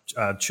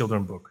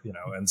children book,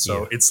 and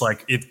so it's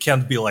like it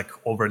can't be like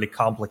overly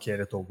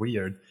complicated or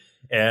weird,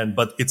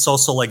 but it's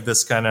also like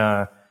this kind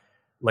of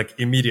like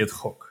immediate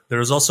hook. There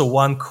is also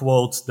one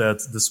quote that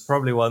this is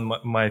probably one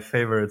of my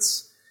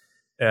favorites.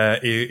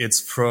 It's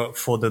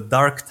for the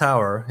Dark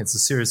Tower. It's a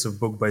series of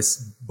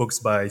books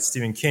by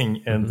Stephen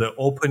King, and the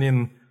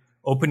opening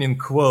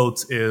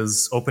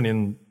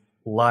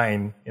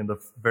line in the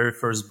very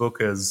first book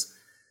is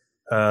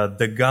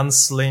the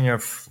gunslinger.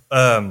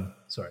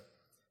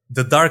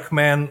 The dark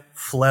man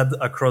fled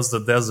across the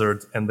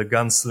desert, and the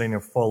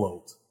gunslinger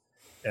followed,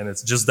 and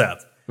it's just that.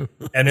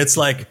 And it's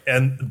like,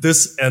 and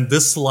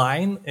this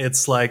line,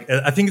 it's like,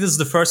 I think this is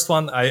the first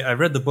one. I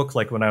read the book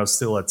like when I was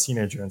still a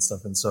teenager and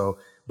stuff, and so.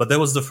 But that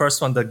was the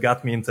first one that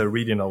got me into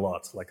reading a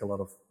lot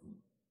of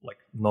like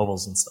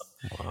novels and stuff.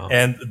 Wow.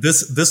 And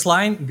this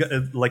line,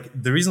 like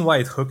the reason why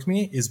it hooked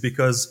me is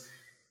because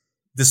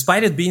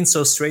despite it being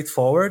so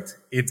straightforward,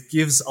 it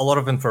gives a lot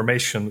of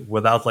information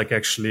without like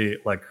actually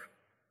like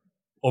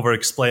over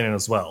explaining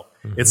as well.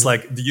 Mm-hmm. It's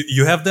like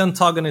you have the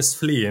antagonist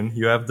fleeing,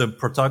 you have the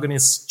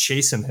protagonist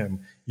chasing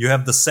him, you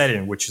have the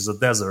setting, which is a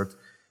desert.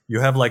 You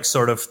have like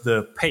sort of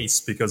the pace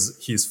because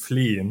he's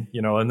fleeing,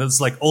 you know, and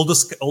it's like all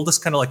this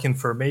kind of like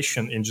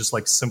information in just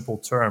like simple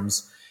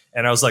terms.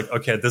 And I was like,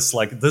 okay, this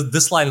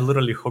line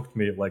literally hooked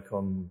me like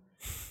on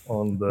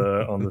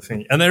the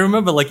thing. And I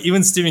remember like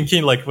even Stephen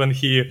King, like when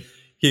he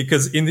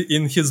because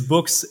in his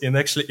books, in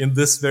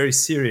this very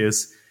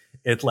series,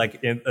 it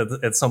like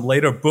at some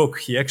later book,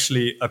 he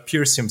actually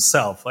appears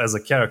himself as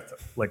a character,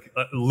 like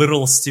a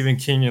literal Stephen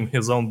King in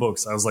his own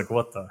books. I was like,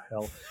 what the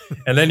hell?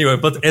 And anyway,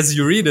 but as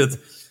you read it,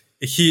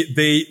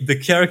 the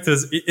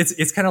characters,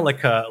 it's kind of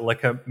like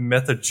a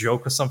meta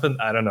joke or something.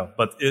 I don't know,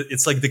 but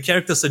it's like the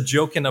characters are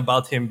joking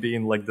about him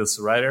being like this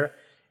writer,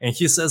 and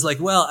he says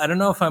like, well, I don't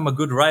know if I'm a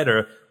good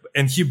writer,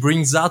 and he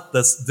brings out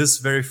this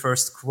very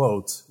first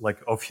quote like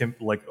of him,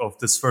 like of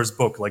this first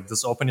book, like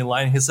this opening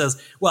line. He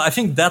says, well, I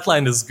think that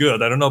line is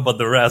good. I don't know about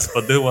the rest,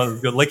 but this one is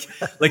good.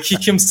 Like he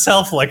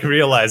himself like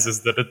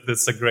realizes that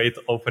it's a great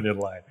opening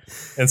line,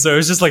 and so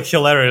it's just like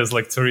hilarious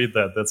like to read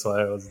that. That's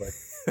why I was like.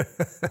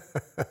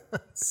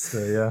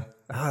 So yeah.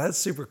 Oh, that's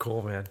super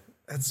cool, man.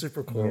 That's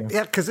super cool.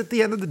 Yeah, because at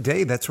the end of the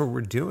day, that's what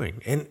we're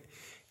doing,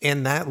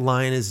 and that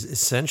line is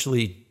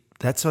essentially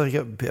that's like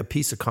a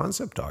piece of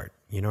concept art.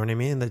 You know what I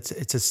mean?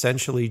 It's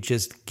essentially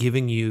just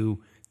giving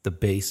you the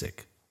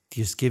basic,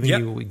 just giving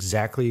you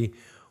exactly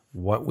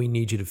what we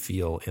need you to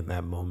feel in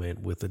that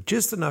moment with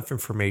just enough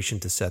information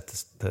to set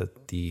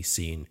the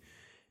scene,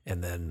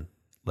 and then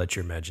let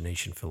your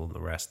imagination fill in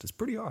the rest. It's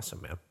pretty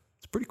awesome, man.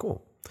 It's pretty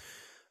cool.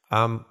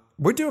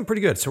 We're doing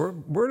pretty good.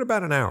 So we're at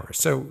about an hour.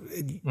 So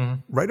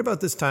right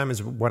about this time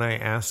is when I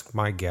ask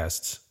my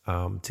guests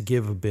to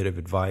give a bit of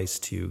advice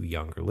to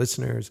younger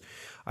listeners.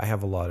 I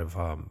have a lot of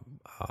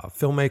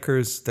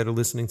filmmakers that are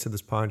listening to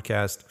this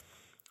podcast.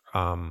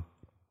 And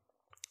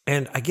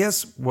I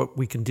guess what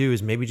we can do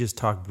is maybe just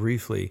talk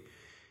briefly.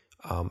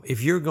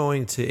 If you're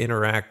going to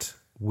interact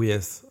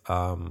with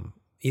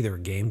either a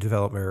game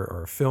developer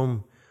or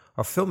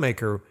a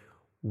filmmaker,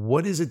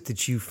 what is it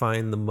that you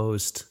find the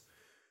most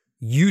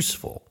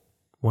useful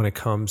when it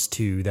comes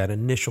to that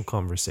initial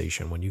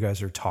conversation when you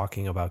guys are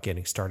talking about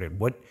getting started?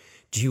 What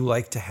do you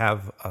like to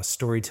have a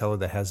storyteller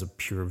that has a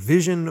pure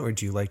vision, or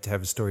do you like to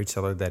have a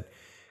storyteller that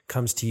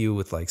comes to you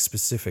with like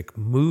specific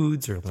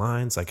moods or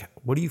lines? Like,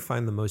 what do you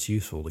find the most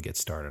useful to get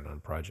started on a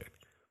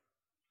project?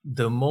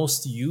 The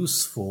most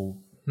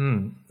useful,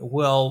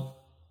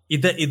 well,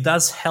 it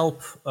does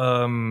help.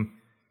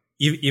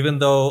 Even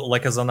though,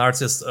 like as an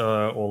artist,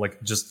 or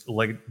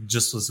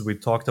just as we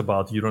talked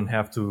about, you don't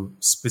have to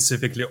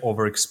specifically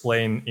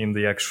over-explain in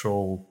the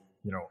actual,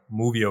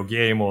 movie or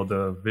game or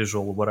the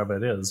visual, whatever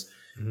it is.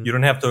 Mm-hmm. You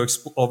don't have to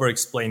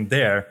over-explain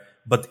there,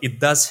 but it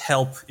does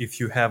help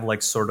if you have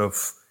like sort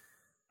of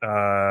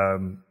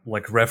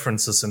like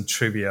references and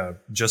trivia,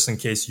 just in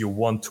case you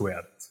want to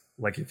add it.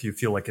 Like if you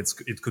feel like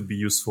it could be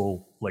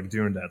useful, like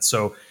during that.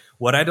 So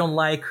what I don't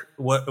like,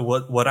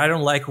 what I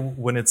don't like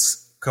when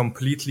it's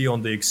completely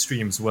on the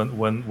extremes,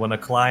 when a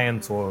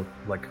client or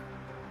like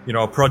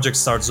a project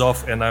starts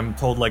off and I'm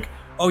told like,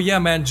 oh yeah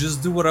man,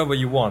 just do whatever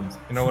you want,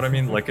 you know what I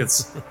mean? Like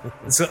it's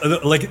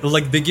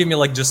like they give me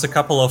like just a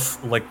couple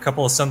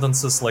of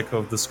sentences like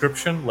of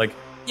description, like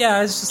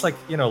yeah, it's just like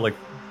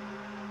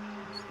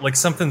like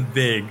something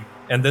vague,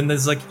 and then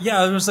there's like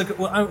there's like,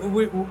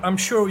 well, I'm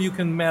sure you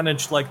can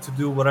manage like to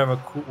do whatever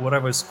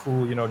is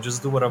cool,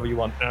 just do whatever you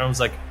want. And I was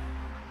like,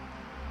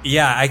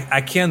 yeah,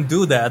 I can't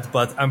do that,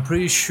 but I'm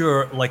pretty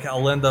sure like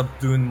I'll end up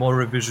doing more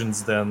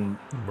revisions than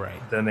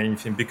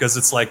anything, because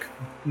it's like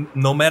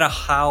no matter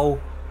how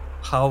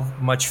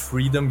much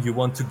freedom you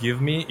want to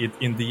give me,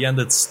 in the end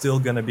it's still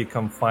gonna be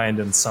confined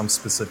in some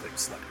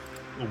specifics,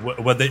 like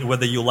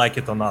whether you like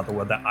it or not, or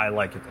whether I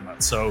like it or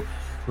not. So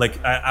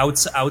like I would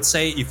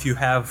say if you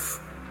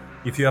have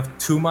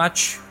too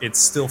much, it's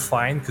still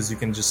fine, because you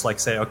can just like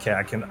say, okay,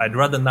 I'd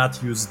rather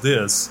not use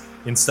this,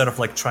 instead of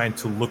like trying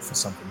to look for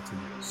something to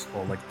use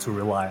or like to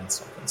rely on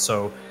something.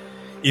 So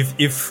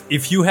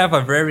if you have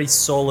a very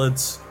solid,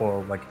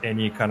 or like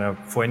any kind of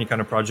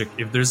project,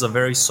 if there's a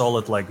very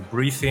solid like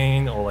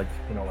briefing, or like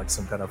like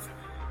some kind of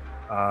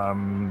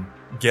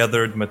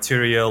gathered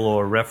material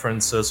or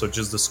references or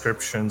just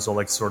descriptions or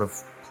like sort of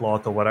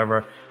plot or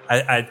whatever,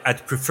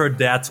 I'd prefer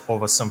that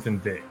over something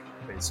big,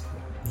 basically. basically.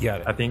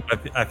 Got it.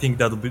 I think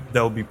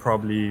that'll be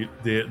probably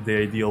the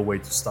ideal way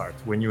to start.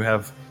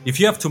 If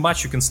you have too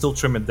much, you can still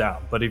trim it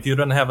down. But if you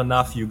don't have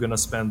enough, you're gonna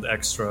spend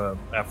extra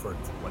effort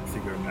like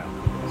figuring out.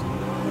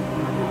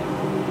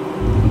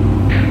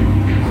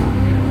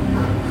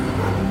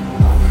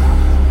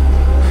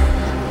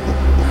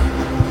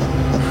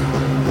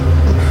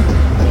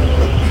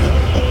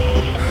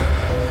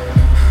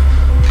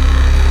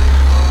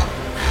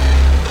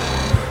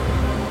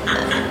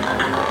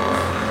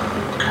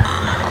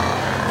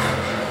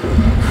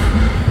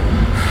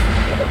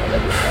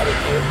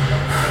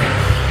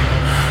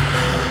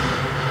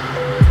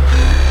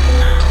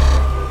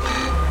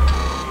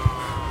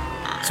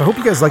 So I hope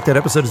you guys liked that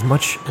episode as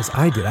much as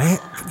I did.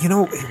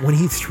 When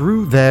he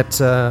threw that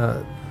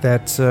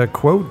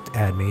quote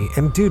at me,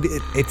 and dude,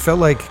 it felt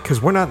like, because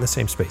we're not in the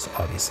same space,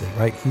 obviously,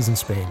 right? He's in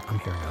Spain, I'm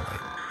here in LA.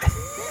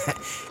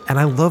 And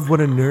I love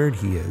what a nerd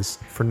he is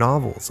for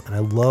novels, and I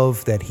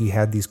love that he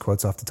had these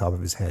quotes off the top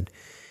of his head.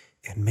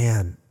 And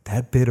man,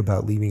 that bit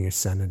about leaving your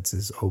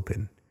sentences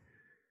open,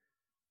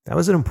 that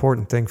was an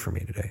important thing for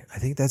me today. I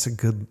think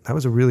that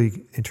was a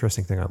really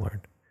interesting thing I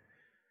learned.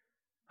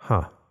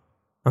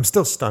 I'm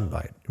still stunned by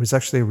it. It was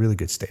actually a really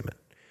good statement.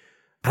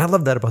 And I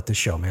love that about this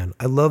show, man.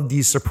 I love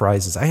these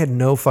surprises. I had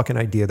no fucking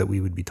idea that we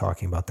would be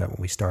talking about that when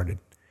we started.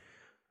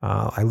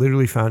 I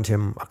literally found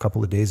him a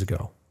couple of days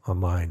ago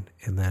online.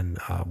 And then,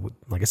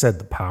 like I said,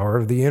 the power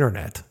of the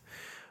internet,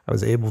 I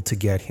was able to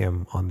get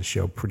him on the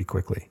show pretty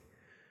quickly.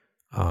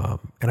 And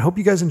I hope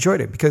you guys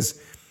enjoyed it,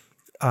 because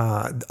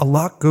a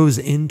lot goes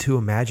into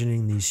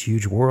imagining these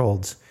huge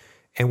worlds.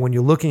 And when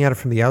you're looking at it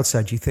from the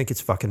outside, you think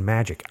it's fucking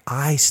magic.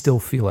 I still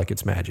feel like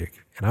it's magic,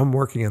 and I'm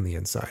working on the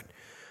inside.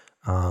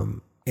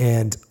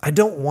 And I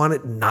don't want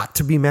it not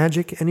to be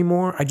magic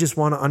anymore. I just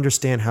want to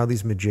understand how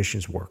these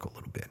magicians work a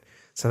little bit,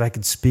 so that I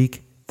can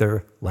speak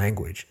their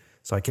language,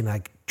 so I can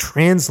like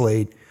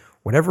translate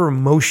whatever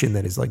emotion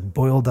that is like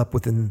boiled up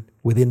within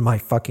my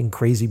fucking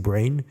crazy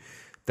brain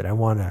that I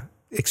want to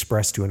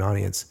express to an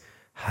audience.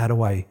 How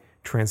do I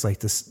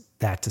translate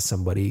that to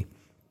somebody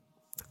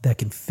that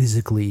can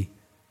physically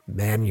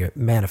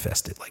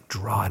manifest it, like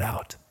draw it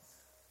out,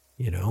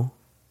 And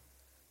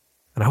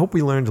I hope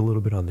we learned a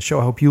little bit on the show.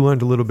 I hope you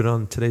learned a little bit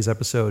on today's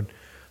episode.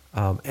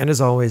 And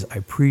as always, I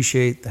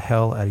appreciate the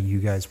hell out of you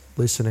guys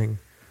listening.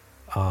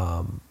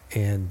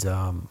 And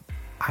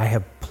I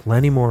have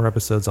plenty more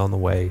episodes on the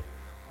way.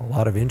 A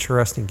lot of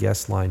interesting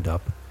guests lined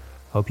up.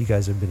 Hope you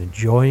guys have been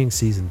enjoying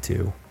season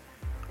 2.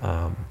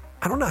 I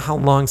don't know how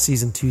long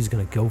season 2 is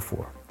going to go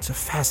for. It's a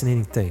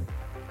fascinating thing.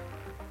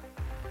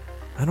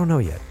 I don't know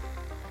yet.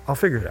 I'll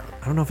figure it out.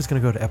 I don't know if it's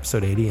going to go to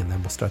episode 80 and then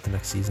we'll start the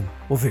next season.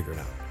 We'll figure it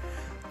out.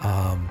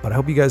 But I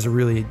hope you guys are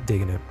really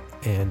digging it.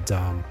 And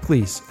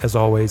please, as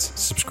always,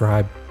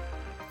 subscribe,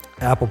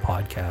 Apple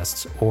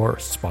Podcasts or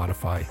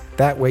Spotify.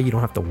 That way you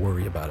don't have to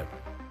worry about it.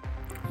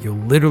 You'll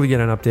literally get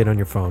an update on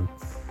your phone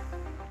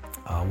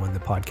when the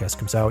podcast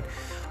comes out.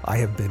 I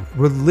have been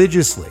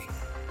religiously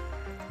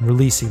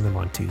releasing them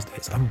on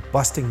Tuesdays. I'm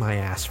busting my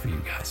ass for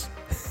you guys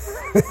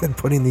and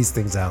putting these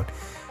things out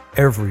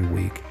every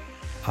week.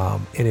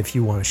 And if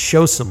you want to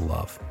show some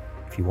love,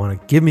 if you want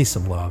to give me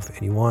some love,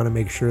 and you want to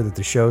make sure that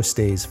the show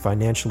stays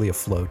financially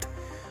afloat,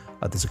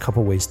 there's a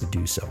couple ways to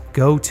do so.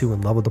 Go to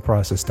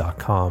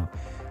inlovewiththeprocess.com.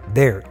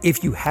 There,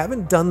 if you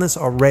haven't done this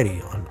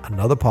already on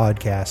another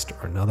podcast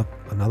or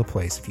another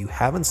place, if you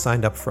haven't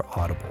signed up for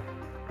Audible,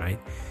 right,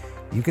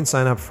 you can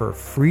sign up for a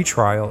free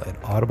trial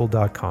at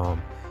audible.com.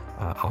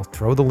 I'll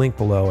throw the link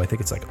below. I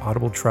think it's like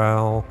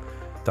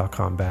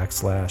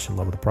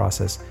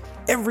audibletrial.com/inlovewiththeprocess.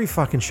 Every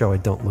fucking show I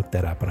don't look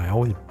that up, and I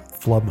always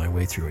flub my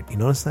way through it. You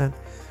notice that?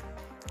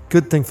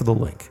 Good thing for the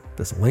link.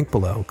 There's a link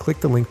below. Click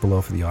the link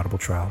below for the Audible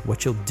trial.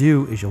 What you'll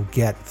do is you'll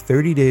get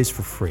 30 days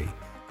for free.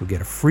 You'll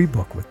get a free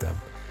book with them,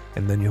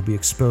 and then you'll be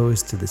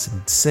exposed to this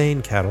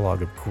insane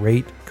catalog of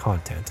great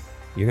content.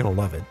 You're going to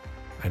love it.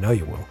 I know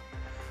you will.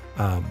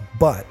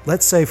 But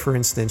let's say, for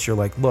instance, you're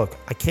like, look,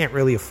 I can't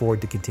really afford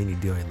to continue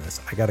doing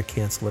this. I got to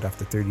cancel it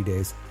after 30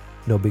 days.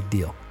 No big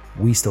deal.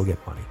 We still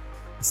get money.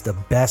 It's the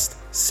best,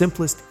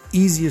 simplest,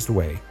 easiest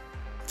way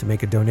to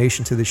make a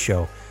donation to the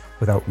show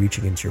without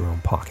reaching into your own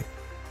pocket.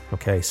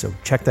 Okay, so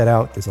check that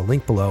out. There's a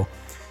link below.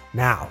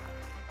 Now,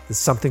 there's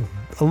something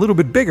a little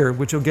bit bigger,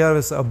 which will get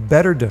us a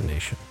better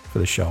donation for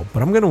the show.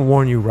 But I'm going to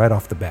warn you right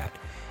off the bat.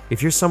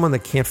 If you're someone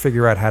that can't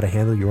figure out how to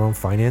handle your own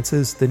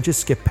finances, then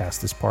just skip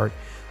past this part.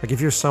 Like if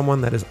you're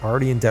someone that is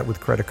already in debt with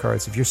credit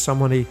cards, if you're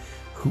somebody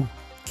who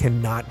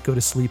cannot go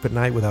to sleep at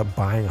night without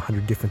buying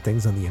 100 different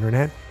things on the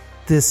internet,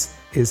 this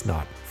is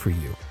not for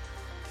you.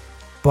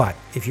 But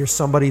if you're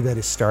somebody that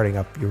is starting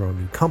up your own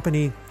new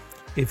company,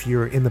 if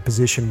you're in the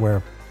position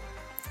where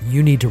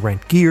you need to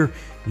rent gear,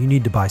 you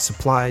need to buy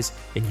supplies,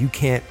 and you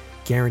can't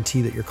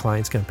guarantee that your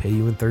client's going to pay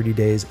you in 30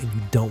 days, and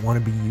you don't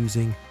want to be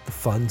using the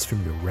funds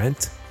from your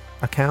rent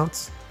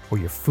accounts or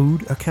your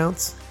food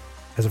accounts,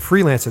 as a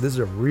freelancer, this is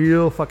a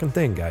real fucking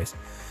thing, guys.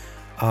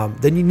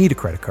 Then you need a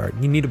credit card.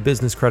 You need a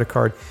business credit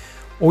card,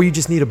 or you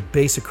just need a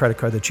basic credit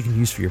card that you can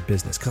use for your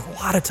business. Because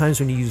a lot of times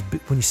when you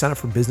sign up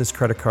for business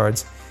credit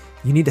cards,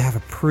 you need to have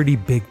a pretty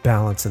big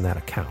balance in that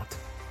account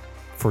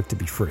for it to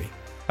be free.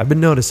 I've been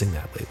noticing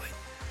that lately.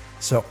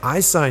 So I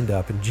signed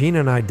up, and Gina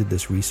and I did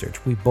this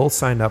research. We both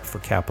signed up for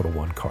Capital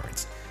One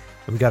cards.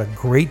 And we got a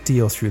great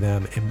deal through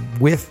them. And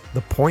with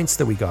the points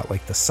that we got,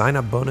 like the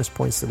sign-up bonus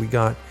points that we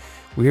got,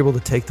 we were able to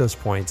take those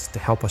points to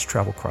help us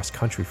travel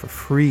cross-country for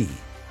free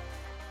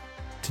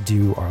to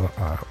do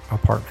our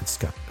apartment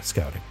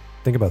scouting.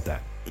 Think about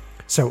that.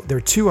 So there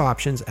are two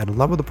options at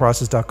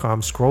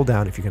lovewiththeprocess.com. Scroll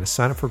down. If you're going to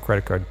sign up for a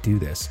credit card, do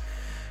this.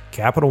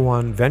 Capital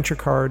One, Venture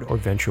Card, or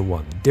Venture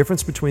One. The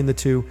difference between the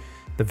two,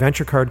 the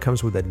Venture Card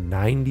comes with a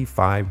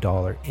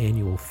 $95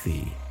 annual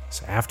fee.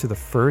 So after the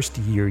first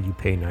year, you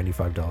pay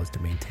 $95 to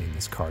maintain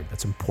this card.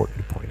 That's important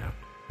to point out,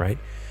 right?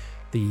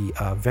 The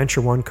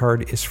Venture One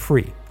card is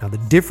free. Now, the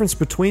difference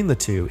between the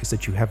two is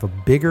that you have a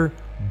bigger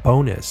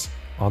bonus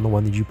on the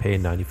one that you pay a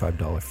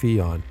 $95 fee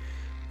on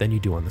than you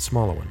do on the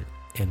smaller one.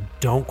 And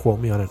don't quote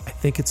me on it. I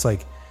think it's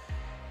like,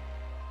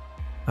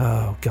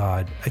 oh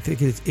God, I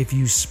think it's, if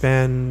you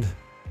spend,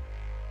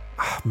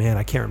 man,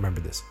 I can't remember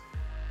this.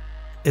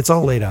 It's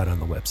all laid out on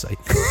the website.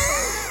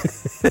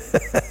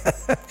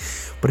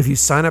 But if you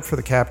sign up for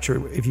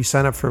if you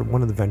sign up for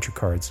one of the Venture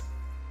cards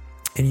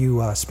and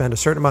you spend a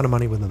certain amount of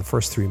money within the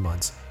first 3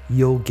 months,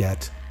 you'll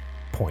get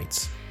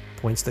points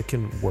that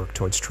can work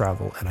towards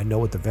travel. And I know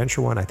with the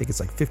Venture one, I think it's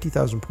like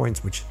 50,000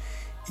 points, which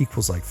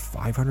equals like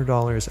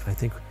 $500. And I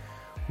think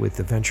with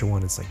the Venture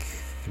one, it's like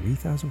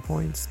 3,000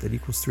 points that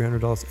equals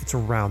 $300. It's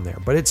around there,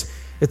 but it's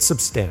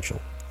substantial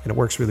and it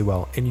works really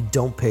well. And you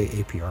don't pay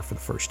APR for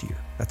the first year.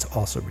 That's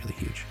also really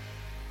huge.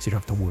 So you don't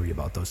have to worry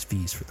about those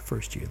fees for the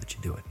first year that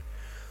you do it.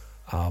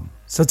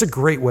 So it's a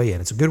great way in.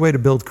 It's a good way to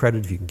build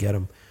credit if you can get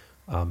them,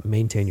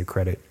 maintain your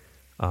credit,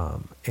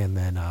 and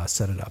then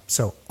set it up.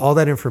 So all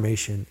that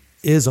information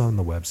is on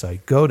the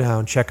website. Go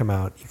down, check them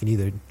out. You can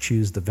either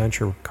choose the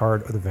Venture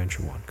card or the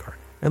Venture One card.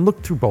 And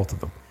look through both of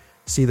them.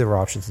 See their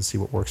options and see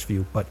what works for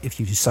you. But if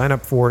you sign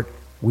up for it,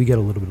 we get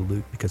a little bit of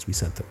loot because we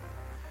sent them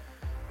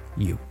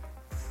you.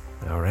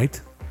 All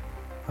right?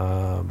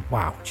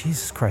 Wow,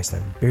 Jesus Christ, I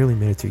barely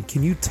made it through.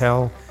 Can you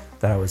tell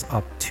that I was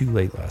up too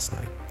late last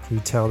night? Can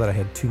you tell that I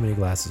had too many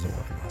glasses of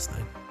wine last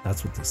night?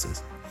 That's what this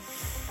is.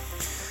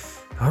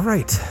 All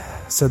right,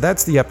 so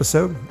that's the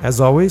episode.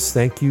 As always,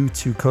 thank you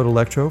to Code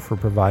Electro for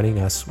providing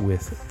us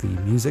with the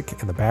music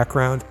and the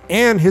background.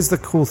 And here's the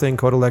cool thing,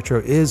 Code Electro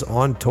is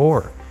on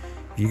tour.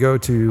 If you go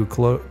to,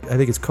 I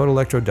think it's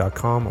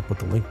codeelectro.com, I'll put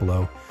the link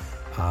below.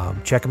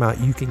 Check him out.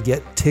 You can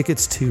get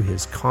tickets to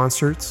his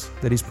concerts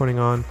that he's putting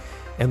on.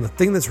 And the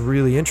thing that's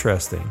really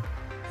interesting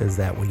is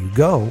that when you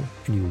go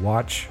and you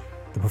watch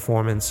the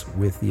performance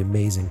with the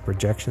amazing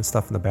projection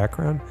stuff in the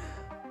background,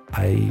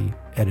 I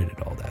edited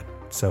all that.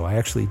 So I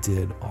actually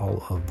did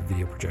all of the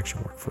video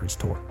projection work for his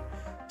tour.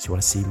 So you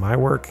want to see my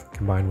work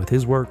combined with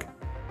his work,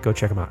 go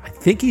check him out. I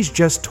think he's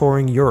just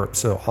touring Europe.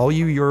 So all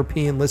you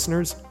European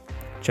listeners,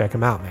 check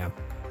him out, man.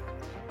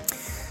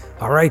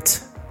 All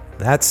right,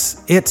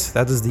 that's it.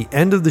 That is the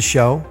end of the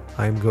show.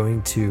 I'm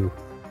going to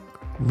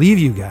leave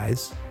you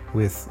guys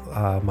with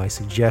my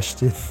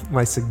suggested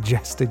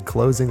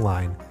closing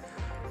line.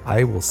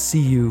 I will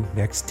see you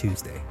next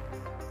Tuesday.